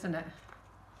sequin one, isn't it?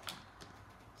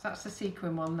 So that's the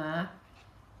sequin one there.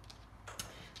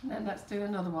 And then let's do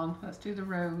another one. Let's do the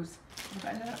rose. I've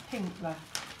got any of that pink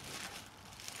left.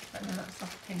 Got any of that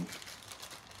soft pink.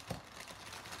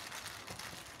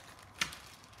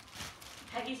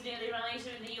 Peggy's an early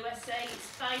riser in the USA. It's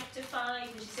 5 to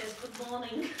 5, and she says good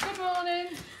morning. Good morning.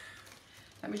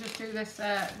 Let me just do this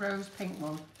rose pink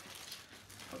one.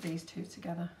 Put these two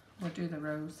together. We'll do the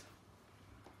rose.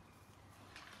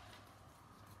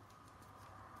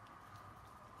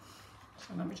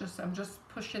 So let me just, I'm just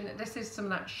pushing, this is some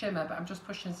of that shimmer, but I'm just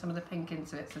pushing some of the pink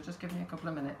into it. So just give me a couple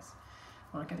of minutes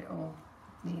while I get it all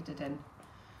kneaded in.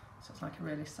 So it's like a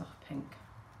really soft pink.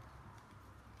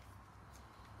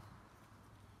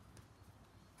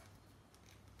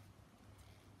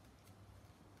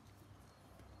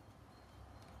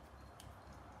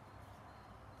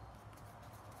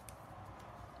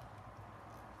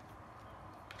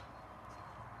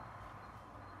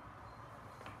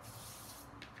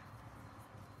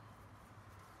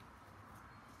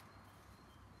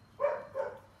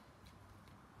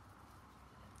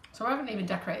 So I haven't even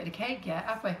decorated a cake yet,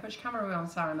 have we? Which camera are we on,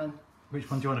 Simon?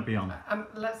 Which one do you want to be on?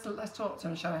 Let's talk to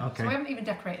him, shall we? Okay. So we haven't even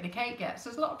decorated a cake yet. So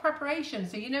there's a lot of preparation.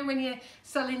 So you know when you're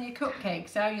selling your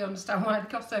cupcakes, now you understand why they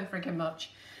cost so freaking much.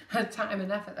 Time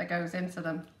and effort that goes into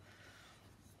them.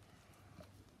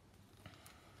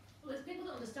 Well, there's people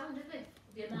that understand, don't they?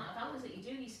 The amount of hours that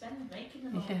you spend making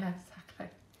them all. Yeah, exactly.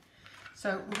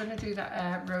 So we're going to do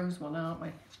that rose one, aren't we?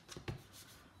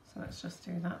 So let's just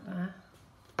do that there.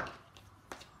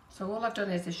 So all I've done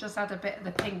is just add a bit of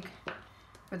the pink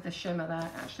with the shimmer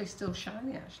there. Actually still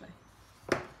shiny actually.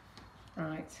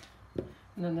 Right. And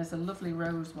then there's a lovely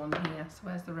rose one here. So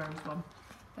where's the rose one?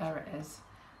 There it is.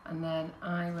 And then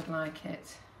I would like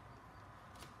it,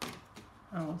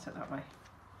 I want it that way.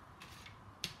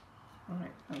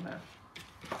 Right, hello.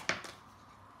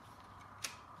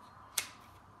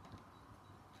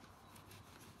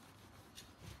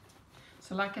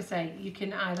 So like I say, you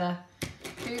can either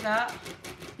do that,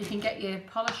 you can get your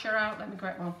polisher out. Let me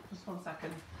grab one, just 1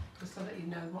 second, just so that you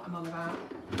know what I'm on about.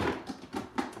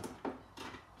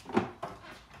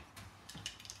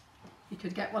 You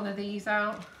could get one of these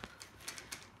out,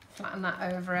 flatten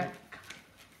that over it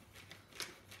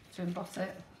to emboss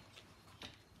it.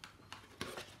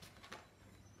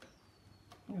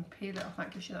 And peel it off,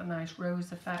 that gives you that nice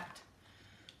rose effect.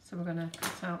 So we're going to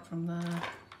cut out from there.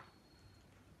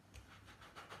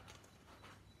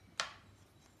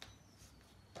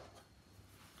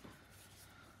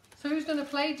 So who's going to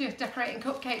play decorating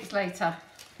cupcakes later?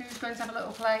 Who's going to have a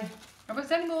little play?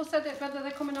 Has any more said that whether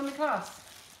they're coming on the class?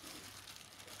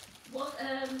 Well,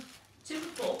 2 were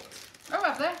booked. Oh,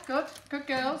 have they? Good. Good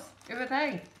girls. Who are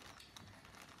they?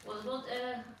 Well,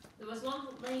 there was one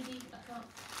lady, I can't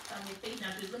find her feed now,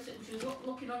 she was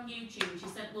looking on YouTube, she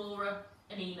sent Laura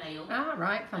an email. Ah,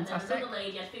 right, fantastic. And then another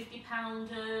lady had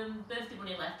 £50 birthday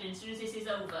money left, and as soon as this is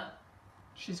over,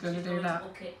 she's going to do that. To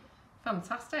book it.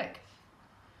 Fantastic.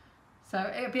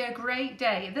 So it'll be a great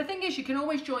day. The thing is, you can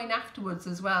always join afterwards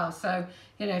as well. So,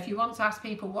 you know, if you want to ask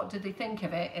people what did they think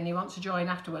of it and you want to join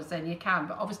afterwards, then you can.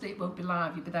 But obviously it won't be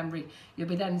live. You'll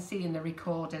be then seeing the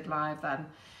recorded live then.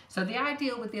 So the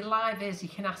ideal with the live is you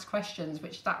can ask questions,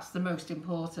 which that's the most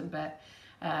important bit.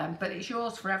 But it's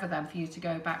yours forever then for you to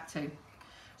go back to.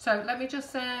 So let me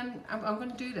just, I'm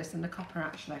going to do this in the copper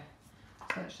actually.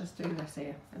 So let's just do this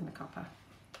here in the copper.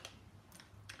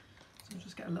 So I'll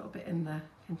just get a little bit in the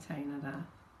container there.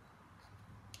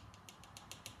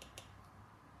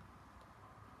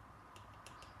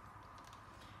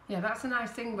 Yeah, that's a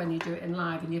nice thing when you do it in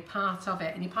live and you're part of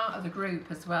it and you're part of the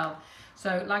group as well.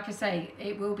 So like I say,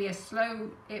 it will be a slow,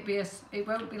 it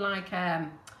won't be like a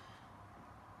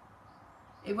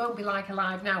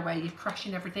live now where you're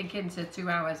crashing everything into 2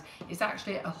 hours. It's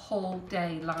actually a whole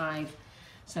day live.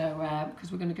 So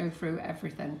because we're going to go through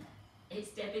everything.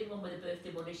 It's Debbie, the one with the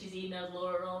birthday money. She's emailed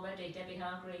Laura already, Debbie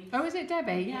Hargreaves. Oh, is it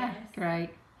Debbie? Yeah, yes. Great.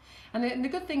 And the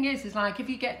good thing is like if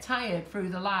you get tired through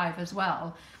the live as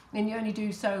well, and you only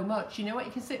do so much, you know what,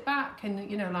 you can sit back and,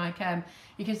 you know, like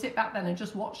you can sit back then and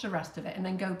just watch the rest of it and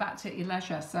then go back to it at your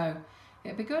leisure. So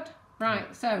it'll be good.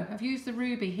 Right, so I've used the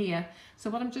ruby here. So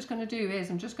what I'm just going to do is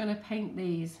I'm just going to paint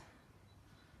these.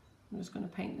 I'm just going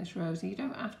to paint this rose. You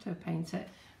don't have to paint it.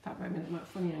 In fact, wait a minute, I'm at a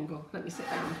funny angle. Let me sit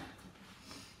down.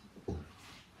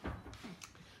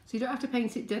 So you don't have to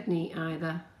paint it dead neat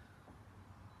either.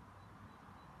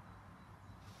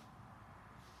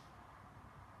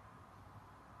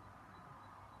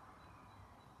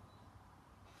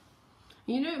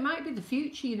 You know, it might be the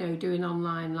future, you know, doing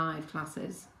online live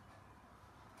classes.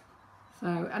 So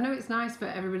I know it's nice for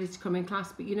everybody to come in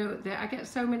class, but you know, I get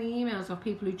so many emails of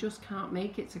people who just can't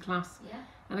make it to class. Yeah.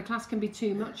 And a class can be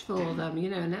too much for them, you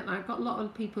know, and I've got a lot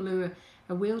of people who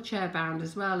are wheelchair bound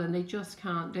as well and they just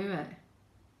can't do it.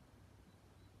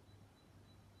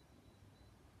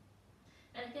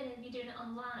 And again, if you're doing it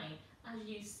online, as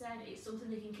you said, it's something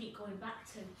they can keep going back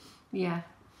to. Yeah.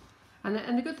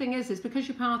 And the good thing is because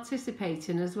you're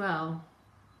participating as well,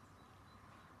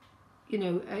 you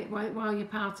know, while you're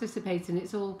participating,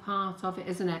 it's all part of it,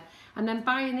 isn't it? And then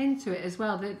buying into it as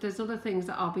well, there's other things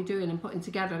that I'll be doing and putting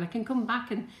together, and I can come back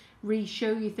and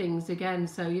re-show you things again.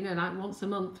 So, you know, like once a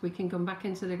month we can come back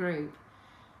into the group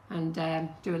and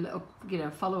do a little, you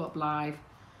know, follow-up live,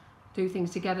 do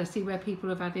things together, see where people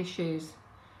have had issues.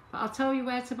 But I'll tell you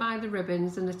where to buy the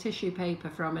ribbons and the tissue paper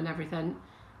from and everything.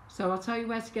 So I'll tell you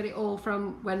where to get it all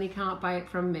from when you can't buy it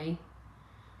from me.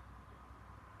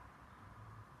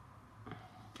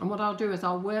 And what I'll do is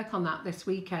I'll work on that this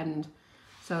weekend.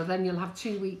 So then you'll have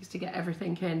 2 weeks to get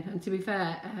everything in. And to be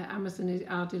fair, Amazon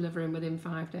are delivering within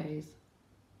 5 days.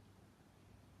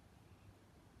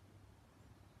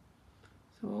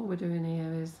 So all we're doing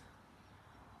here is,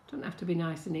 don't have to be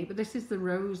nice and neat, but this is the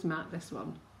rose mat, this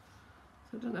one.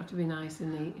 So it doesn't have to be nice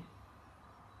and neat.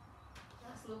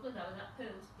 That's lovely though, that pearl.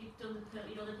 You've done the pearl,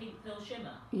 you know, the pink pearl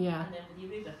shimmer. Yeah. And then with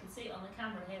your ruby, I can see it on the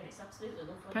camera here. It's absolutely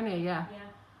lovely. Can you? Yeah. Yeah.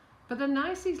 But they're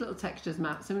nice, these little textures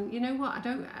mats. And you know what?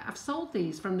 I've sold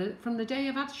these from the day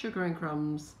I've had Sugar and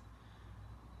Crumbs.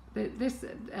 I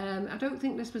don't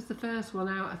think this was the first one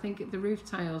out. I think the roof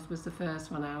tiles was the first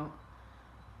one out.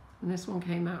 And this one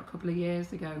came out a couple of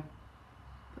years ago.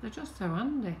 But they're just so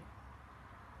handy.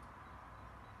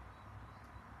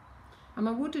 And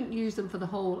I wouldn't use them for a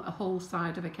whole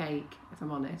side of a cake, if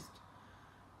I'm honest.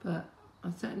 But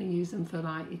I'd certainly use them for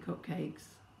like your cupcakes.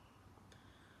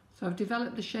 So I've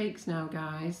developed the shakes now,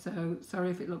 guys. So sorry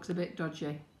if it looks a bit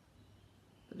dodgy.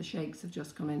 but the shakes have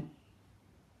just come in.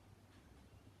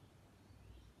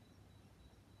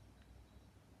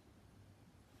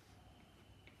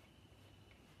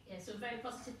 Yeah, some very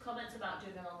positive comments about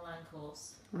doing an online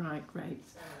course. Right, great.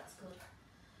 So that's good.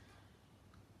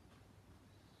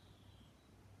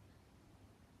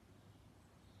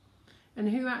 And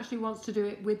who actually wants to do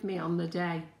it with me on the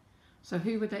day? So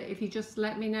who would, if you just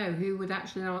let me know who would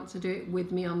actually want to do it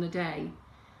with me on the day.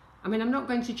 I mean, I'm not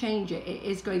going to change it. It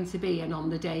is going to be an on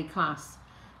the day class.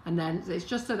 And then it's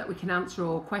just so that we can answer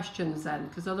all questions then,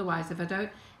 because otherwise if I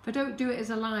don't do it as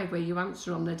a live where you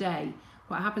answer on the day,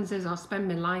 what happens is I'll spend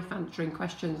my life answering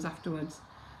questions afterwards.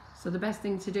 So the best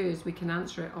thing to do is we can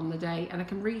answer it on the day, and I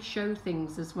can re-show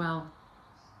things as well.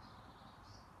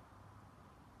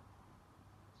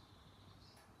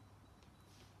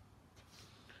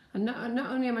 And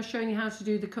not only am I showing you how to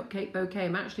do the cupcake bouquet,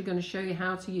 I'm actually going to show you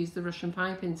how to use the Russian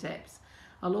piping tips.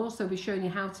 I'll also be showing you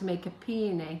how to make a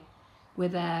peony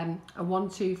with a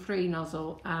 1-2-3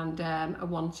 nozzle and a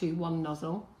 1-2-1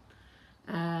 nozzle.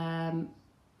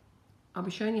 I'll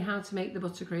be showing you how to make the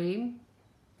buttercream,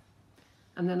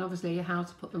 and then obviously how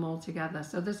to put them all together.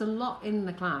 So there's a lot in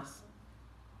the class.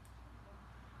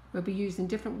 We'll be using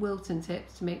different Wilton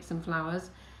tips to make some flowers.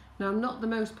 Now, I'm not the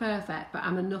most perfect, but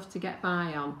I'm enough to get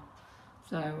by on.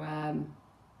 So,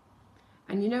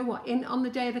 and you know what? On the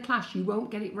day of the class, you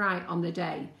won't get it right on the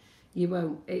day. You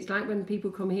won't. It's like when people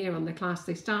come here on the class,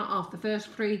 they start off the first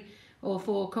 3 or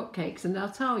 4 cupcakes, and they'll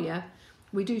tell you,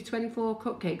 we do 24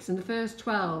 cupcakes, and the first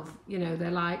 12, you know, they're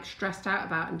like stressed out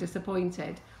about and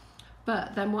disappointed.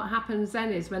 But then what happens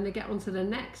then is when they get onto the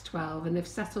next 12 and they've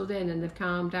settled in and they've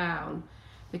calmed down,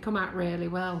 they come out really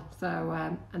well.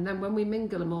 So, and then when we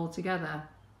mingle them all together,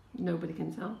 nobody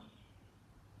can tell.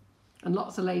 And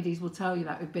lots of ladies will tell you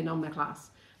that who've been on the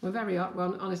class. We're very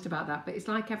honest about that, but it's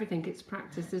like everything, it's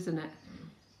practice, isn't it?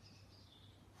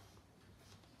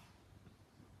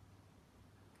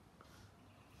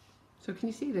 So can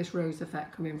you see this rose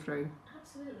effect coming through?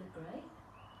 Absolutely great.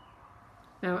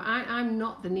 Now, I'm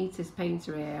not the neatest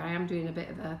painter here. I am doing a bit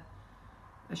of a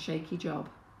shaky job.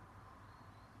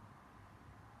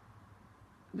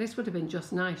 This would have been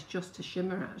just nice just to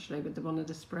shimmer actually with one of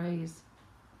the sprays.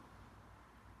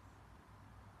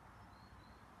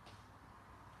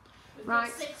 We've Right.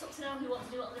 got 6 up to now who want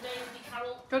to do it on the day with you,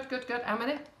 Carol. Good, good, good. How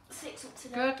many? 6 up to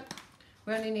now. Good.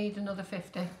 We only need another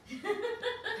 50.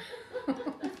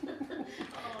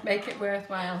 Make it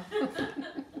worthwhile.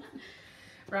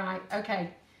 Right, okay.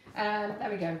 There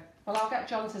we go. Well, I'll get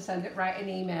John to send it, write an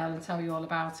email and tell you all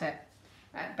about it.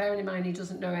 Bearing in mind he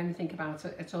doesn't know anything about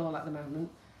it at all at the moment,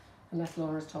 unless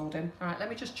Laura's told him. All right, let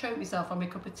me just choke myself on my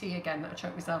cup of tea again that I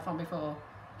choked myself on before.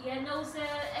 Yeah, those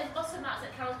bottom mats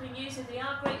that Carol's been using, they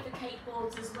are great for cake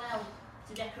boards as well,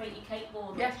 to decorate your cake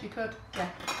board. Yes, you could, yeah.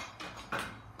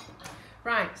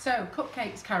 Right, so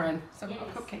cupcakes, Karen. So we've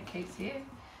Yes. got cupcake cakes here.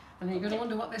 And then you're going to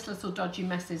wonder what this little dodgy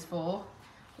mess is for.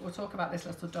 We'll talk about this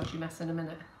little dodgy mess in a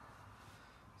minute.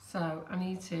 So I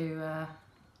need to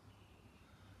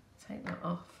take that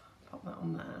off, pop that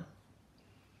on there. Off.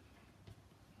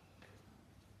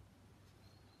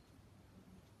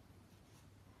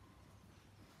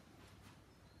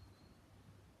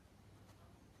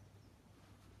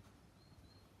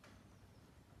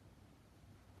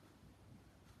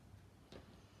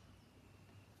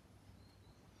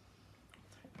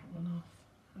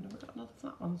 I know we've got another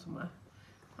flat one somewhere.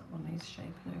 That one needs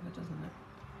shaping over, doesn't it?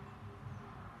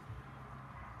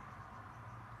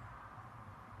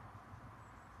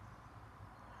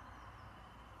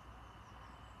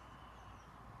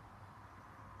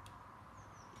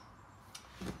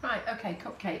 Right, okay,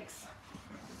 cupcakes.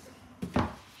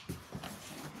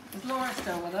 Is Laura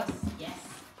still with us? Yes.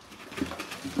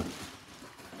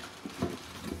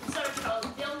 Sorry, Carol,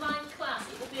 the online class,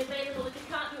 it will be available, if you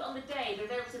can't do it on the day, they're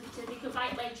available they can buy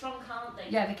it later on, can't they?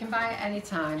 Yeah, they can buy it any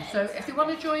time. So if they want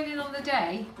to join in on the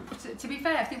day, to be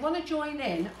fair, if they want to join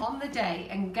in on the day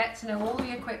and get to know all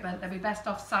the equipment, they'll be best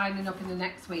off signing up in the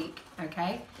next week,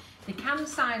 okay? They can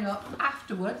sign up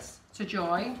afterwards to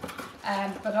join,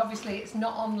 but obviously it's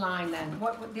not online then.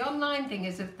 What the online thing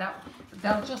is that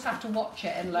they'll just have to watch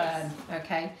it and learn,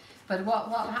 okay? But what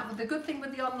happens, the good thing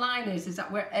with the online is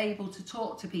that we're able to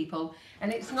talk to people,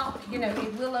 and it's not, you know,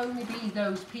 it will only be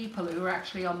those people who are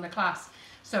actually on the class.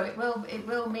 So it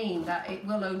will mean that it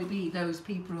will only be those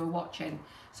people who are watching.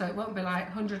 So it won't be like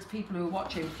hundreds of people who are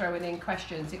watching throwing in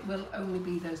questions. It will only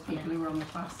be those people who are on the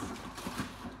class.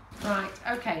 Right,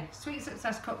 okay, Sweet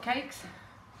Success Cupcakes.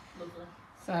 Lovely.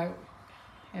 So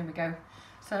here we go.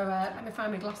 So let me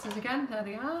find my glasses again. There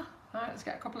they are. Right, let's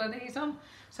get a couple of these on.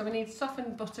 So we need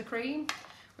softened buttercream,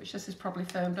 which this is probably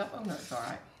firmed up. Oh no, it's all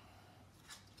right.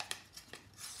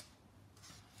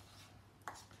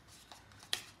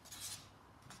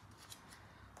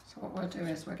 what we'll do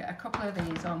is we'll get a couple of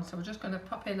these on. So we're just going to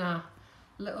pop in our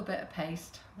little bit of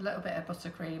paste, a little bit of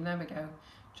buttercream, there we go,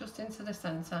 just into the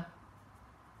centre.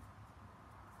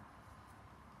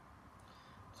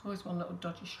 There's always one little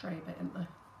dodgy stray bit, isn't there?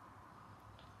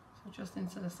 So just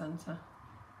into the centre.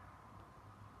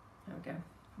 There we go. And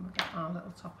we'll get our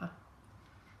little topper.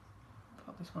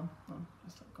 Put this one on,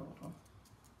 this little gold one.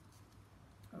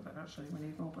 Oh, but actually we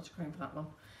need more buttercream for that one.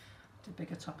 I did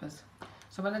bigger toppers.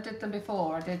 So when I did them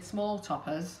before, I did small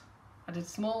toppers.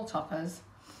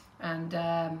 And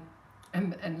I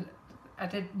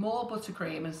did more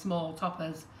buttercream and small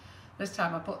toppers. This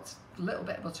time I put a little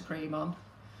bit of buttercream on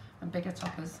and bigger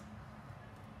toppers.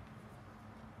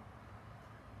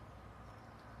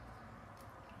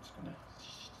 There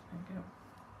we go.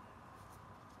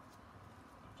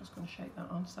 I'm just going to shake that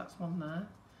on, so that's one there.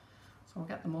 So we'll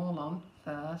get them all on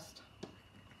first,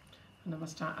 and then we'll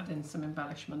start adding some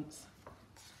embellishments.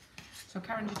 So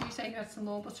Karen, did you say you had some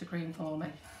more buttercream for me?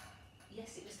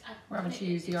 Yes, it was. We're having to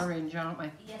use the orange, aren't we?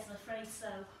 Yes, I'm afraid so.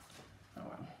 Oh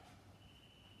well.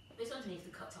 It's underneath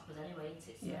the cut toppers anyway, isn't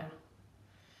it? So. Yeah.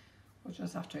 We'll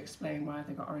just have to explain why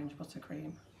they got orange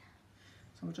buttercream.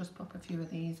 So we'll just pop a few of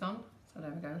these on. So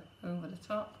there we go, over the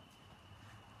top.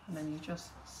 And then you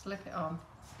just slip it on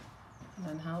and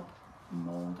then help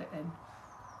mould it in.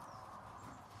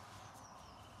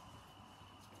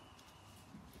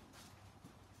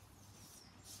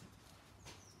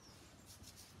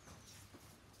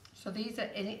 So these are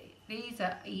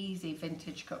easy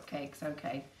vintage cupcakes,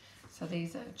 okay. So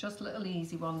these are just little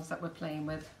easy ones that we're playing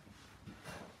with.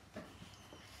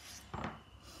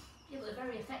 Yeah, but they're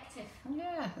very effective.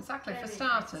 Yeah, exactly, Very for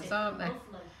starters, effective. aren't they?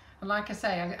 Lovely. And like I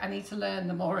say, I need to learn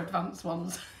the more advanced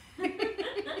ones. No,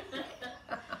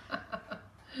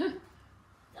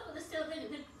 but they're still,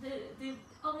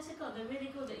 honestly, God, they're really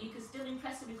good that you can still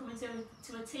impress them coming to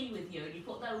a tea with you and you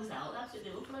put those out.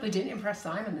 Absolutely lovely. They didn't impress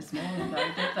Simon this morning though,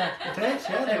 did they? They did,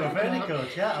 yeah, they were really good.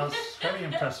 Yeah, I was very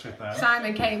impressed with them.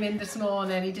 Simon came in this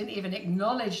morning, he didn't even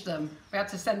acknowledge them. We had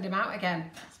to send him out again,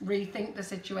 rethink the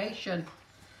situation.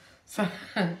 So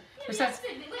we said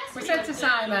to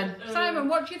Simon, Simon,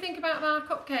 what do you think about our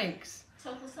cupcakes?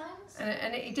 Total science.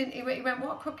 And he went,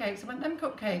 what cupcakes? I went, them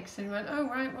cupcakes. And he went, oh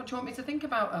right, what do you want me to think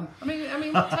about them? I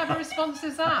mean, what type of response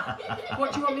is that?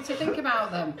 What do you want me to think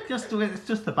about them? It's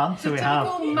just the banter we It's a have.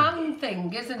 typical man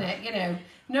thing, isn't it? You know,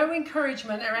 no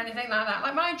encouragement or anything like that.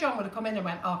 Like my John would have come in and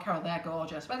went, oh Carol, they're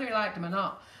gorgeous, whether he liked them or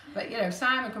not. But you know,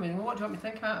 Simon come in, well, what do you want me to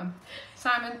think about them?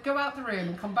 Simon, go out the room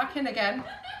and come back in again.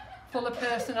 Full of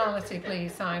personality,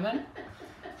 please, Simon.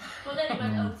 Well, then he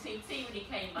went OTT when he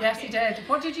came back. Yes, he did.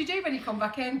 What did you do when you come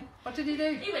back in? What did he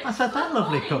do? He went, I said, that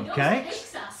lovely morning, cupcakes. Those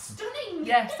cakes are stunning.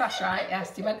 Yes, that's right.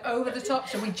 Yes, he went over the top.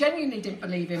 So we genuinely didn't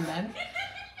believe him then.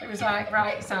 It was like,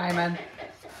 right, Simon,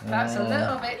 that's a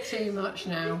little bit too much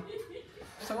now.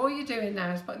 So all you're doing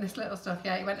now is putting this little stuff.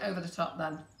 Yeah, he went over the top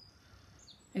then.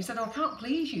 He said, oh, I can't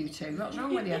please you two. What's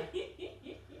wrong with you?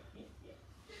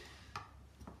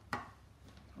 I'll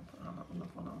put another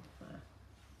one on there.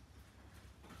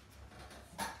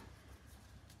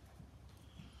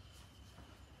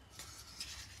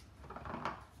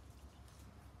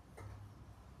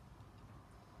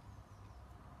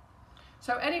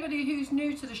 So anybody who's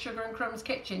new to the Sugar and Crumbs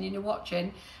kitchen and you're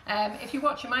watching, if you're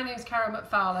watching, my name's Carol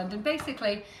McFarland, and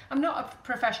basically I'm not a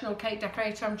professional cake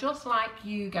decorator. I'm just like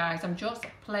you guys. I'm just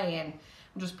playing.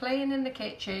 I'm just playing in the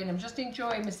kitchen. I'm just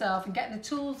enjoying myself and getting the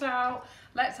tools out.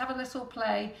 Let's have a little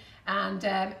play. And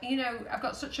you know, I've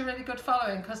got such a really good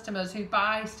following, customers who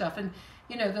buy stuff, and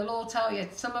you know, they'll all tell you.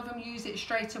 Some of them use it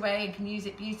straight away and can use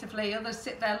it beautifully. Others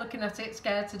sit there looking at it,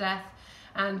 scared to death.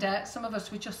 And some of us,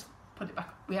 we just put it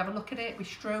back, we have a look at it, we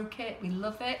stroke it, we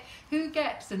love it. Who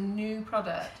gets a new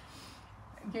product?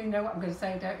 You know what I'm going to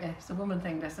say, don't you? It's a woman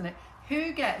thing, isn't it?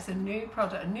 Who gets a new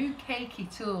product, a new cakey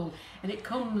tool, and it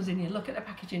comes and you look at the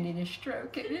packaging and you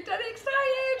stroke it and you're dead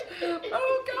excited.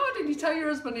 Oh God, and you tell your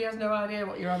husband, he has no idea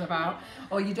what you're on about,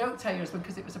 or you don't tell your husband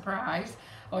because it was a prize,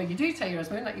 or you do tell your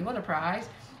husband that you won a prize,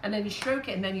 and then you stroke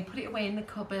it and then you put it away in the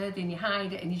cupboard and you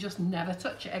hide it and you just never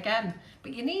touch it again.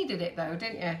 But you needed it though,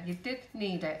 didn't you? You did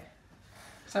need it.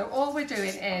 So all we're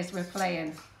doing is we're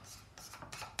playing.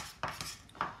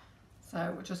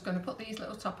 So we're just going to put these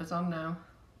little toppers on now,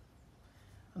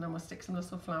 and then we'll stick some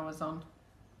little flowers on.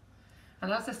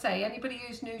 And as I say, anybody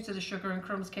who's new to the Sugar and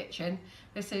Crumbs kitchen,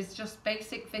 this is just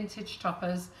basic vintage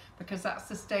toppers, because that's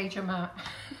the stage I'm at.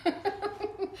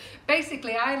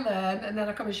 Basically I learn and then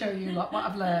I come and show you what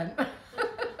I've learned.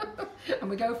 And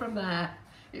we go from there.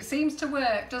 It seems to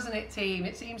work, doesn't it, team?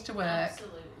 It seems to work.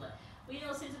 Absolutely. Well, you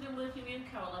know, since I've been working with you,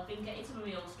 Carol, I've been getting some of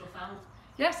my old stuff out.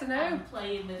 Yes, I know. And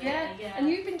playing with Yeah. it. Yeah. And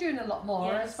you've been doing a lot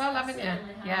more Yes, as well, I haven't you?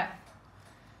 certainly have. Yeah.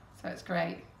 So it's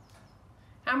great.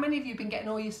 How many of you have been getting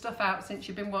all your stuff out since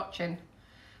you've been watching?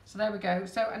 So there we go.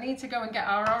 So I need to go and get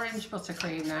our orange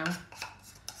buttercream now.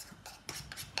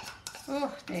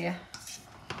 Oh dear.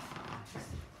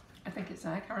 I think it's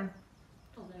there, Karen.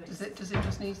 Oh, there it Does is. it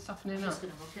just need softening I'm up? just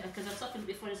going to look at it because I've softened it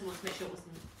before. I just want to make sure it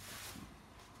wasn't.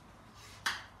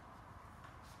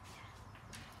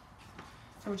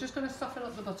 So we're just going to soften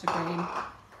up the buttercream.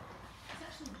 It's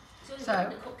actually it's So-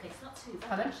 only the cupcakes, not too bad.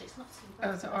 Pardon? Actually, it's not too Oh,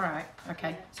 bad. is it all right?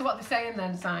 Okay. Yeah. So what they're saying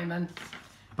then, Simon?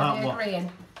 About Are you what?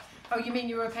 agreeing? Oh, you mean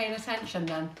you were paying attention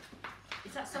then?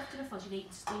 Is that soft enough, or do you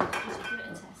need to do it? Just give it a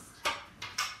test.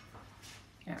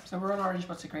 Yeah. So we're on orange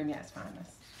buttercream. Yeah, it's fine.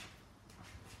 This.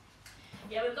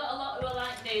 Yeah, we've got a lot who are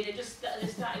like me. They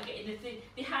started getting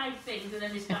they hide things and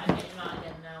then they started getting right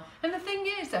again now. And the thing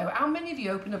is, though, how many of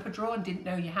you opened up a drawer and didn't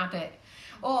know you had it?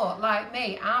 Or like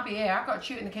me, I'll be here. I've got a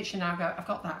shoot in the kitchen now. I go, I've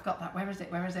got that. Where is it?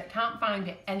 Where is it? Can't find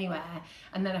it anywhere.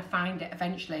 And then I find it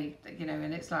eventually. You know,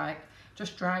 and it's like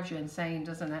just drives you insane,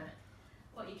 doesn't it?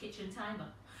 What, your kitchen timer?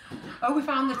 Oh, we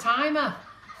found the timer.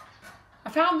 I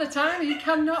found the timer. You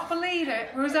cannot believe it.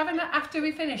 We was having after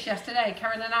we finished yesterday.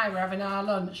 Karen and I were having our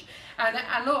lunch, and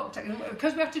I looked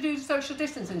because we have to do social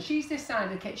distancing. She's this side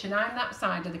of the kitchen. I'm that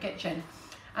side of the kitchen,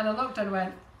 and I looked and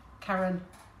went, Karen,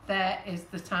 there is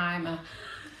the timer.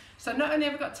 So not only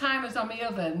have I got timers on my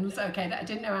ovens, okay, that I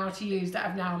didn't know how to use, that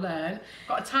I've now learned.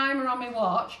 Got a timer on my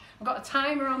watch. I've got a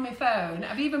timer on my phone.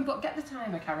 I've even get the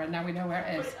timer, Karen. Now we know where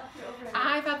it is. Put it over here.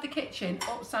 I've had the kitchen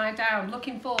upside down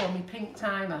looking for my pink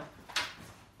timer.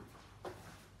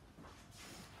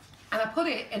 And I put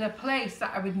it in a place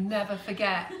that I would never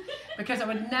forget, because I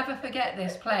would never forget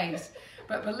this place.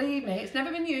 But believe me, it's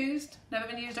never been used. Never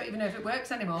been used. I don't even know if it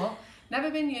works anymore. Never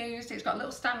been used. It's got a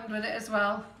little stand with it as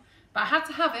well. But I had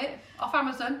to have it off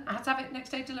Amazon. I had to have it next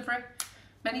day delivery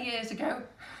many years ago.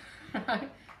 Right,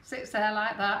 sits there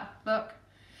like that. Look.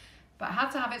 But I had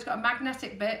to have it. It's got a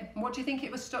magnetic bit. And what do you think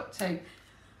it was stuck to?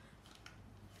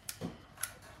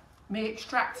 Me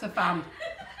extractor fan.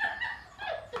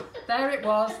 There it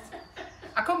was.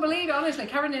 I couldn't believe it, honestly.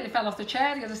 Karen nearly fell off the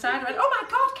chair the other side. I went, oh my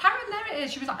God, Karen, there it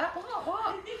is. She was like,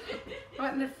 what? I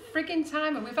went, the frigging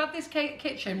timer. We've had this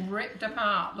kitchen ripped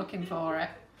apart looking for it.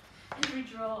 Every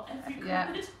drawer, every cupboard.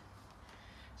 Yeah.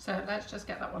 So let's just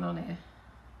get that one on here.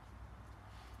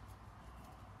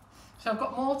 So I've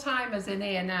got more timers in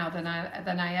here now than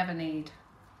I ever need.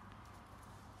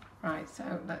 Right,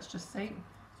 so let's just see.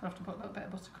 So I have to put a little bit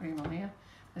of buttercream on here.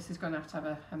 This is going to have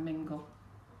a mingle.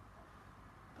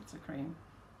 Buttercream.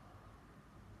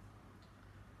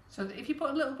 So that if you put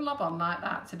a little blob on like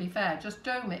that, to be fair, just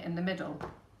dome it in the middle.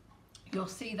 You'll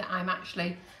see that I'm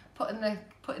actually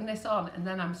putting this on, and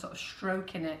then I'm sort of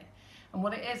stroking it. And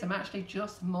what it is, I'm actually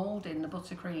just moulding the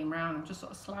buttercream round. I'm just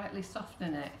sort of slightly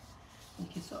softening it. You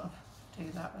can sort of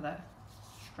do that with it.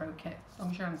 Stroke it, as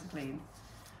long as your hands are clean.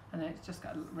 And then it's just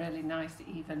got a really nice,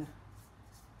 even.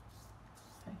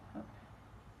 Okay, look.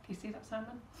 Can you see that,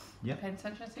 Simon? Yeah. Paying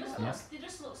attention? See that? They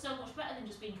just look so much better than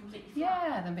just being completely flat.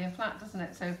 Yeah, than being flat, doesn't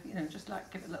it? So, you know, just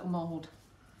like give it a little mould.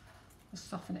 Just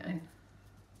soften it in.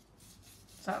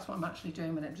 So that's what I'm actually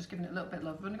doing with it. I'm just giving it a little bit of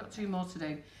love. We've only got 2 more to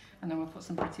do, and then we'll put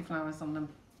some pretty flowers on them.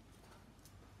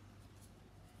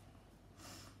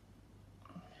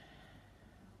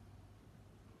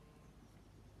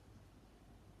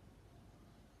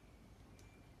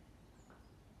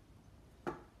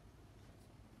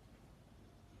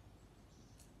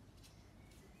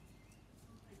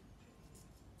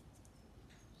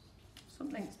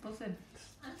 Something's buzzing.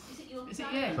 Is it your Is it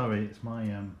timer? you? Sorry, it's my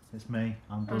it's me.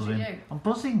 I'm Or is it buzzing. you? I'm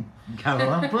buzzing, Carol.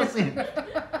 I'm buzzing.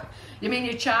 You mean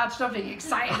you're charged up? Are you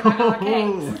excited about our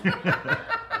cakes?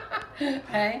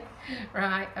 Hey,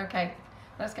 right, okay.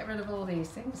 Let's get rid of all these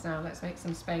things now. Let's make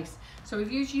some space. So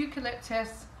we've used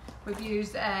eucalyptus. We've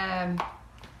used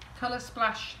Colour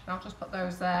Splash. I'll just put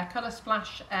those there. Colour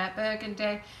Splash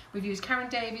Burgundy. We've used Karen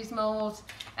Davies mould,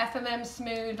 FMM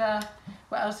Smoother.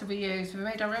 What else have we used? We've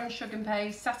made our own sugar and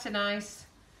paste, satin ice,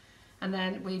 and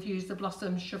then we've used the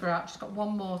Blossom Sugar Art. Just got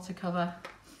one more to cover.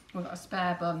 We've got a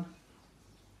spare bun.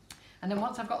 And then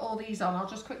once I've got all these on, I'll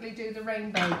just quickly do the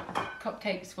rainbow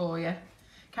cupcakes for you.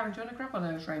 Karen, do you want to grab one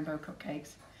of those rainbow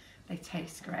cupcakes? They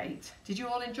taste great. Did you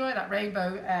all enjoy that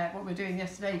rainbow, what we were doing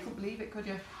yesterday? You couldn't believe it, could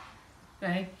you?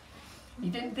 Hey? You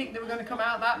didn't think they were going to come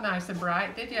out that nice and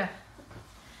bright, did you?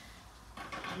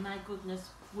 Oh my goodness,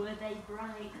 were they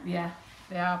bright? Yeah,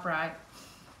 they are bright.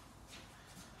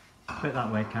 Put it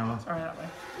that way, Carol. Sorry, that way.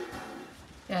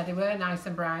 Yeah, they were nice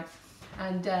and bright.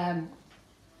 And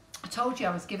I told you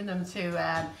I was giving them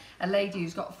to a lady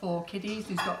who's got 4 kiddies,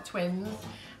 who's got twins,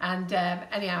 and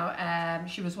anyhow,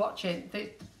 she was watching,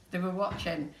 they were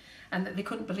watching, and they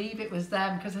couldn't believe it was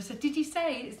them, because I said, did you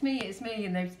say it's me,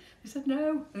 and they said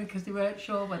no, because they weren't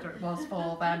sure whether it was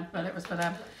for them, whether it was for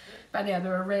them. But anyhow, they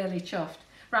were really chuffed.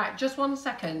 Right, just 1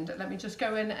 second, let me just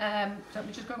go and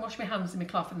wash my hands in my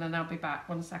cloth, and then I'll be back.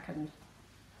 1 second.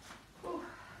 Ooh.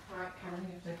 Right, Karen,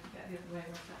 you have to get the other way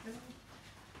 1 second.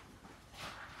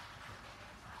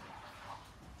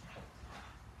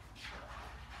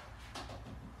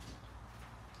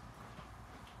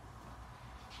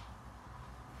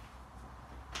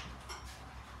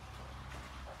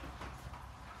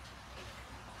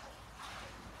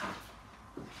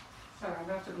 Sorry, I'm going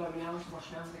to have to blow my nose to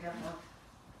wash my hands again now.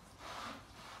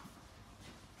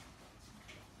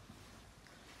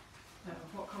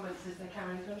 What comments is there,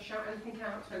 Karen? Are you going to shout anything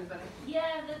out to anybody?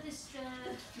 Yeah, they're just... Do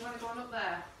you want to go on up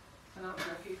there? And I'll do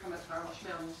a few comments while I wash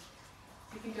my hands.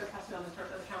 You can go past me on the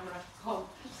front of the camera. Come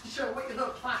to show what you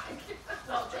look like.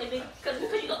 Well,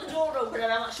 because you got the door open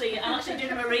and I'm actually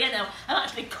doing a Maria now. I'm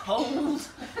actually cold.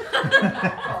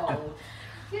 Cold.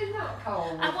 You're not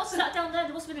cold. I was sat down there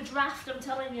must have been a draft, I'm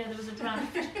telling you, there was a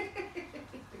draft.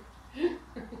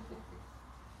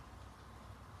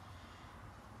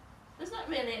 There's not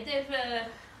really, they've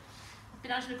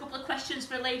been answering a couple of questions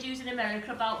for a lady who's in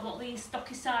America about what the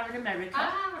stockists are in America.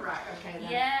 Ah, right, okay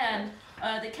then. Yeah,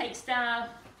 and the Cake Star,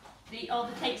 all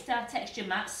the Cake Star texture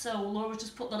mats, so Laura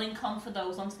just put the link on for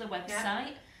those onto the website. Yeah.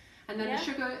 And then the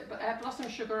sugar, Blossom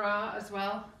Sugar Art as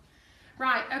well.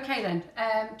 Right, okay then.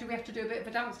 Do we have to do a bit of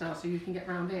a dance now so you can get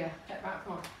round here? Get back,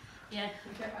 come on. Yeah.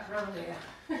 Get back round here.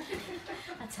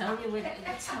 I tell you, what you like.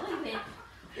 I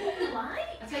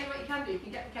tell you what you can do, you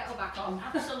can get the kettle back on.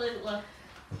 Absolutely.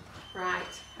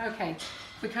 Right, okay.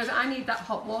 Because I need that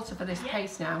hot water for this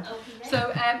paste now. Okay,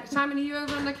 so, Simon, are you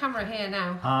over on the camera here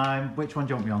now? Which one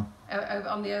do you want me on? Over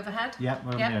on the overhead? Yep,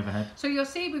 we're on the overhead. So you'll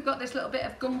see we've got this little bit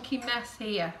of gunky mess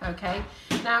here, okay?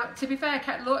 Now, to be fair,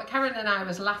 Karen and I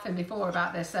was laughing before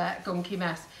about this gunky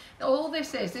mess. All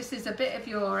this is a bit of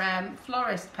your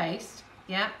florist paste,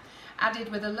 yeah?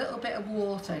 Added with a little bit of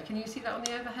water. Can you see that on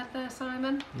the overhead there,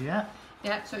 Simon? Yeah.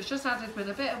 Yeah, so it's just added with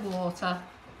a bit of water.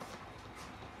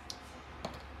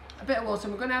 A bit of water,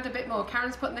 and we're going to add a bit more.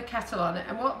 Karen's putting the kettle on it,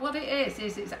 and what it is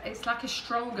it's like a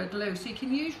stronger glue. So you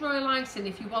can use royal icing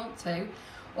if you want to,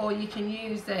 or you can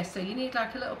use this. So you need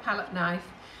like a little palette knife.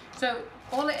 So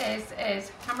all it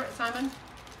is camera it, Simon.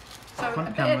 So Front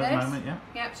a bit camera of this. At the moment, yeah.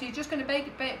 Yeah. So you're just going to break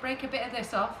a bit of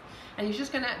this off, and you're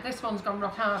just going to. This one's gone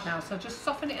rock hard now. So just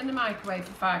soften it in the microwave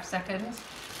for 5 seconds.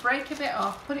 Break a bit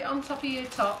off, put it on top of your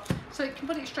top, so you can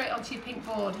put it straight onto your pink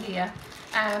board here,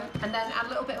 and then add a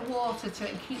little bit of water to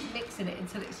it and keep mixing it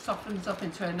until it softens up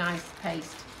into a nice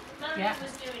paste. Mary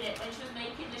was doing it when she was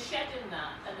making the shed and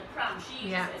that, and the pram. She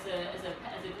uses it as a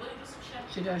glue, doesn't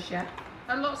she? She does, yeah.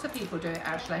 And lots of people do it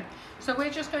actually. So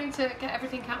we're just going to get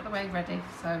everything out of the way ready.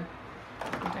 So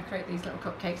we'll decorate these little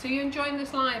cupcakes. So you enjoying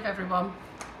this live, everyone?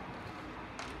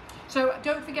 So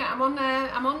don't forget, I'm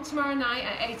on tomorrow night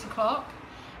at 8 o'clock.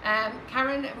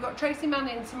 Karen, we've got Tracy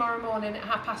Manning tomorrow morning at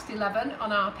 11:30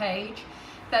 on our page.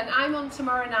 Then I'm on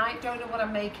tomorrow night, don't know what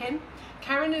I'm making.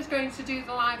 Karen is going to do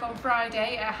the live on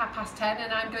Friday at 10:30,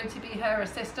 and I'm going to be her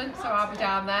assistant, so I'll be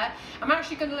down there. I'm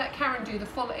actually going to let Karen do the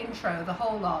full intro, the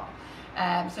whole lot.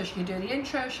 So she can do the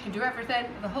intro, she can do everything,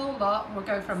 the whole lot, and we'll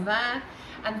go from there.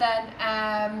 And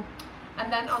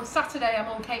then on Saturday I'm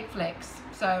on Cake Flicks.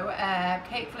 So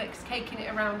Cake Flicks, caking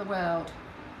it around the world.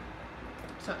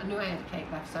 So I knew I had a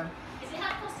cake left, so. Is it 11:30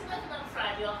 on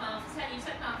Friday or 10:30? You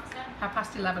said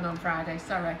 10:30. 11:30 on Friday,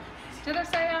 sorry. Did I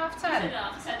say 10:30? You said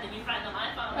 10:30, then you frightened on my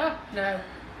phone. Oh, no.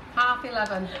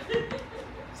 11:30.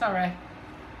 Sorry.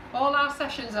 All our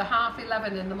sessions are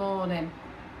 11:30 in the morning.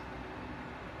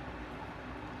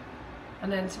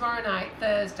 And then tomorrow night,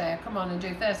 Thursday, I'll come on and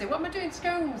do Thursday. What am I doing?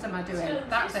 Scones am I doing? Scones,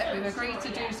 that's it. scones, We've agreed to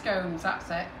do scones. That's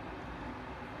it.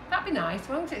 That'd be nice,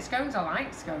 won't it? Scones, I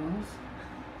like scones.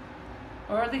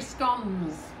 Or are they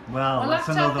scones? Well, that's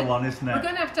another one, isn't it? We're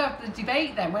going to have the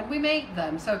debate then when we make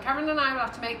them. So Karen and I will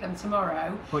have to make them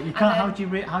tomorrow. But you can't. How do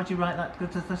you write that?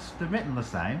 Because they're written the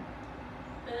same.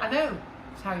 I know.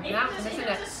 That's how you pronounce them, isn't it?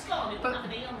 If it was a scone, it wouldn't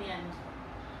have an E on the end.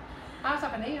 Ours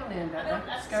have an E on the end, don't they?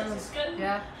 That's just a scone.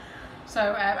 Yeah. So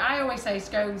I always say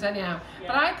scones anyhow. Yeah.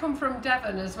 But I come from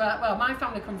Devon as well. Well, my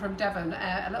family come from Devon,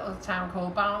 a little town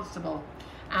called Barnstable,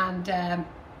 and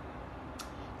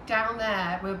down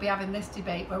there we'll be having this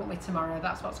debate, won't we, tomorrow?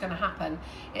 That's what's going to happen.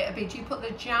 It'll be, do you put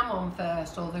the jam on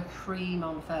first or the cream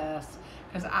on first?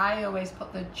 Because I always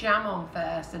put the jam on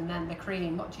first and then the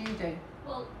cream. What do you do?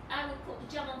 Well, I would put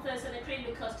the jam on first and the cream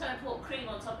because trying to put cream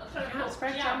on top. You can't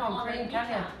spread jam on cream, it,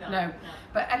 can you? No.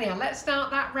 But anyhow, let's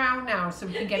start that round now so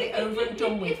we can get it over and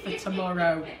done with for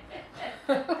tomorrow.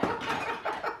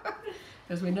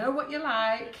 Because we know what you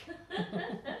like.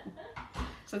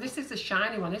 So this is the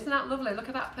shiny one. Isn't that lovely? Look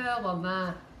at that pearl one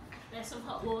there. There's some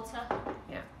hot water.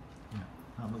 Yeah.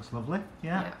 That looks lovely.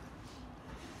 Yeah.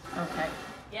 Okay.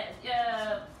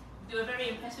 Yeah, they were very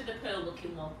impressed with the pearl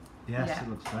looking one. Yes, Yeah. it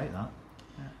looks great, that.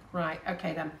 Yeah. Right,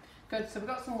 okay then. Good, so we've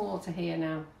got some water here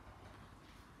now.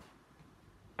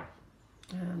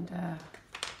 And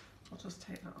I'll just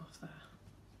take that off there.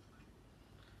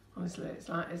 Honestly, it's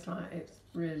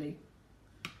really,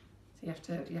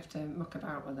 so you have to muck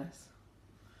about with this.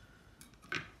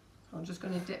 So I'm just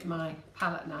going to dip my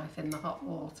palette knife in the hot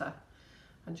water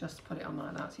and just put it on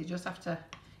like that. So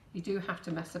you do have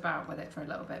to mess about with it for a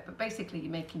little bit, but basically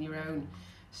you're making your own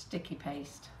sticky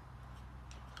paste.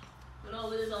 But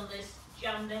all it is on this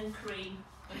jam then cream,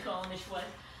 the Cornish way.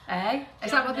 Eh?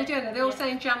 Is that what they're doing? Are they all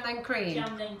saying jam then cream?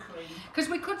 Jam then cream. Because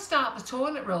we could start the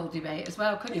toilet roll debate as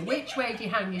well, couldn't you? Which way do you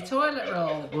hang your toilet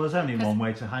roll? Well, there's only one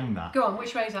way to hang that. Go on,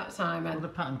 which way's that, Simon? Well, the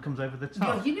pattern comes over the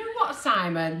top. You know what,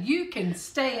 Simon? You can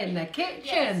stay in the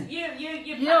kitchen. Yes,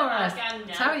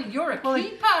 You're a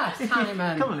keeper,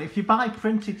 Simon. Come on, if you buy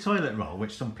printed toilet roll,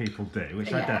 which some people do,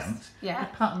 which I Yes, don't, yeah.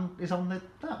 the pattern is on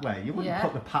that way. You wouldn't Yeah.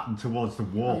 put the pattern towards the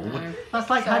wall. No. That's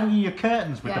like So- hanging your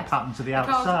curtains with Yes. the pattern to the Because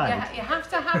outside. you have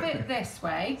to have it this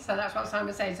way, so that's what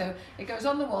Simon says. So it goes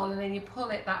on the wall and then you pull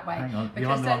it that way. Hang on, Because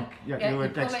you're on the then- wrong. You you were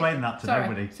pull it- explaining that to sorry,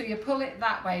 nobody. So you pull it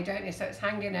that way, don't you? So it's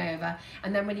hanging over,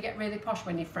 and then when you get really posh,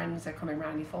 when your friends are coming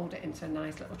round, you fold it into a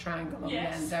nice little triangle on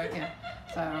Yes. the end, don't you?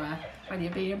 So when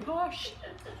you're being posh,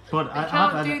 But you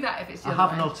can't do that if it's the I other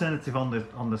have an way. alternative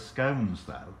on the scones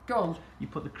though. Go on. You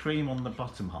put the cream on the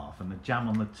bottom half and the jam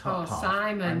on the top Oh, half.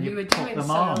 Simon, and you were put doing them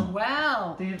so on.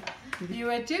 well. Do you, You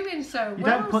were doing so You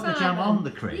well, don't put the jam Simon. on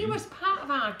the cream. You was part of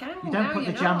our gang. you now don't put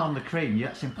the you're jam not. on the cream.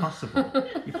 That's impossible.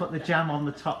 You put the jam on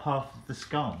the top half of the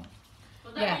scone.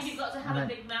 Well, that Yes. means you've got to have And a then-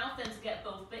 big mouth then to get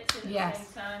both bits at the Yes.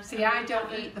 same time. See, I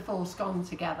don't eat the full scone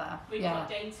together. We've Yeah. got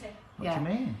dainty. What Yeah. do you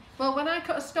mean? Well, when I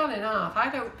cut a scone in half, I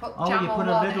don't put Oh, jam you on put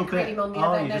a one little and cream bit- on the oh,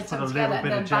 other you and then just put put a them little together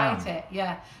bit and of then jam. bite it.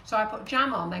 Yeah. So I put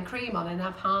jam on, then cream on, and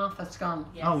have half a scone.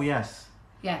 Yes. Oh yes.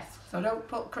 Yes. So don't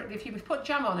put if you put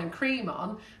jam on and cream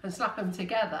on and slap them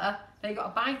together, then you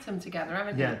got to bite them together,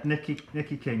 haven't you? Yeah,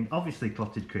 Nicky King. Obviously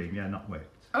clotted cream. Yeah, not whipped.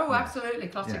 Oh, Yeah. absolutely,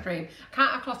 clotted Yeah. cream.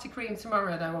 Can't have clotted cream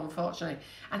tomorrow though, unfortunately.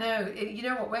 I know, you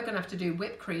know what, we're going to have to do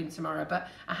whipped cream tomorrow, but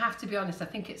I have to be honest, I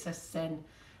think it's a sin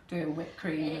doing whipped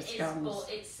cream It with is, scones.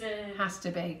 but it's Has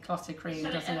to be clotted cream,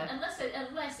 sorry, doesn't it?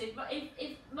 unless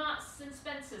if Marks and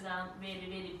Spencer's aren't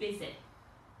really busy,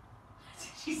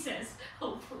 she says,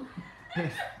 hopefully.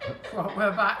 What,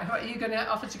 we're back. What, are you going to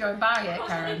offer to go and buy it, Of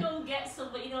course, Karen? they go and get some,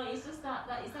 but you know, it's just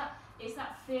it's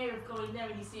that fear of going there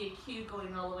and you see a queue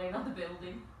going all the way around the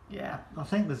building. Yeah. I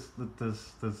think it's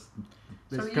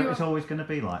always going to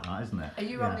be like that, isn't it? Are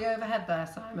you Yeah. on the overhead there,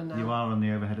 Simon, now? You are on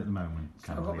the overhead at the moment. So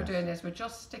Carol, what we're yes. doing is we're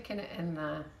just sticking it in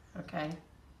there, okay?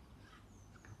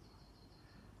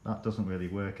 That doesn't really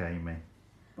work, Amy.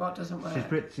 What doesn't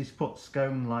work? She's put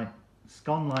scone like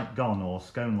gone or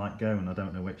scone like gone. I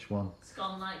don't know which one. It's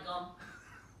gone like gone.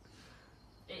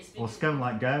 It's Or scone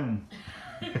like gone.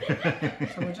 So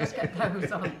we'll just get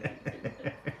those on.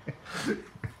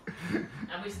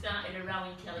 And we started a row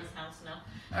in Kelly's house now.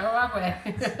 Oh, have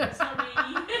we?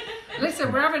 Sorry.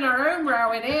 Listen, we're having our own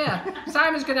row in here.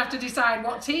 Simon's going to have to decide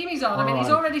what team he's on. I mean, he's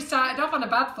Oh. already started off on a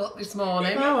bad foot this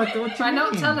morning Oh, what do you by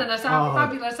not mean? telling us how Oh,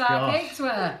 fabulous our gosh. cakes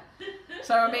were.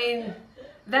 So, I mean,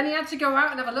 then he had to go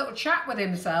out and have a little chat with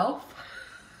himself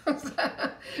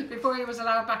before he was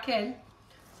allowed back in.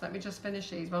 So let me just finish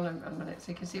these one a minute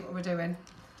so you can see what we're doing.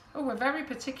 Oh, we're very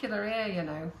particular here, you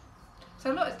know.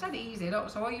 So look, it's dead easy. Look,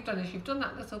 so all you've done is you've done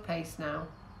that little paste now.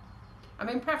 I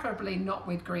mean, preferably not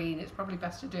with green. It's probably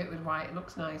best to do it with white. It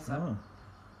looks nicer. Oh.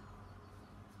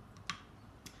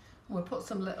 We'll put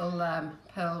some little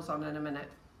pearls on in a minute.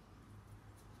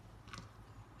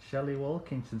 Shelley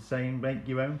Walkington saying make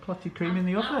your own clotted cream in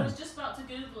the oven. I was just about to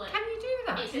Google it. Can you do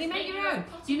that? It Can you says make make your your own? own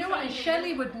clotted You know what? And cream in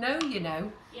Shelley the- would know, you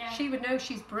know. Yeah. She would know.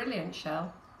 She's brilliant,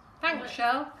 Shell. Thanks, But-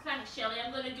 Shell. Thanks, Shelley.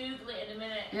 I'm going to Google it in a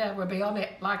minute. Yeah, we'll be on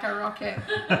it like a rocket.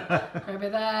 We'll be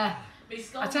there.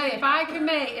 It's I gone tell you,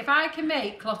 really if I can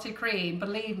make clotted cream,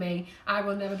 believe me, I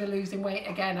will never be losing weight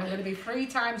again. I'm going to be 3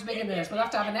 times bigger than this. We'll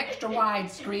have to have an extra wide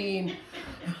screen.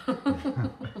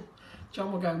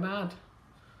 John will go mad.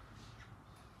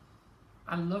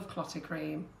 I love clotted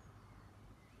cream.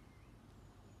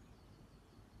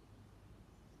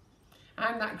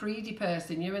 I'm that greedy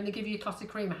person, you know, when they give you a clotted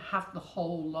cream, I have the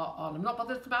whole lot on. I'm not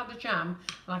bothered about the jam,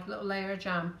 I like a little layer of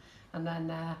jam, and then,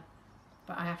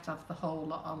 but I have to have the whole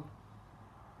lot on.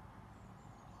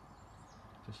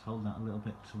 Just hold that a little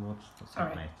bit towards the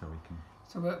Sorry. plate so we can...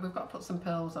 So we've got to put some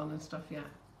pearls on and stuff, yeah.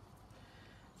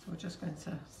 So we're just going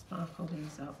to sparkle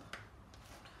these up.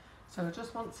 So I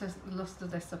just want to lustre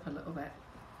this up a little bit.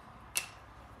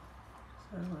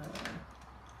 So,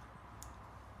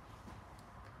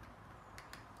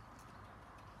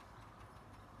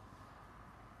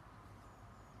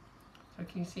 so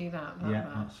can you see that? Yeah,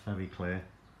 that's very clear.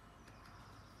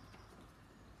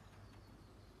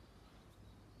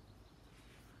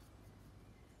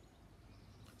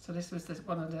 So this was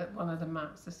one of the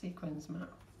mats, the sequins mat.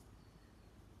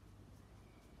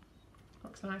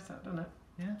 Looks nice, that, doesn't it?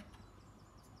 Yeah.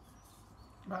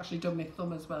 I've actually done my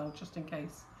thumb as well, just in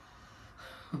case.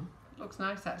 Looks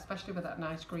nice, that, especially with that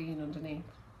nice green underneath.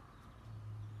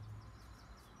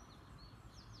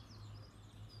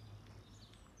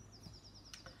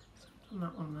 So I've done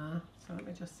that one there. So let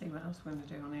me just see what else we're going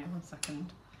to do on here. 1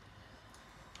 second.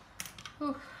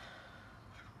 Ooh.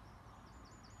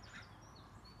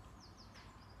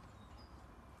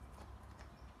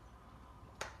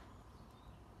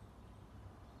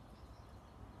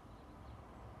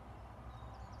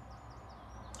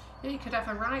 You could have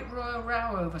a right royal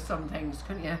row over some things,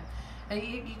 couldn't you? And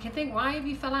you can think, why have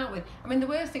you fell out with... I mean, the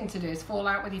worst thing to do is fall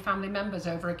out with your family members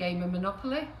over a game of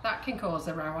Monopoly. That can cause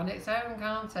a row on its own,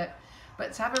 can't it?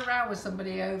 But to have a row with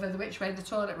somebody over which way the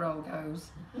toilet roll goes,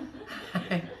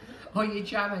 or your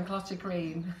jam and clotted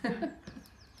cream.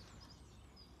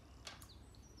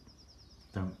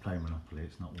 Don't play Monopoly,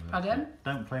 it's not worth Pardon? it.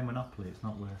 Don't play Monopoly, it's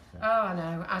not worth it. Oh, I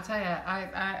know. I tell you,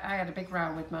 I had a big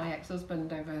row with my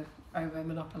ex-husband over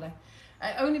Monopoly.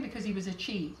 Only because he was a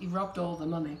cheat. He robbed all the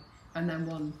money and then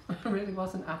won. I really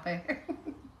wasn't happy.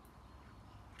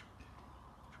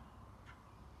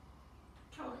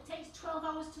 Carol, it takes 12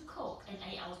 hours to cook and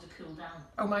 8 hours to cool down.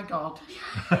 Oh my God.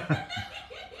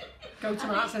 Go to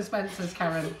Marks and Spencer's,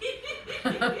 Karen.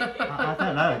 I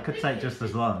don't know, it could take just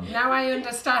as long. Now I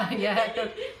understand, yeah.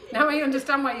 Now I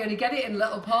understand why you only get it in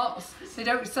little pots. So you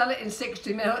don't sell it in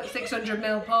 600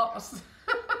 ml pots.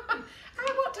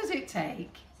 What does it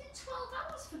take? Is it 12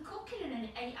 hours for cooking and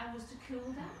 8 hours to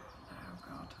cool down? Oh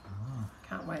God.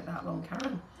 Can't wait that long,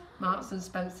 Karen. Marks and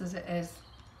Spencer's it is.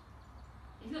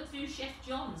 If you look through Chef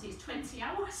John's, it's 20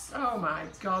 hours. Oh my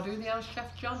God, who the hell's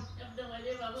Chef John? I have no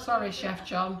idea what Sorry, Chef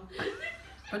John.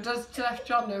 But does Chef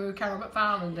John know who Carol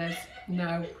McFarland is?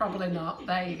 No, probably not.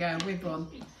 There you go, we've won.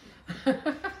 Yeah, not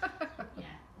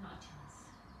a chance.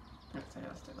 Let's see,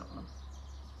 let's do that one.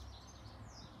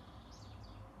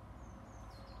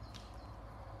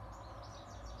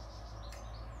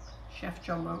 Chef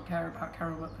John won't care about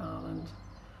Carol McFarland.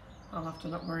 I'll have to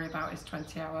not worry about his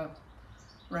 20-hour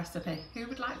recipe. Who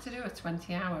would like to do a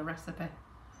 20-hour recipe?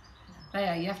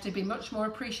 There, you have to be much more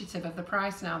appreciative of the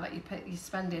price now that you're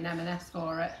spending M&S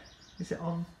for it. Is it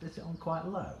on quite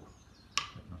low?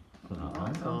 For that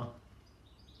one, or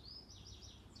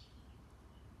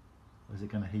is it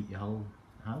going to heat your whole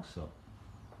house up?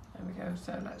 There we go.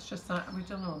 So let's just start. We've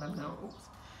done all them now. Oops,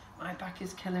 my back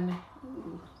is killing me.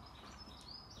 Ooh.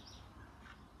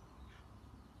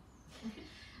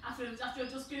 After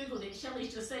I've just googled it,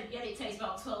 Shelley's just said, yeah, it takes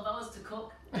about 12 hours to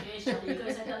cook. Okay, Shelley, you could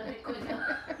have said that a bit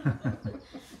quicker.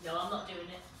 No, I'm not doing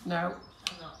it. No.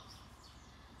 I'm not.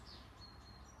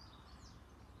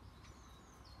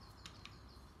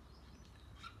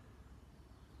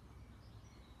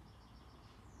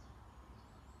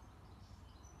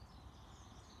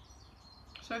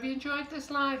 So have you enjoyed this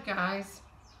live, guys?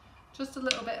 Just a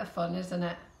little bit of fun, isn't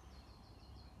it?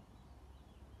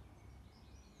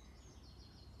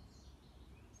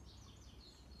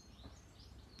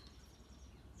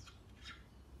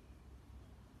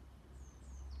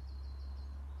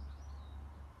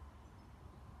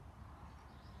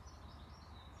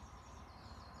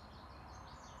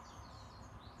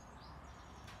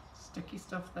 Sticky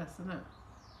stuff, this, isn't it?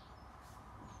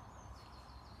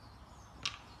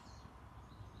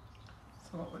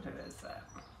 So what we'll do is that.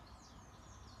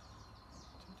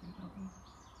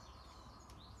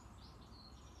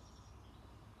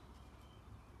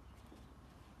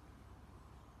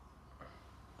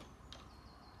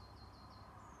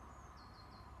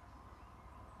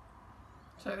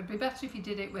 So it would be better if you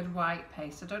did it with white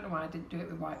paste. I don't know why I didn't do it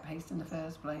with white paste in the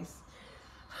first place.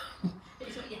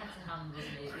 It's what you had to hand,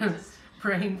 wasn't it? Just...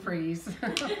 Brain freeze.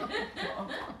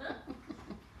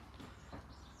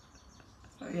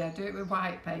 So yeah, do it with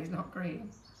white paste, not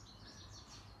green.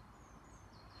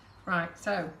 Right,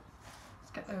 so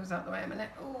let's get those out of the way a minute.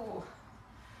 Oh,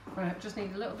 Right, just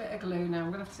need a little bit of glue now.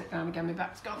 I'm going to have to sit down again, my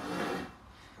back's gone.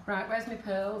 Right, where's my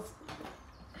pearls?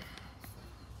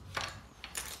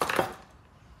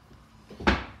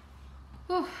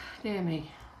 Oh, dear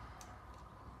me.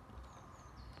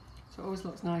 So it always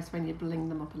looks nice when you bling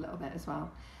them up a little bit as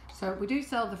well. So we do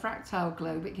sell the Fractal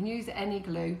glue, but you can use any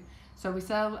glue. So we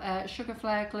sell sugar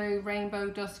flare glue, rainbow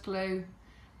dust glue,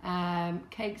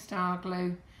 cake star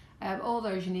glue. All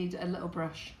those you need a little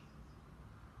brush.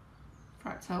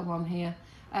 Fractal one here.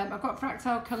 I've got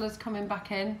Fractal colours coming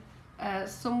back in.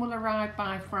 Some will arrive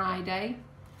by Friday.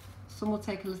 Some will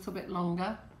take a little bit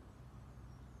longer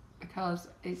because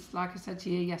it's like I said to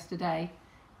you yesterday,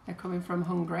 they're coming from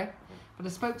Hungary. But I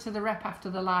spoke to the rep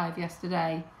after the live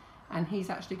yesterday and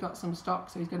he's actually got some stock,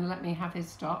 so he's going to let me have his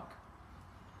stock,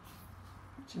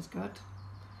 which is good.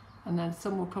 And then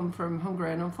some will come from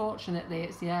Hungary, and unfortunately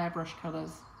it's the airbrush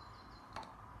colours.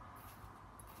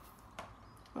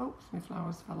 Oops, my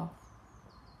flowers fell off.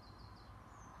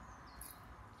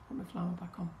 Put my flower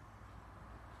back on.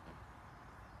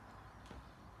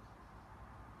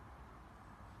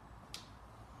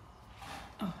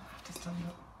 Oh, I have to stand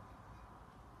up.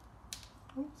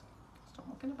 Oops, stop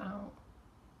looking about.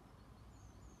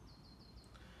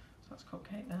 So that's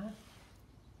cupcake there.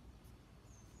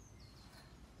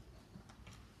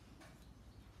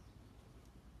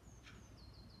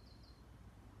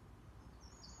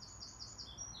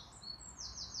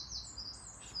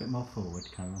 A bit more forward,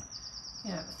 Carol.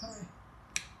 Yeah, sorry.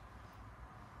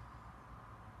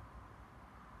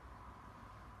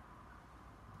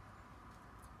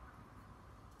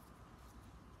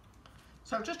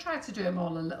 So I've just tried to do them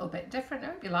all a little bit different. I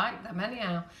hope you like them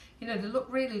anyhow. You know, they look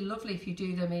really lovely if you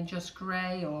do them in just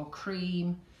grey or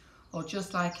cream, or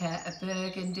just like a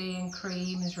burgundy and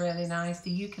cream is really nice.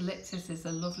 The eucalyptus is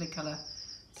a lovely colour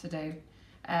to do.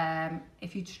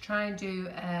 If you try and do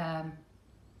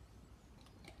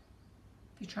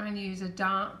you try and use a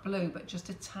dark blue, but just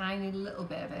a tiny little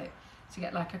bit of it to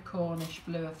get like a Cornish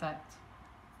blue effect.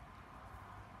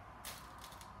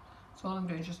 So all I'm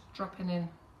doing is just dropping in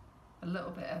a little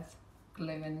bit of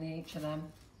glue in each of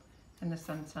them in the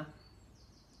centre.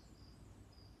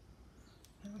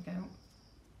 There we go.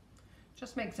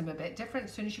 Just makes them a bit different.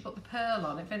 As soon as you put the pearl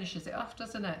on, it finishes it off,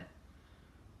 doesn't it?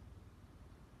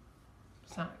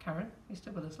 Is that Karen? You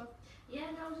still with us, love?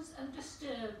 Yeah, no,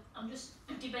 I'm just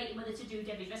debating whether to do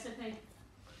Debbie's recipe.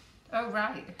 Oh,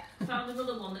 right. Found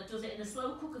another one that does it in a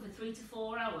slow cooker for 3 to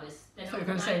 4 hours. Then so you're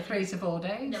going to say 3 to 4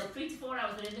 days? No, 3 to 4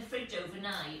 hours, but in the fridge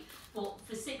overnight. But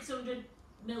for 600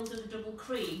 mils of the double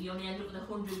cream, you only end up with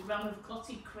 100 grams of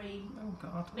clotted cream. Oh,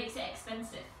 God. Makes it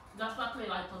expensive. That's why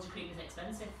clotted cream is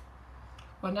expensive.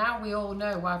 Well, now we all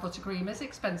know why buttercream is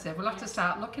expensive. We'll have to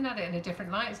start looking at it in a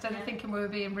different light. Instead of thinking we were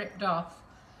being ripped off,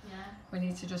 we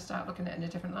need to just start looking at it in a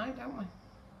different light, don't we?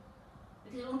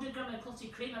 With 100 grams of clotted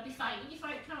cream, I'd be fighting you for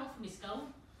it, Carol, for my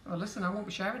scone. Well, listen, I won't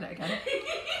be sharing it again.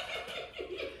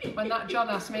 When that John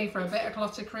asked me for a bit of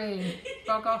clotted cream,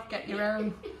 bog off, get your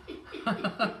own.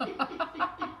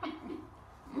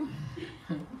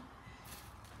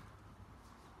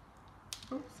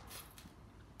 Oops.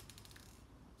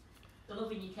 They're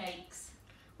loving your cakes.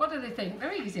 What do they think?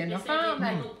 They're easy enough, aren't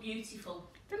they? They look beautiful.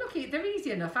 They're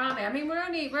easy enough, aren't they? I mean, we're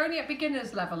only at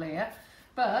beginner's level here,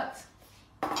 but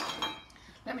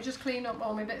let me just clean up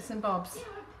all my bits and bobs. Yeah,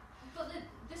 but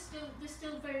they're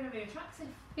still very, very attractive.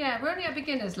 Yeah, we're only at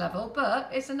beginner's level, but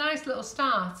it's a nice little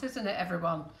start, isn't it,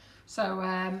 everyone? So,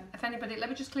 if anybody, let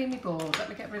me just clean my board. Let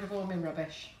me get rid of all my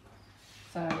rubbish.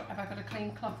 So, have I got a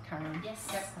clean cloth, Karen? Yes.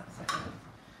 Yep, that's it.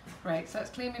 Right, so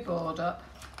let's clean my board up.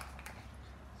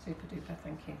 Super duper,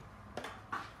 thank you.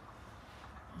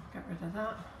 Get rid of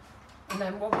that. And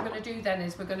then what we're going to do then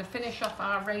is we're going to finish off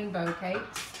our rainbow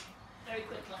cakes. Very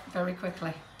quickly. Very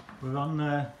quickly. We're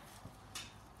on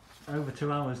over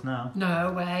 2 hours now.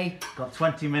 No way. Got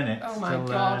 20 minutes. Oh my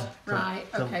God. Right,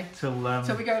 okay. Till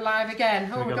we go live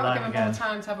again. Oh, we've got to give them again. more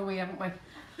time, haven't we, haven't we?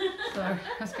 So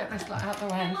let's get this out of the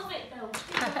way. I love it though.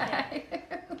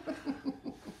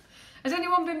 Has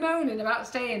anyone been moaning about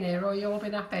staying here, or you all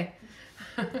been happy?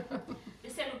 They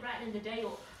said we're brightening the day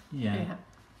up. Yeah.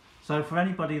 So for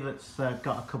anybody that's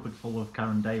got a cupboard full of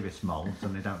Karen Davis moulds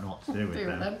and they don't know what to do with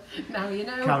them, now you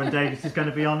know. Karen Davis is going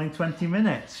to be on in 20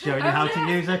 minutes showing you how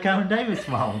to use her Karen Davis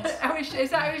moulds. Is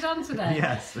that who's on today?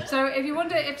 Yes. So if you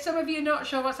wonder, if some of you are not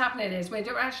sure what's happening, is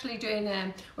we're actually doing,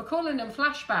 we're calling them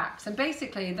flashbacks, and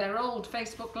basically they're old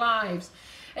Facebook Lives.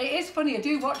 It is funny, I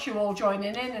do watch you all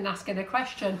joining in and asking a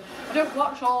question. I don't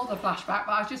watch all the flashback,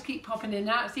 but I just keep popping in and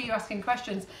out, see you asking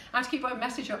questions. I have to keep putting a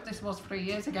message up, this was 3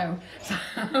 years ago. So.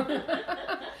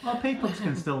 Well, people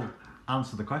can still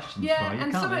answer the questions yeah, for you,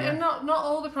 and can't they? and not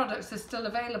all the products are still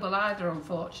available either,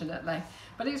 unfortunately.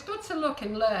 But it's good to look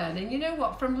and learn. And you know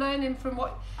what? From learning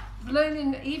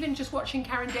even just watching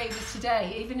Karen Davis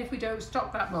today, even if we don't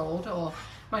stock that mould, or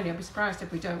mind you, I'd be surprised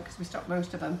if we don't because we stock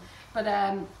most of them. But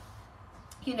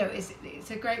you know, it's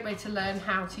a great way to learn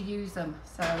how to use them.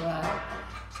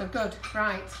 So good,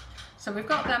 right. So we've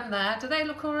got them there. Do they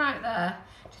look all right there?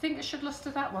 Do you think I should luster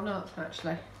that one up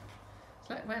actually?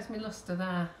 So where's my luster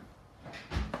there?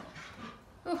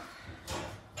 Oof.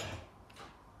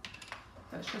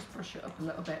 Let's just brush it up a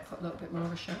little bit, put a little bit more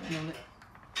of a shine on it.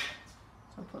 So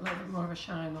I'll put a little bit more of a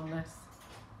shine on this.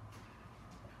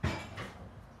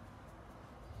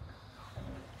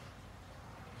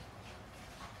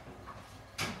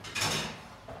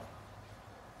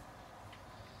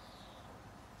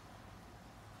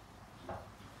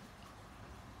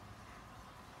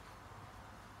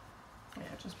 Yeah,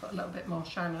 just put a little bit more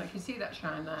shine on it. Can you see that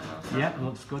shine there? Yeah,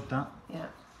 looks good that. Yeah.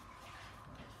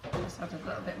 Just add a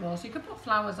little bit more. So you could put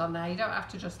flowers on there, you don't have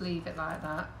to just leave it like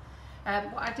that.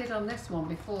 What I did on this one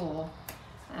before,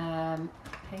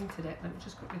 painted it. Let me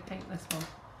just quickly paint this one.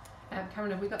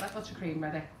 Karen, have we got that buttercream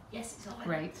ready? Yes, it's all ready.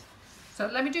 Great. So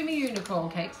let me do my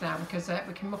unicorn cakes now because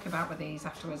we can muck about with these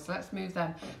afterwards. Let's move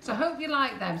them. So I hope you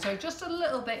like them. So just a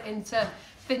little bit into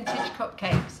vintage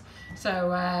cupcakes. So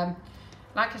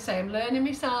like I say, I'm learning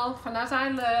myself, and as I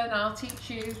learn, I'll teach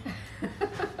you.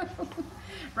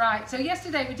 Right, so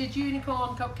yesterday we did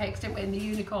unicorn cupcakes, didn't we, in the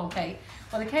unicorn cake.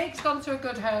 Well, the cake's gone to a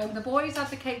good home. The boys had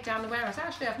the cake down the warehouse.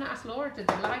 Actually, I've not asked Laura, did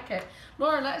they like it?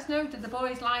 Laura, let us know, did the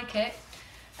boys like it?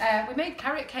 We made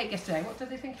carrot cake yesterday. What did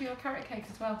they think of your carrot cake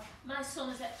as well? My son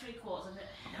is at 3/4 of it.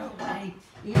 No way.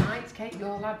 He likes cake,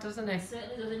 your lad, doesn't he? He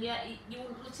certainly does, and yeah, you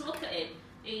wouldn't to look at him.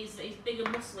 He's big and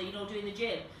muscly, you know, doing the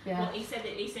gym. Yeah. But he said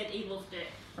he loved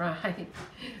it. Right.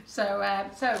 So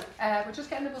we're just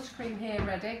getting the buttercream here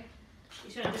ready.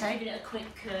 He's just giving it a quick.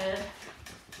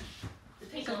 The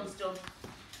pink one's done.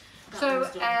 So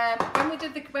when we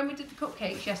did the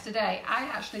cupcakes yesterday, I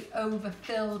actually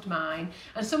overfilled mine,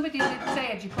 and somebody did say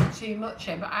had you put too much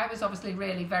in, but I was obviously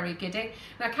really very giddy.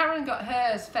 Now Karen got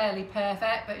hers fairly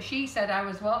perfect, but she said I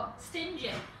was what?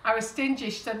 Stingy. I was stingy.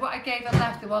 She said what I gave her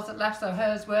left, there wasn't left, so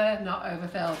hers were not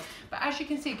overfilled. But as you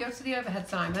can see, go to the overhead,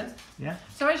 Simon. Yeah.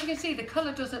 So as you can see, the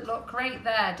colour doesn't look great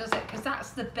there, does it? Because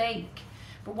that's the bake.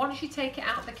 But once you take it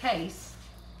out of the case,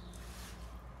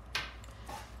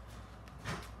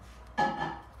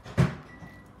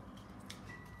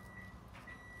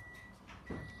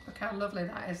 look how lovely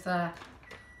that is there.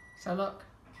 So look,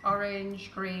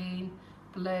 orange, green,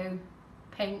 blue,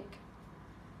 pink.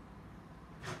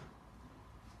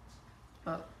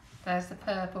 Look, there's the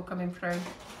purple coming through.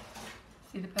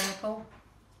 See the purple?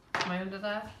 Am I under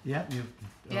there? Yeah,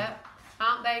 Yeah.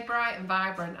 Aren't they bright and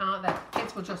vibrant, aren't they?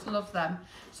 Kids will just love them.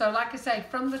 So like I say,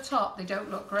 from the top they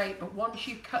don't look great, but once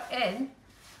you cut in,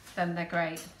 then they're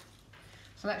great.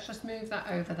 So let's just move that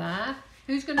over there.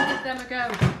 Who's going to give them a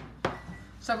go?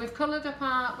 So we've coloured up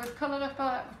some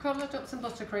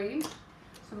buttercream. So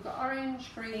we've got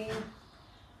orange, green,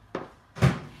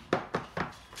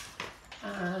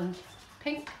 and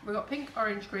pink. We've got pink,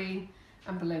 orange, green,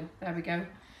 and blue. There we go.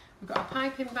 We've got a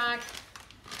piping bag.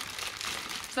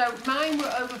 So mine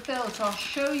were overfilled, so I'll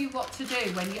show you what to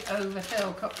do when you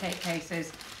overfill cupcake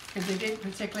cases, because they didn't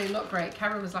particularly look great.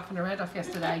 Karen was laughing her head off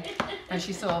yesterday when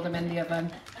she saw them in the oven.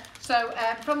 So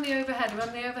from the overhead, we're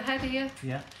on the overhead here?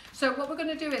 Yeah. So what we're going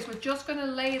to do is we're just going to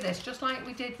lay this, just like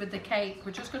we did with the cake.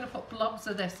 We're just going to put blobs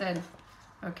of this in,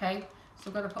 okay? So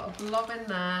we're going to put a blob in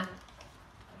there.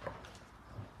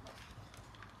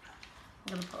 I'm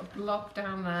going to put a blob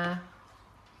down there.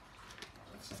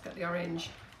 Let's just get the orange.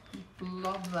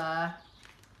 Blob there,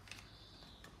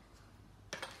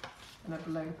 and a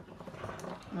blue, and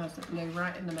there's the blue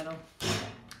right in the middle.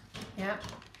 Yeah,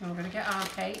 and we're going to get our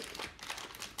cake.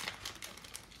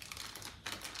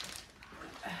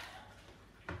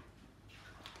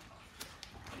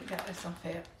 Get this off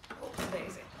here. Oh,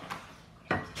 daisy.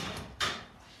 I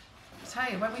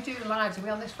tell you, when we do lives, are we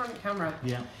on this front camera?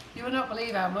 Yeah. You will not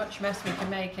believe how much mess we can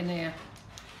make in here.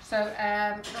 So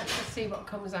let's just see what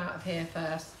comes out of here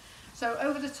first. So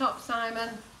over the top,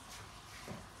 Simon.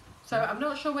 So I'm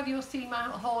not sure whether you'll see my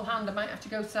whole hand. I might have to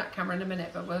go to that camera in a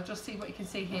minute, but we'll just see what you can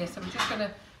see here. So we're just going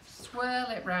to swirl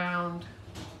it round.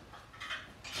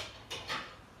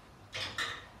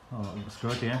 Oh, that looks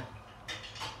good, yeah.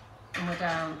 And we're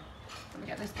down. Let me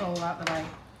get this bowl out of the way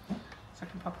so I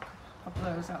can pop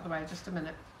those out of the way. Just a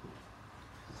minute.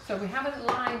 So we haven't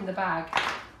lined the bag.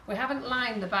 We haven't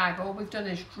lined the bag, all we've done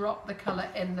is drop the colour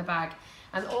in the bag.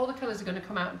 And all the colours are going to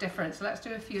come out different, so let's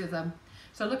do a few of them.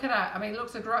 So look at that, I mean it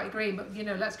looks a grotty green, but you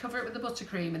know, let's cover it with the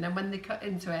buttercream, and then when they cut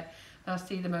into it, they'll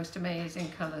see the most amazing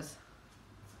colours.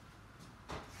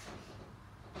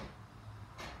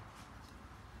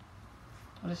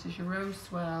 Well, this is your rose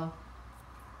swirl.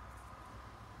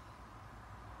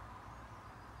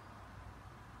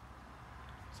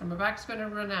 So my bag's going to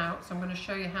run out, so I'm going to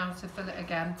show you how to fill it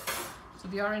again. So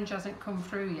the orange hasn't come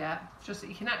through yet. Just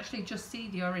you can actually just see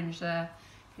the orange there.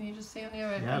 Can you just see on the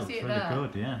orange? Yeah, can you see it really there?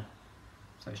 good, yeah.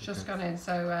 So it's just gone in.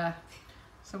 So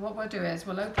so what we'll do is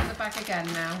we'll open the bag again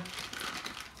now.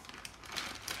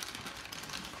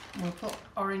 And we'll put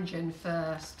orange in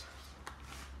first.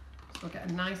 So we'll get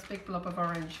a nice big blob of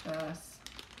orange first.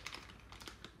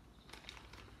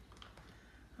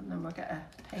 And then we'll get a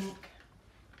pink.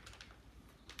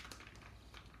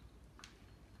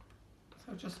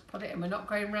 So just put it in. We're not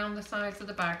going round the sides of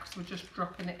the bag, so we're just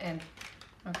dropping it in.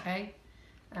 Okay.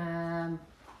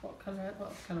 What colour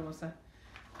was there?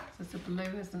 There's a blue,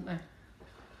 isn't there?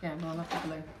 Yeah, more like a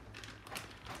blue.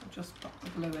 So just pop the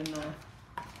blue in there.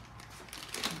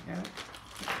 There we go.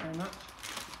 Thank you very much.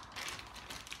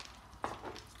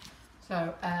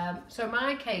 So, so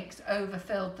my cakes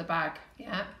overfilled the bag,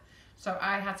 yeah. So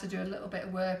I had to do a little bit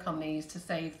of work on these to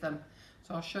save them.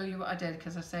 So I'll show you what I did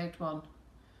because I saved one.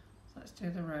 So let's do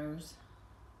the rose.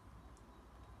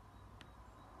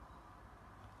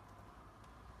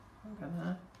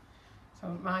 So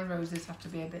my roses have to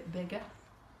be a bit bigger,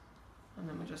 and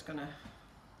then we're just gonna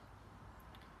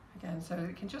again, so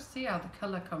you can just see how the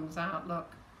colour comes out. Look,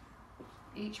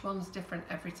 each one's different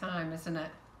every time, isn't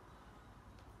it?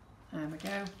 There we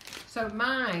go. So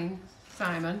mine,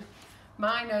 Simon,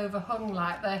 mine overhung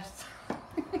like this.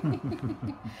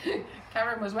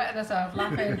 Karen was wetting herself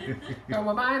laughing. Going,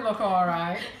 well, mine look all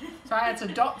right. So I had to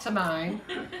doctor mine.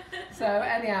 So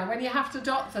anyhow, when you have to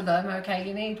doctor them, okay,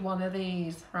 you need one of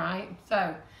these, right?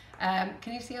 So,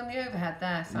 can you see on the overhead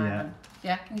there, Simon?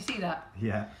 Yeah. Can you see that?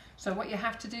 Yeah. So what you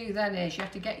have to do then is you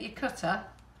have to get your cutter,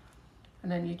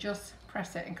 and then you just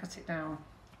press it and cut it down.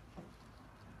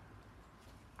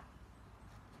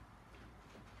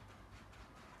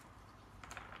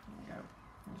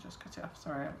 Just cut it off.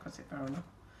 Sorry, I haven't cut it far enough.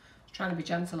 I was trying to be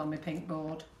gentle on my pink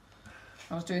board.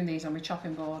 I was doing these on my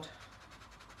chopping board.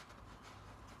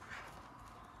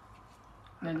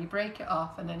 And then you break it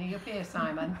off, and then are you up here,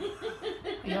 Simon?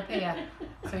 Are you up here?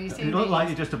 So you see. You look like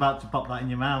you're just about to pop that in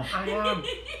your mouth. I am.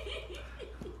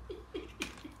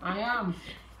 I am.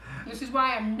 This is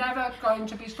why I'm never going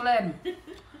to be slim.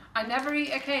 I never eat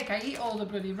a cake. I eat all the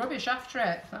bloody rubbish after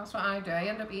it. That's what I do. I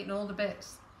end up eating all the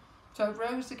bits. So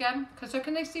rose again, so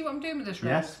can they see what I'm doing with this rose?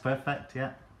 Yes, perfect,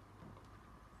 yeah.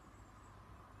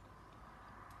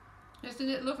 Isn't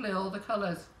it lovely, all the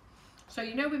colours? So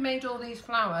you know we made all these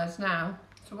flowers now,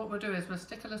 so what we'll do is we'll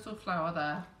stick a little flower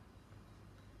there.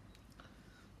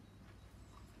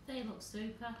 They look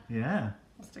super. Yeah.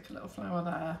 We'll stick a little flower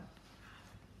there.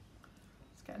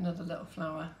 Let's get another little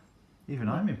flower. Even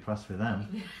I'm impressed with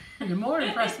them. You're more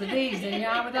impressed with these than you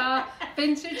are with our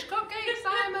vintage cupcakes,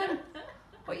 Simon.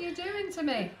 What are you doing to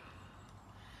me?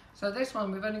 So this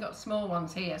one, we've only got small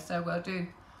ones here, so we'll do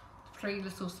 3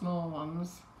 little small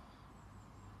ones.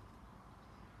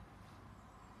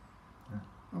 Yeah.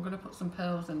 I'm going to put some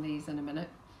pearls in these in a minute.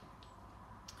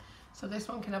 So this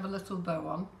one can have a little bow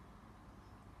on.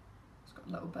 It's got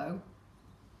a little bow.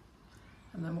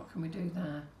 And then what can we do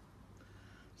there?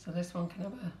 So this one can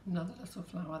have another little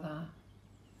flower there.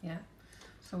 Yeah.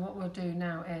 So what we'll do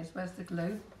now is, where's the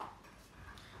glue?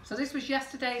 So this was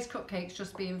yesterday's cupcakes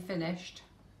just being finished.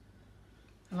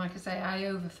 And like I say, I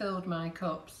overfilled my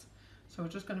cups. So we're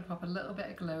just going to pop a little bit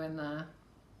of glue in there.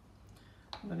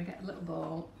 I'm going to get a little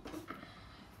ball.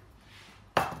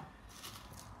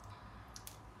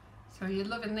 So you're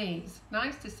loving these.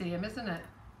 Nice to see them, isn't it?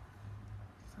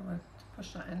 So we'll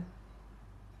push that in.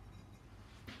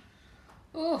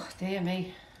 Oh, dear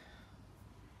me.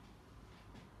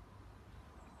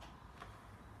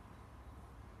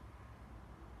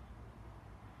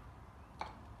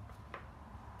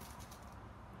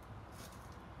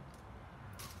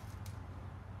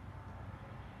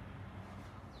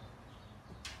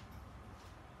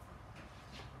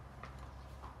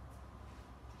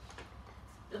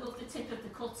 They hook the tip of the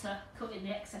cutter, cutting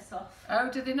the excess off.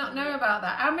 Oh, did they not know about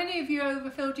that? How many of you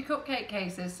overfilled your cupcake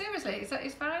cases? Seriously,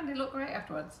 it's fine. They look great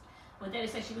afterwards. Well, Debbie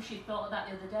said she wished she'd thought of that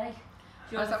the other day.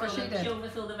 She Oh, is that what she did? She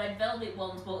overfilled the red velvet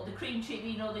ones, but the cream cheese,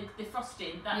 you know, the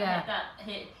frosting, that Yeah. that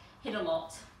hit a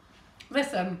lot.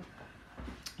 Listen,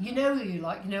 You know who you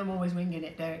like. You know I'm always winging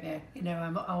it, don't you? You know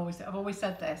I've always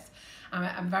said this.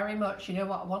 I'm very much, you know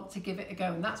what, I want to give it a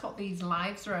go, and that's what these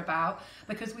lives are about,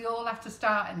 because we all have to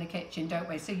start in the kitchen, don't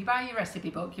we? So you buy your recipe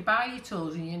book, you buy your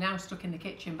tools, and you're now stuck in the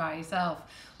kitchen by yourself.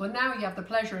 Well, now you have the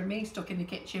pleasure of me stuck in the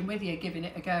kitchen with you, giving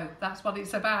it a go. That's what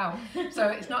it's about. So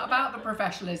it's not about the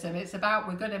professionalism, it's about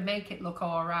we're going to make it look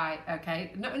all right,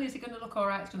 okay? Not only is it going to look all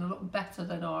right, it's going to look better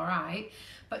than all right,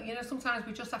 but you know, sometimes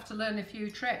we just have to learn a few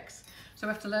tricks. So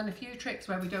we have to learn a few tricks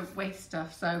where we don't waste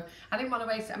stuff. So I didn't want to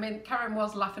waste it. I mean, Karen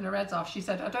was laughing her head off. She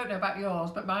said, I don't know about yours,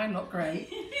 but mine look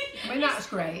great. I mean, that's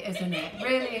great, isn't it?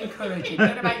 Really encouraging.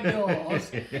 Don't know about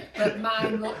yours, but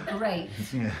mine look great.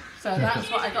 Yeah. So that's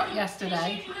what I got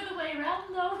yesterday. The other way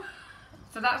around, though.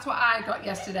 So that's what I got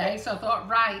yesterday. So I thought,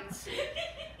 right,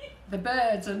 the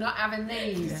birds are not having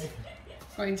these.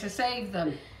 Going to save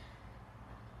them.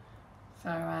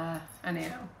 So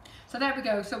anyhow. So there we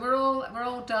go. So we're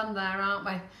all done there, aren't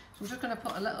we? So I'm just going to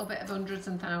put a little bit of hundreds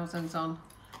and thousands on.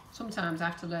 Sometimes I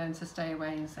have to learn to stay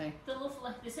away and see. They look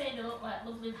like, they say they look like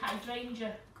lovely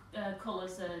hydrangea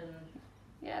colours and...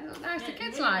 Yeah, they look nice. Yeah, The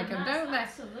kids really like them, nice, don't they?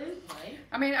 Absolutely.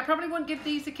 I mean, I probably wouldn't give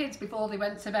these to kids before they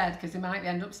went to bed because they might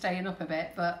end up staying up a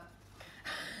bit, but...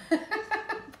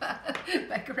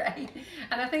 They're great,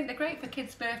 and I think they're great for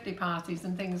kids' birthday parties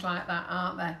and things like that,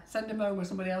 aren't they? Send them home with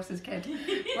somebody else's kid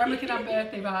when we can have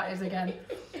birthday parties again.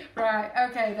 Right,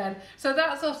 okay then. So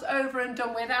that's us over and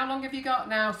done with. How long have you got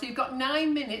now? So you've got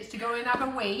 9 minutes to go and have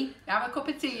a wee, have a cup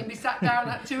of tea, and be sat down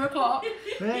at 2 o'clock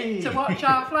to watch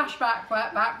our flashback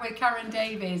back with Karen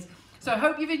Davies. So I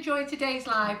hope you've enjoyed today's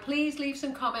live. Please leave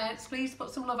some comments. Please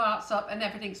put some love hearts up and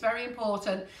everything's very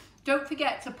important. Don't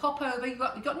forget to pop over. You've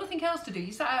got nothing else to do.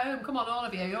 You sat at home. Come on, all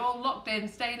of you. You're all locked in,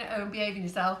 staying at home, behaving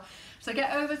yourself. So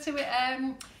get over to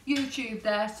YouTube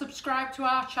there. Subscribe to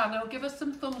our channel. Give us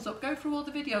some thumbs up. Go through all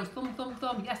the videos.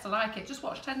 Thumb. Yes, I like it. Just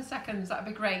watch 10 seconds. That'd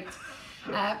be great.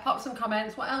 Pop some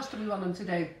comments. What else do we want them to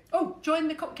do? Oh, join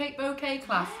the Cupcake Bouquet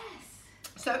class.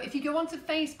 Yes. So if you go onto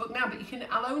Facebook now, but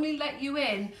I'll only let you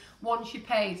in once you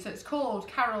paid. So it's called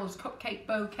Carol's Cupcake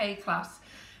Bouquet class.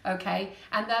 Okay,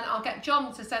 and then I'll get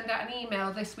John to send out an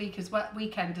email this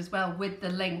weekend as well with the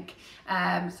link.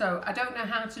 So I don't know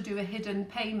how to do a hidden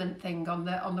payment thing on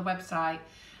the website.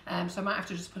 So I might have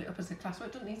to just put it up as a class. Well,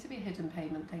 it doesn't need to be a hidden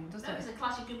payment thing, does it? No, it's a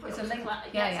class. You can put it's it up a link.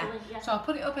 Yeah. So I'll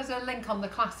put it up as a link on the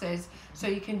classes, so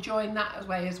you can join that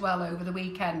way as well over the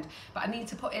weekend. But I need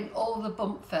to put in all the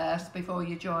bump first before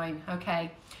you join.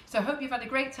 Okay. So I hope you've had a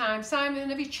great time. Simon,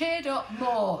 have you cheered up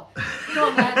more? Go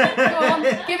on then. Go on.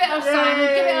 Give it us, Simon.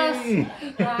 Give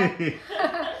it us. Right.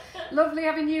 Lovely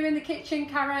having you in the kitchen,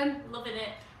 Karen. Loving it.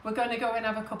 We're going to go and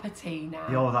have a cup of tea now.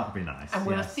 Oh, that'd be nice. And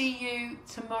we'll see you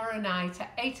tomorrow night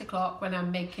at 8 o'clock when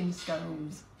I'm making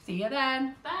scones. See you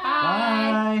then. Bye.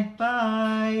 Bye.